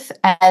life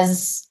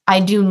as I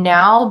do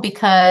now,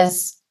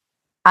 because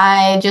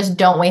I just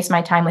don't waste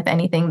my time with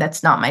anything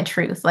that's not my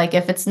truth. Like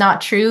if it's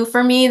not true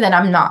for me, then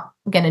I'm not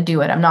going to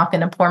do it. I'm not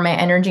going to pour my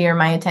energy or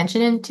my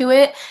attention into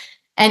it.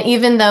 And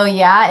even though,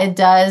 yeah, it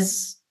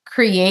does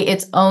create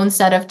its own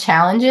set of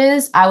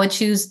challenges, I would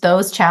choose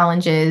those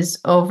challenges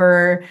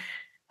over,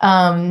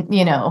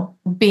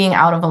 being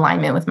out of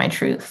alignment with my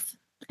truth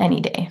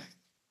any day.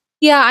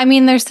 Yeah, I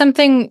mean, there's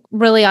something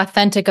really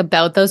authentic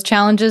about those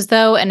challenges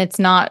though, and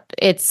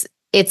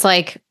it's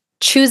like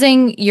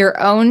choosing your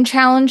own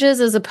challenges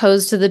as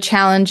opposed to the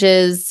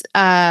challenges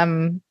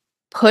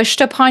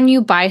pushed upon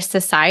you by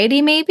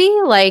society maybe.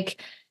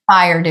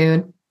 Fire,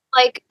 dude.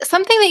 Like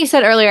something that you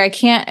said earlier, I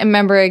can't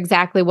remember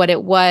exactly what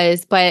it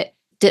was, but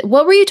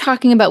what were you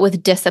talking about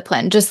with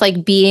discipline? Just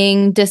like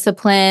being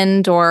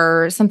disciplined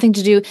or something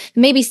to do,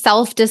 maybe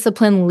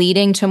self-discipline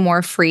leading to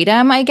more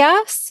freedom, I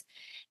guess.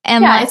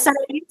 And Yeah, it's I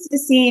used to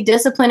see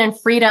discipline and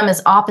freedom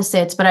as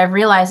opposites, but I've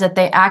realized that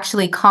they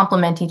actually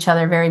complement each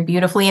other very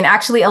beautifully and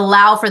actually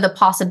allow for the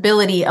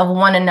possibility of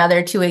one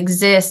another to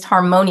exist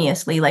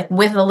harmoniously. Like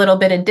with a little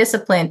bit of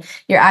discipline,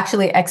 you're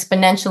actually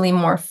exponentially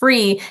more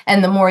free.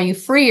 And the more you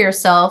free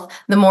yourself,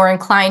 the more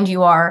inclined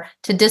you are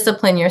to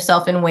discipline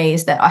yourself in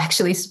ways that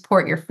actually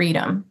support your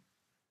freedom.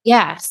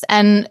 yes.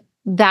 And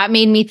that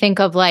made me think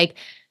of like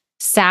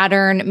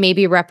Saturn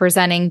maybe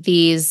representing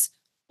these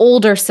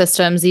older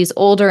systems, these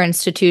older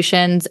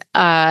institutions,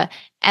 and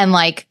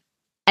like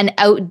an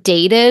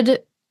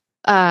outdated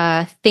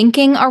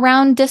thinking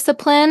around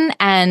discipline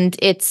and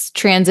its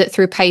transit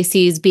through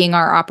Pisces being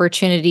our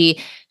opportunity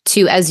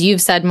to, as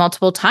you've said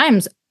multiple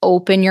times,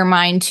 open your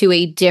mind to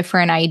a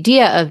different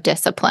idea of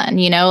discipline.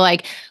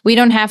 Like we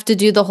don't have to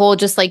do the whole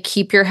just like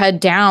keep your head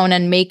down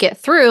and make it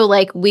through.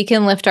 Like we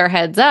can lift our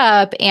heads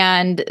up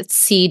and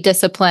see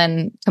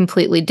discipline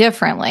completely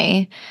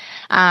differently.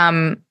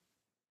 And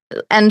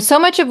so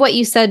much of what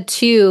you said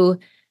too,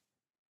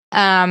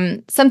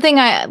 something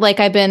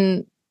I've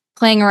been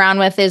playing around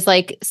with is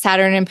like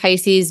Saturn and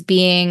Pisces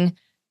being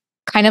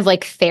kind of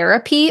like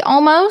therapy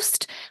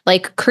almost,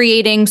 like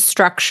creating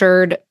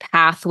structured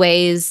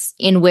pathways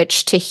in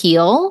which to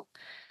heal.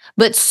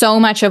 But so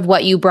much of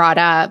what you brought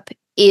up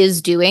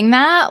is doing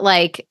that.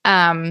 Like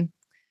the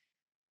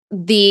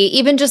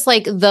even just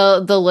like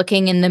the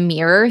looking in the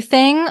mirror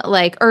thing,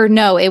 like, or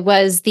no, it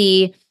was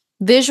the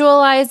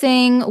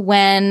visualizing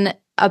when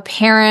a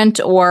parent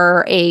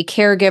or a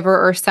caregiver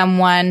or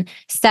someone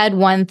said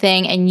one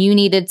thing and you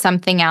needed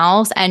something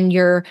else, and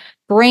your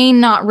brain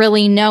not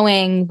really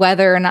knowing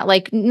whether or not,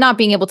 like not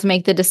being able to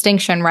make the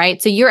distinction,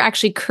 right? So you're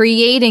actually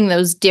creating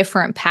those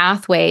different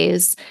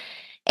pathways.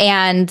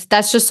 And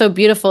that's just so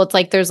beautiful. It's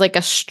like there's like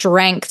a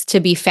strength to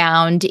be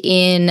found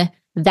in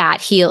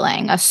that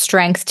healing, a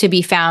strength to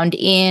be found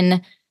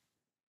in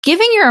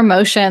giving your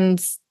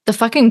emotions the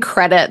fucking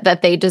credit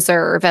that they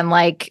deserve and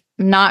like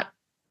not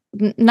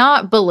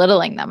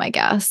belittling them, I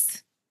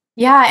guess.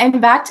 Yeah, and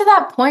back to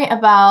that point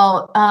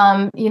about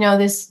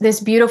this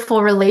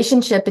beautiful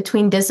relationship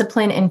between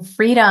discipline and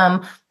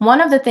freedom.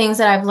 One of the things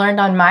that I've learned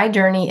on my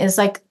journey is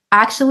like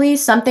actually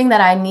something that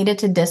I needed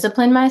to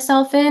discipline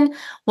myself in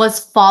was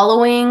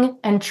following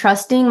and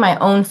trusting my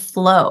own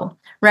flow,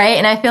 right?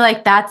 And I feel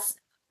like that's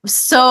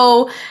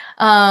so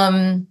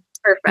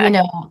Perfect.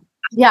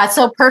 yeah, it's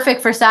so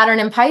perfect for Saturn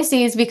and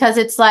Pisces because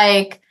it's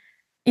like,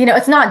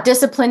 it's not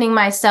disciplining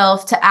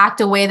myself to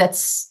act a way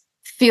that's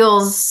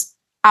feels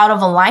out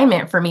of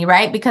alignment for me,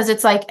 right? Because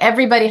it's like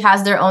everybody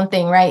has their own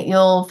thing, right?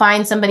 You'll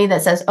find somebody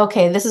that says,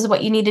 okay, this is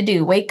what you need to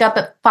do. Wake up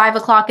at 5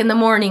 o'clock in the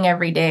morning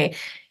every day,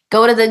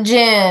 go to the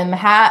gym,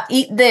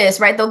 eat this,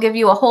 right? They'll give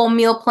you a whole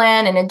meal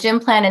plan and a gym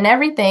plan and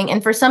everything.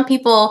 And for some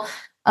people,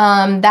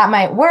 that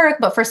might work.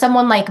 But for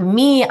someone like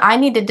me, I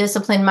need to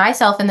discipline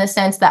myself in the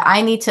sense that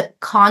I need to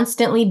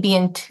constantly be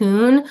in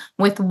tune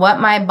with what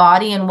my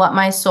body and what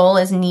my soul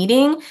is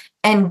needing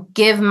and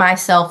give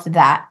myself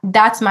that.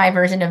 That's my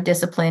version of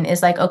discipline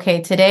is like,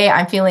 okay, today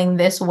I'm feeling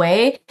this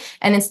way.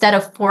 And instead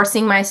of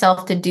forcing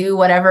myself to do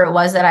whatever it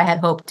was that I had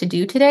hoped to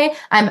do today,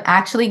 I'm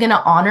actually going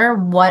to honor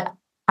what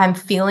I'm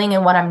feeling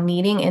and what I'm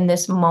needing in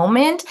this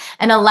moment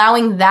and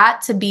allowing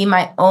that to be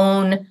my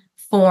own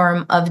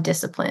form of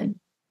discipline.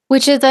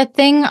 Which is a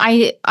thing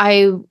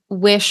I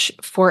wish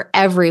for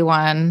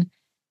everyone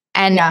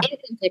and Yeah.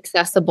 isn't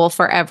accessible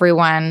for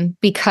everyone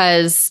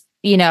because,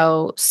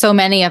 so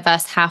many of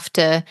us have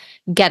to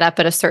get up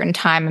at a certain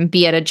time and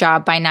be at a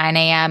job by 9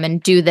 a.m.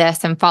 and do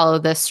this and follow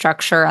this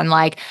structure. And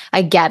like,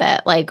 I get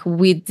it. Like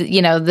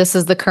this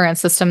is the current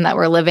system that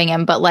we're living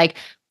in, but like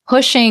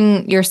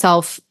pushing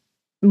yourself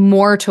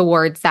more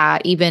towards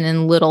that, even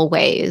in little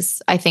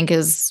ways, I think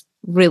is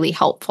really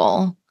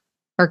helpful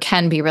or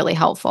can be really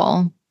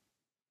helpful.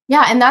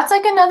 Yeah, and that's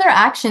like another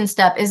action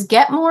step is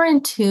get more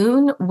in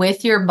tune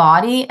with your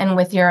body and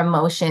with your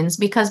emotions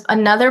because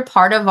another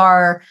part of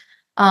our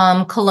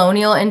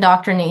colonial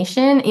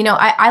indoctrination.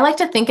 I like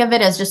to think of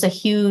it as just a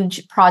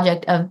huge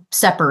project of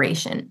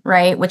separation,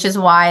 right? Which is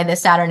why the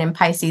Saturn and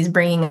Pisces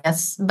bringing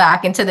us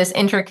back into this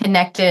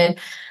interconnected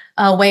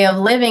way of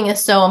living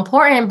is so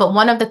important. But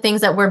one of the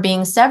things that we're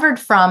being severed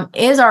from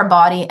is our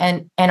body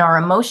and our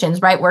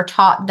emotions, right? We're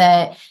taught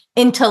that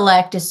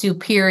intellect is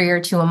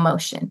superior to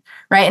emotion,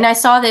 right? And I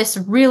saw this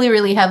really,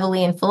 really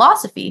heavily in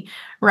philosophy,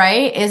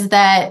 right? Is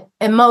that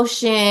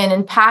emotion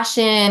and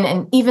passion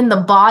and even the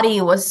body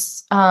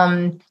was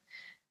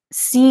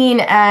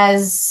seen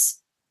as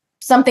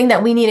something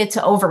that we needed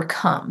to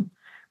overcome,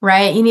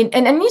 right? And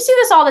you see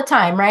this all the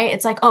time, right?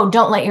 It's like, oh,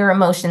 don't let your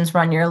emotions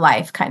run your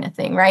life kind of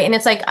thing, right? And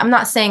it's like, I'm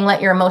not saying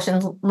let your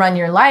emotions run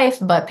your life,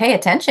 but pay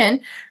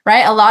attention,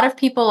 right? A lot of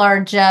people are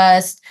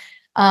just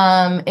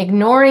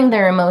ignoring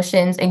their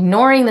emotions,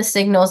 ignoring the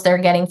signals they're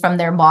getting from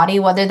their body,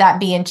 whether that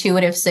be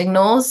intuitive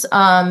signals,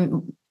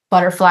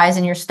 butterflies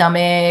in your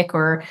stomach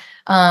or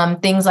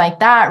things like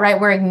that, right?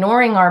 We're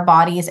ignoring our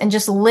bodies and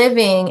just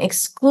living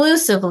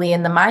exclusively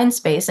in the mind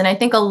space. And I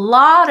think a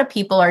lot of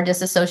people are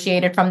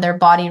disassociated from their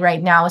body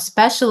right now,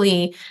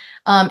 especially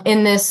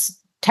in this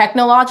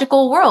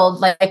technological world.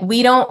 Like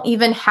we don't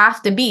even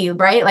have to be,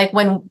 right? Like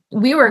when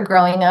we were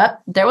growing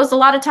up, there was a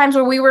lot of times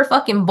where we were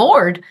fucking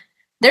bored.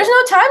 There's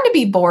no time to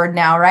be bored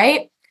now,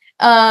 right?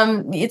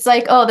 It's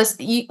like, oh, this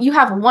you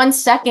have 1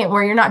 second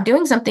where you're not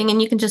doing something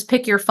and you can just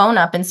pick your phone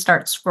up and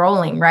start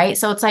scrolling, right?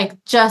 So it's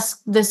like just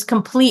this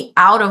complete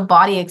out of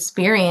body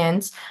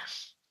experience.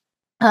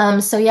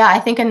 So yeah, I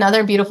think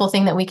another beautiful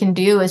thing that we can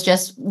do is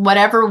just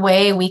whatever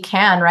way we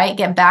can, right?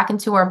 Get back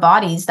into our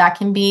bodies. That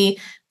can be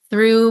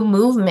through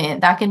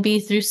movement, that can be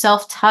through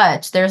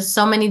self-touch. There's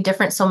so many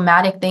different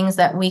somatic things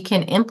that we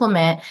can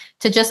implement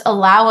to just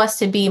allow us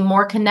to be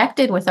more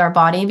connected with our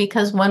body,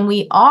 because when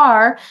we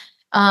are,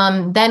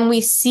 then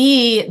we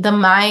see the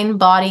mind,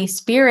 body,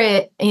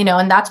 spirit,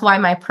 and that's why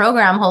my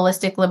program,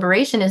 Holistic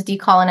Liberation, is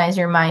Decolonize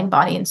Your Mind,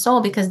 Body, and Soul,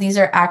 because these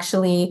are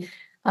actually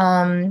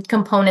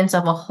components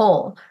of a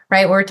whole,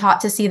 right? We're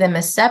taught to see them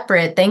as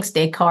separate. Thanks,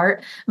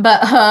 Descartes. But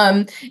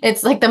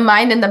it's like the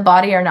mind and the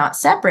body are not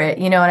separate.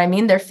 You know what I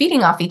mean? They're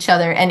feeding off each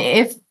other. And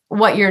if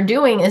what you're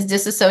doing is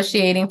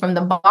disassociating from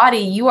the body,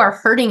 you are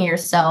hurting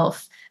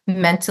yourself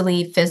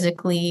mentally,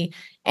 physically,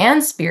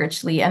 and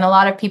spiritually. And a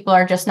lot of people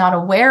are just not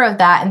aware of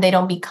that, and they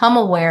don't become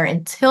aware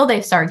until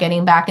they start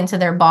getting back into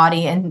their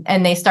body and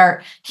they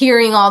start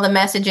hearing all the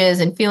messages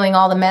and feeling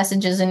all the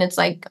messages. And it's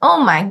like,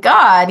 oh my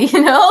God,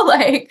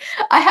 like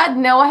I had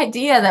no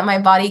idea that my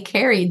body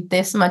carried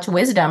this much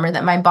wisdom, or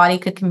that my body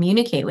could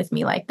communicate with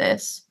me like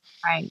this.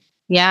 Right.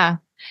 Yeah.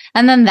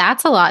 And then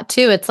that's a lot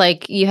too. It's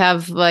like you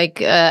have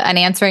like an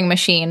answering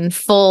machine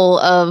full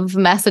of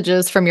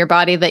messages from your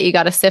body that you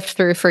got to sift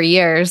through for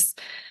years.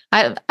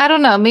 I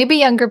don't know. Maybe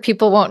younger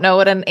people won't know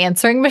what an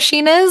answering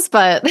machine is,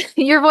 but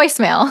your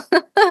voicemail.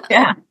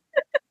 Yeah.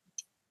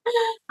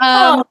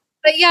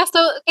 But yeah,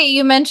 so okay,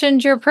 you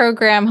mentioned your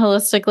program,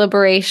 Holistic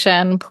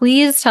Liberation.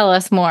 Please tell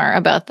us more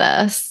about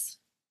this.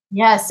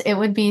 Yes, it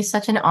would be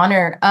such an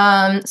honor.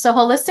 So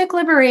Holistic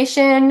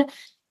Liberation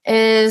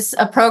is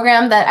a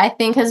program that I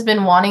think has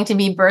been wanting to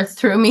be birthed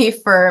through me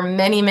for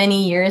many,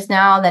 many years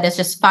now, that is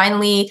just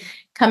finally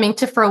coming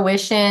to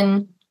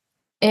fruition.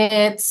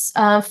 It's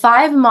 5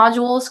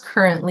 modules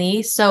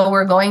currently. So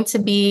we're going to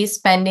be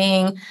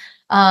spending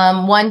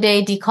one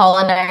day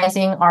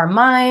decolonizing our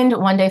mind,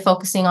 one day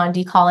focusing on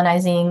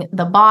decolonizing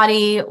the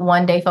body,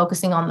 one day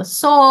focusing on the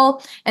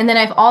soul. And then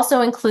I've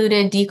also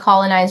included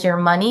decolonize your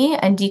money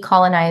and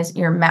decolonize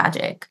your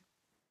magic.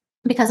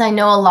 Because I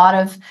know a lot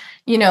of,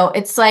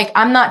 it's like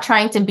I'm not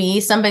trying to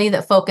be somebody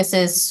that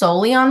focuses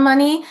solely on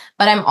money,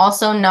 but I'm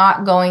also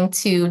not going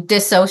to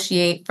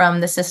dissociate from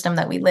the system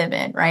that we live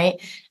in, right?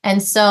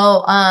 And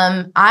so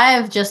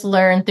I've just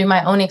learned through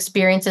my own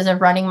experiences of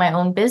running my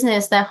own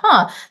business that,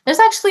 there's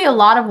actually a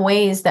lot of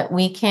ways that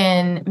we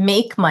can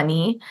make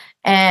money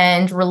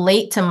and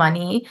relate to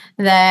money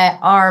that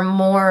are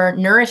more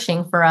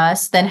nourishing for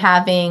us than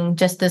having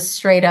just this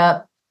straight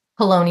up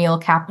colonial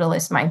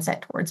capitalist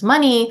mindset towards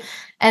money.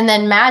 And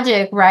then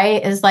magic,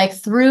 right, is like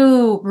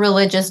through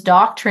religious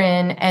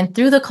doctrine and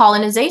through the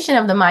colonization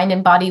of the mind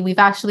and body, we've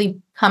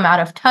actually come out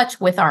of touch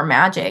with our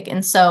magic.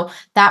 And so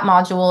that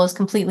module is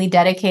completely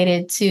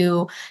dedicated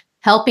to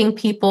helping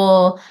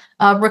people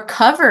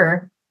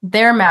recover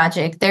their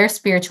magic, their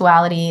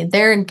spirituality,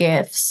 their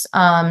gifts,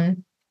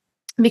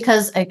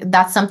 because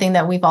that's something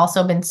that we've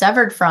also been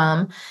severed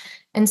from.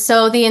 And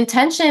so the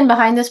intention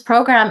behind this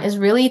program is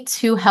really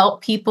to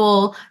help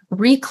people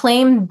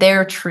reclaim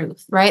their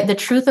truth, right? The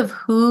truth of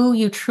who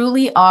you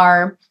truly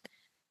are,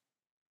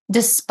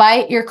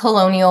 despite your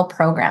colonial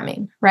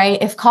programming,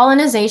 right? If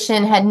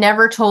colonization had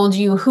never told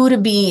you who to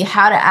be,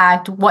 how to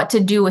act, what to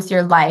do with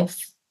your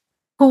life,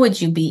 who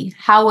would you be?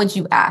 How would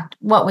you act?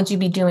 What would you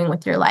be doing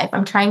with your life?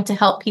 I'm trying to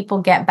help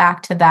people get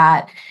back to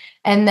that.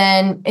 And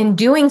then in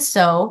doing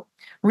so,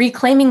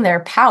 reclaiming their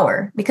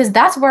power, because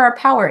that's where our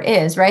power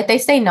is, right? They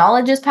say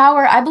knowledge is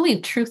power. I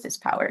believe truth is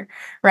power,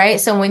 right?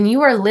 So when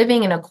you are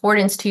living in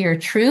accordance to your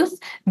truth,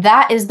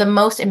 that is the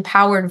most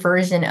empowered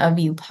version of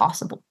you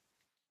possible.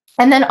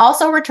 And then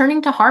also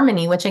returning to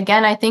harmony, which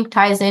again, I think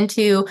ties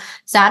into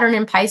Saturn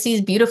and Pisces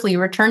beautifully,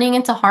 returning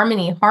into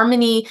harmony.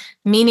 Harmony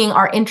meaning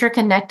our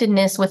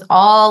interconnectedness with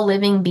all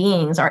living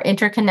beings, our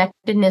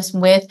interconnectedness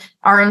with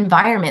our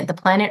environment, the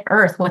planet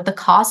Earth, with the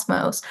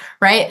cosmos,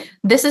 right?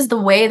 This is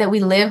the way that we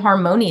live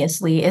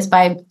harmoniously, is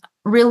by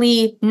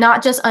really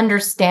not just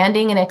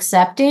understanding and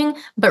accepting,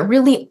 but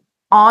really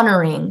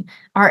honoring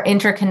our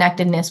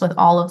interconnectedness with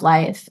all of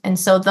life. And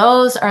so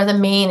those are the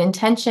main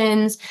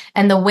intentions.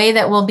 And the way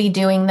that we'll be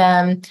doing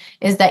them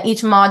is that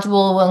each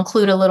module will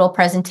include a little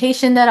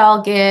presentation that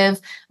I'll give,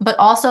 but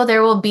also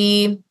there will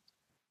be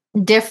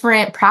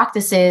different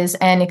practices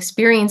and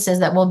experiences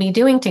that we'll be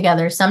doing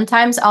together.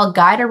 Sometimes I'll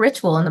guide a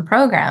ritual in the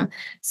program.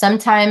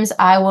 Sometimes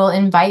I will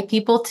invite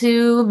people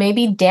to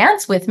maybe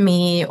dance with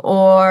me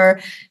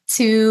or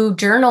to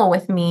journal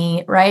with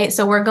me, right?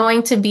 So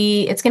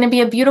it's going to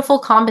be a beautiful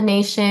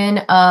combination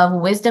of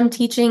wisdom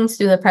teachings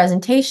through the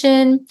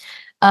presentation,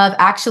 of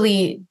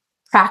actually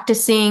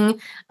practicing,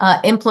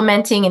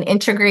 implementing and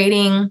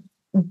integrating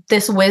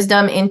this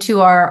wisdom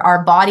into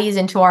our bodies,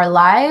 into our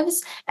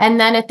lives. And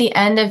then at the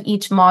end of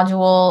each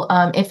module,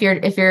 if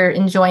you're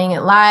enjoying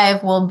it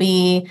live, will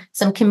be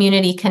some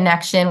community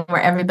connection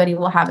where everybody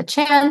will have a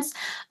chance.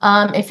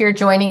 If you're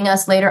joining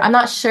us later, I'm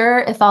not sure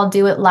if I'll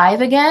do it live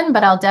again,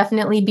 but I'll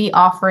definitely be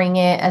offering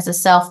it as a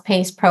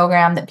self-paced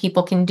program that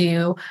people can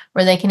do,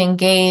 where they can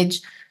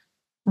engage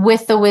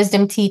with the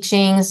wisdom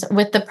teachings,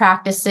 with the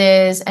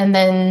practices, and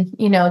then,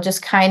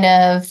 just kind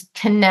of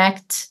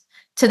connect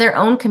to their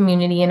own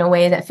community in a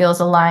way that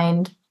feels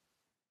aligned.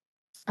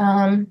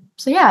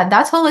 So yeah,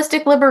 that's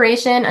Holistic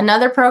Liberation.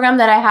 Another program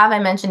that I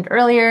mentioned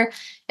earlier,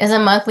 is a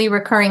monthly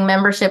recurring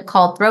membership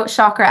called Throat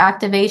Chakra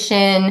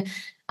Activation.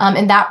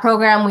 In that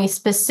program, we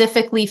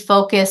specifically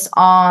focus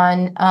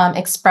on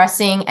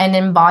expressing and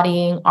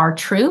embodying our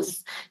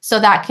truth. So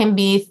that can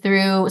be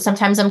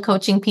sometimes I'm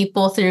coaching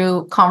people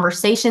through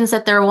conversations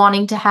that they're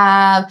wanting to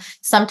have.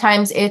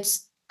 Sometimes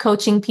it's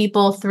coaching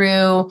people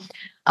through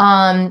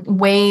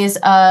ways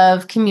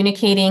of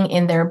communicating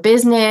in their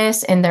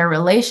business, in their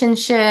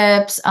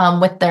relationships,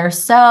 with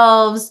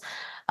themselves.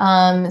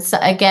 So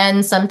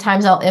again,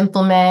 sometimes I'll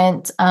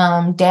implement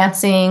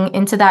dancing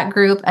into that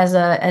group as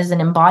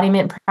an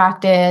embodiment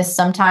practice.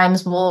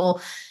 Sometimes we'll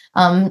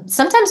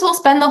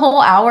spend the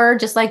whole hour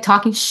just like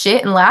talking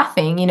shit and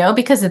laughing,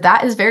 because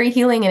that is very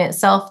healing in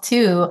itself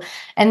too.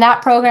 And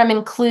that program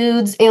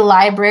includes a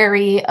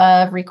library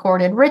of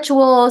recorded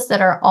rituals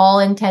that are all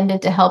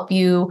intended to help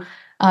you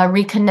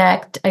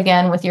reconnect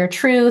again with your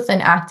truth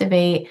and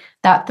activate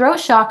that throat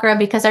chakra,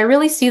 because I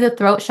really see the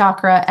throat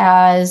chakra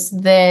as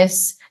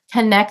this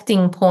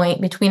connecting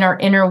point between our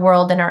inner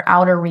world and our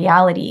outer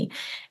reality.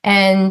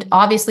 And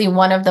obviously,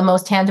 one of the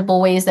most tangible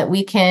ways that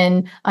we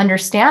can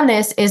understand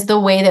this is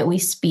the way that we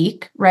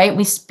speak, right?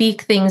 We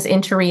speak things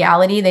into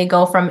reality. They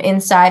go from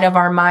inside of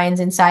our minds,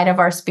 inside of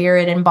our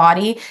spirit and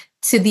body,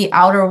 to the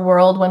outer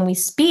world when we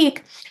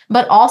speak,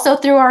 but also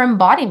through our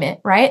embodiment,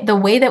 right? The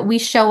way that we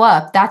show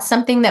up, that's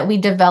something that we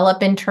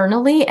develop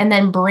internally and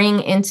then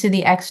bring into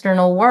the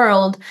external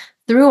world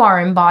through our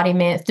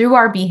embodiment, through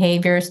our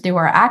behaviors, through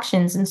our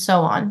actions, and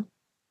so on.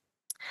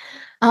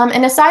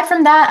 And aside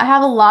from that, I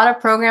have a lot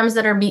of programs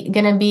that are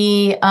going to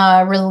be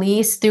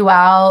released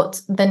throughout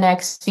the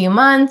next few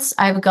months.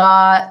 I've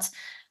got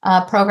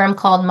a program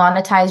called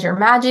Monetize Your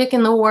Magic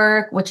in the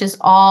work, which is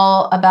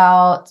all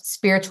about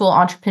spiritual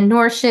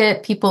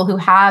entrepreneurship, people who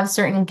have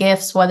certain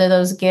gifts, whether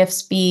those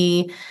gifts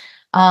be,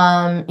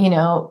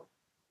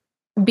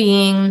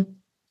 being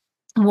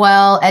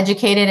well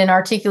educated and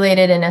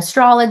articulated in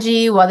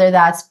astrology, whether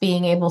that's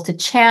being able to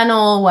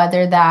channel,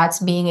 whether that's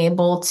being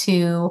able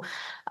to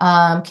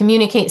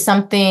communicate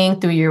something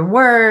through your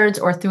words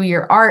or through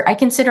your art. I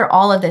consider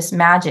all of this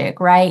magic,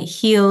 right?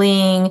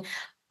 Healing,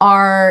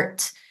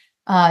 art,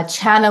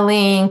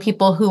 channeling,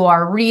 people who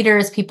are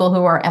readers, people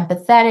who are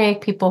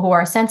empathetic, people who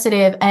are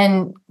sensitive,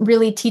 and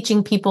really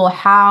teaching people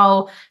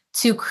how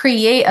to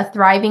create a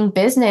thriving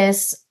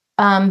business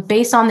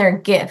based on their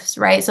gifts,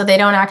 right? So they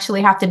don't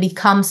actually have to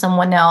become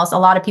someone else. A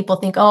lot of people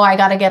think, oh, I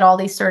got to get all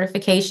these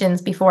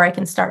certifications before I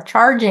can start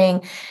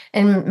charging.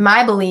 And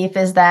my belief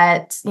is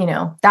that,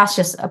 that's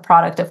just a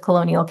product of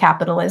colonial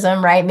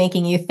capitalism, right?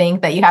 Making you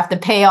think that you have to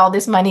pay all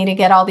this money to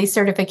get all these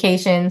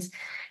certifications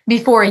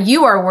before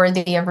you are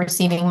worthy of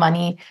receiving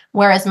money.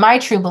 Whereas my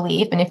true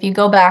belief, and if you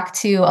go back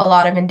to a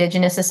lot of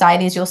indigenous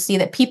societies, you'll see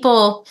that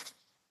people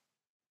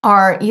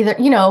are either,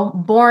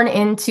 born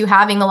into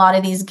having a lot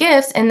of these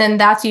gifts. And then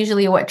that's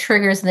usually what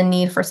triggers the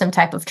need for some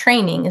type of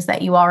training, is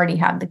that you already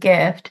have the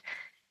gift.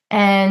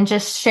 And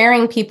just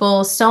sharing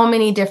people so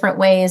many different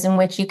ways in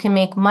which you can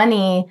make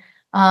money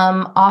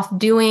off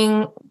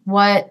doing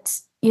what,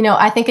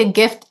 I think a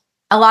gift,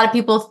 a lot of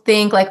people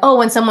think like, oh,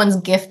 when someone's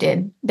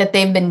gifted, that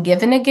they've been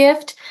given a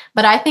gift.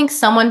 But I think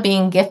someone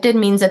being gifted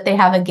means that they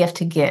have a gift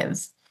to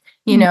give,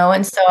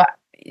 and so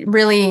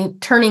really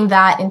turning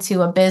that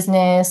into a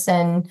business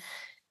and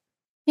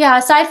Yeah,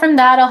 aside from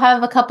that, I'll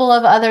have a couple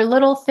of other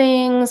little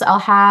things. I'll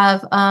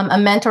have a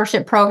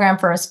mentorship program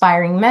for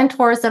aspiring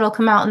mentors that'll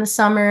come out in the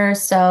summer.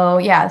 So,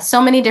 yeah,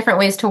 so many different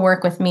ways to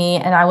work with me.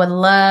 And I would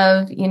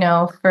love,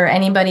 for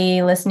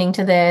anybody listening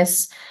to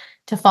this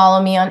to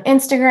follow me on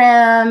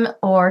Instagram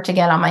or to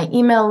get on my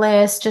email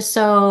list, just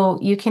so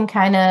you can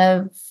kind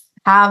of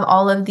have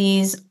all of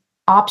these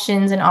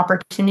options and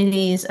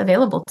opportunities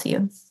available to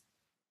you.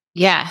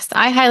 Yes,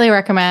 I highly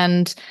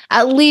recommend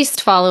at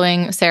least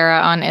following Sarah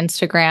on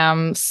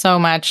Instagram. So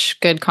much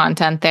good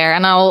content there.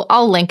 And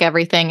I'll link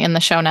everything in the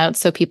show notes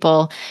so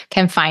people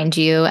can find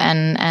you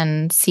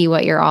and see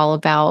what you're all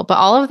about. But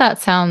all of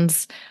that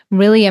sounds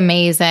really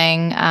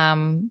amazing.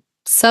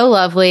 So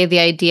lovely, the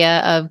idea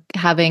of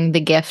having the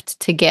gift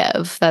to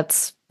give.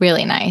 That's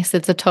really nice.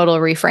 It's a total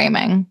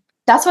reframing.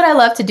 That's what I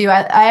love to do.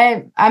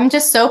 I'm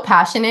just so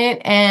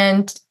passionate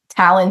and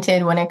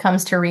talented when it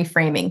comes to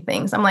reframing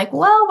things. I'm like,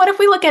 well, what if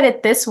we look at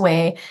it this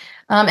way?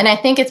 And I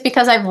think it's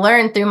because I've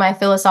learned through my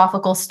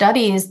philosophical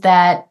studies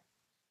that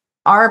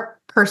our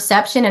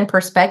perception and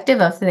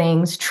perspective of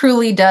things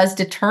truly does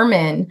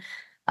determine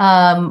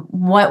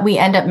what we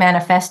end up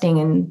manifesting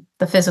in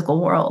the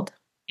physical world.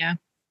 Yeah.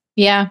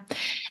 Yeah.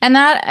 And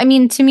that, I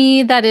mean, to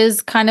me, that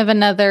is kind of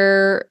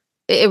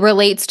it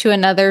relates to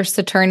another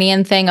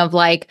Saturnian thing of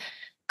like,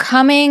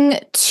 coming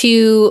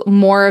to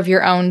more of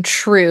your own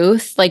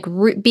truth, like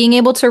being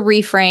able to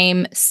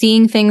reframe,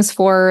 seeing things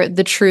for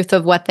the truth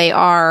of what they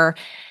are,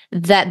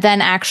 that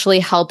then actually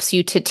helps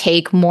you to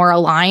take more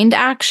aligned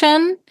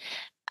action,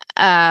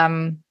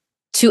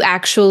 to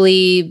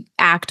actually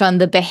act on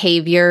the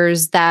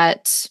behaviors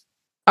that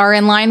are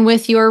in line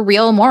with your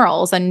real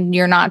morals. And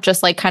you're not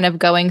just like kind of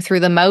going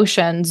through the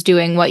motions,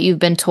 doing what you've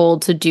been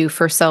told to do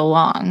for so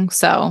long.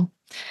 So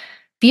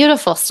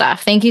beautiful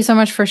stuff. Thank you so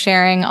much for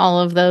sharing all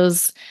of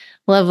those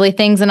lovely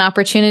things and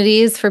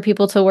opportunities for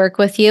people to work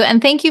with you.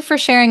 And thank you for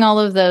sharing all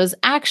of those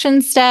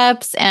action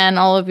steps and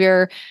all of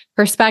your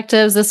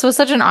perspectives. This was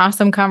such an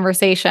awesome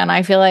conversation.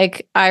 I feel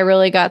like I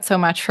really got so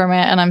much from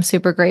it, and I'm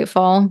super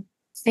grateful.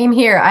 Same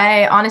here.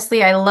 I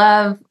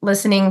love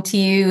listening to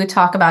you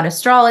talk about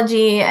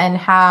astrology and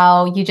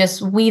how you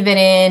just weave it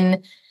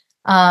in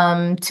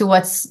to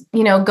what's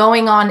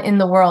going on in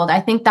the world. I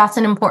think that's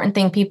an important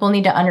thing people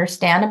need to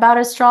understand about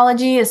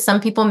astrology. Is some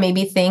people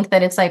maybe think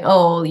that it's like,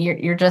 oh,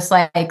 you're just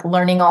like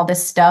learning all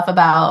this stuff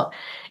about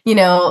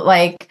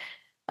like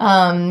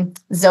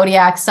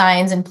zodiac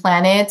signs and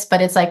planets,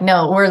 but it's like,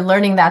 no, we're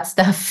learning that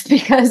stuff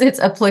because it's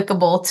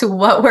applicable to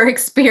what we're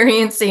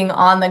experiencing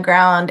on the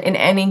ground in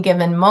any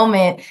given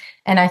moment.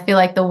 And I feel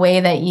like the way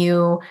that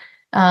you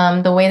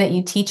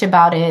teach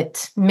about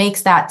it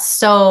makes that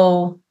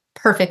so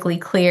perfectly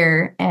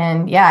clear.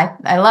 And yeah,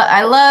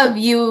 I love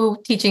you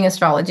teaching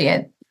astrology.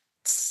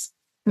 It's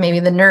maybe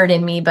the nerd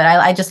in me, but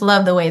I just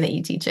love the way that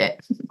you teach it.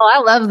 Well, I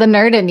love the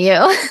nerd in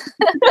you.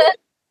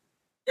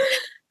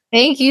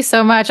 Thank you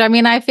so much. I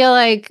mean, I feel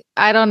like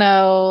I don't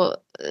know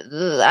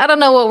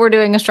what we're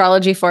doing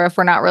astrology for if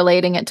we're not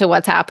relating it to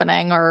what's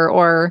happening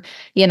or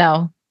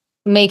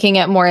making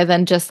it more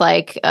than just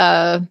like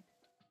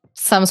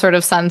some sort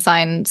of sun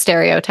sign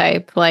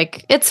stereotype.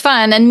 Like, it's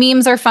fun and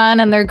memes are fun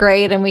and they're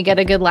great and we get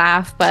a good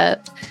laugh,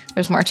 but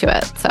there's more to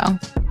it. So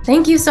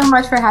thank you so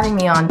much for having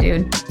me on,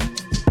 dude.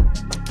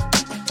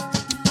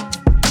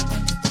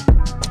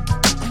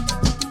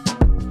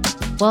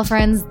 Well,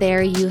 friends,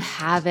 there you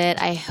have it.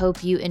 I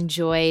hope you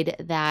enjoyed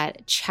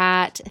that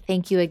chat.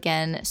 Thank you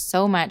again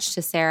so much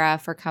to Sarah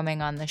for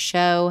coming on the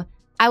show.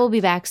 I will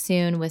be back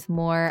soon with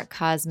more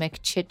cosmic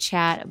chit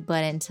chat,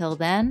 but until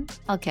then,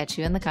 I'll catch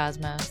you in the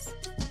cosmos.